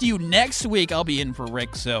 I'll talk to you next week. I'll be in for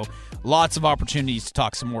Rick, so lots of opportunities to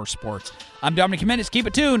talk some more sports. I'm Dominic Jimenez. Keep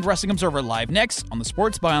it tuned. Wrestling Observer Live next on the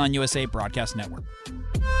Sports Byline USA Broadcast Network.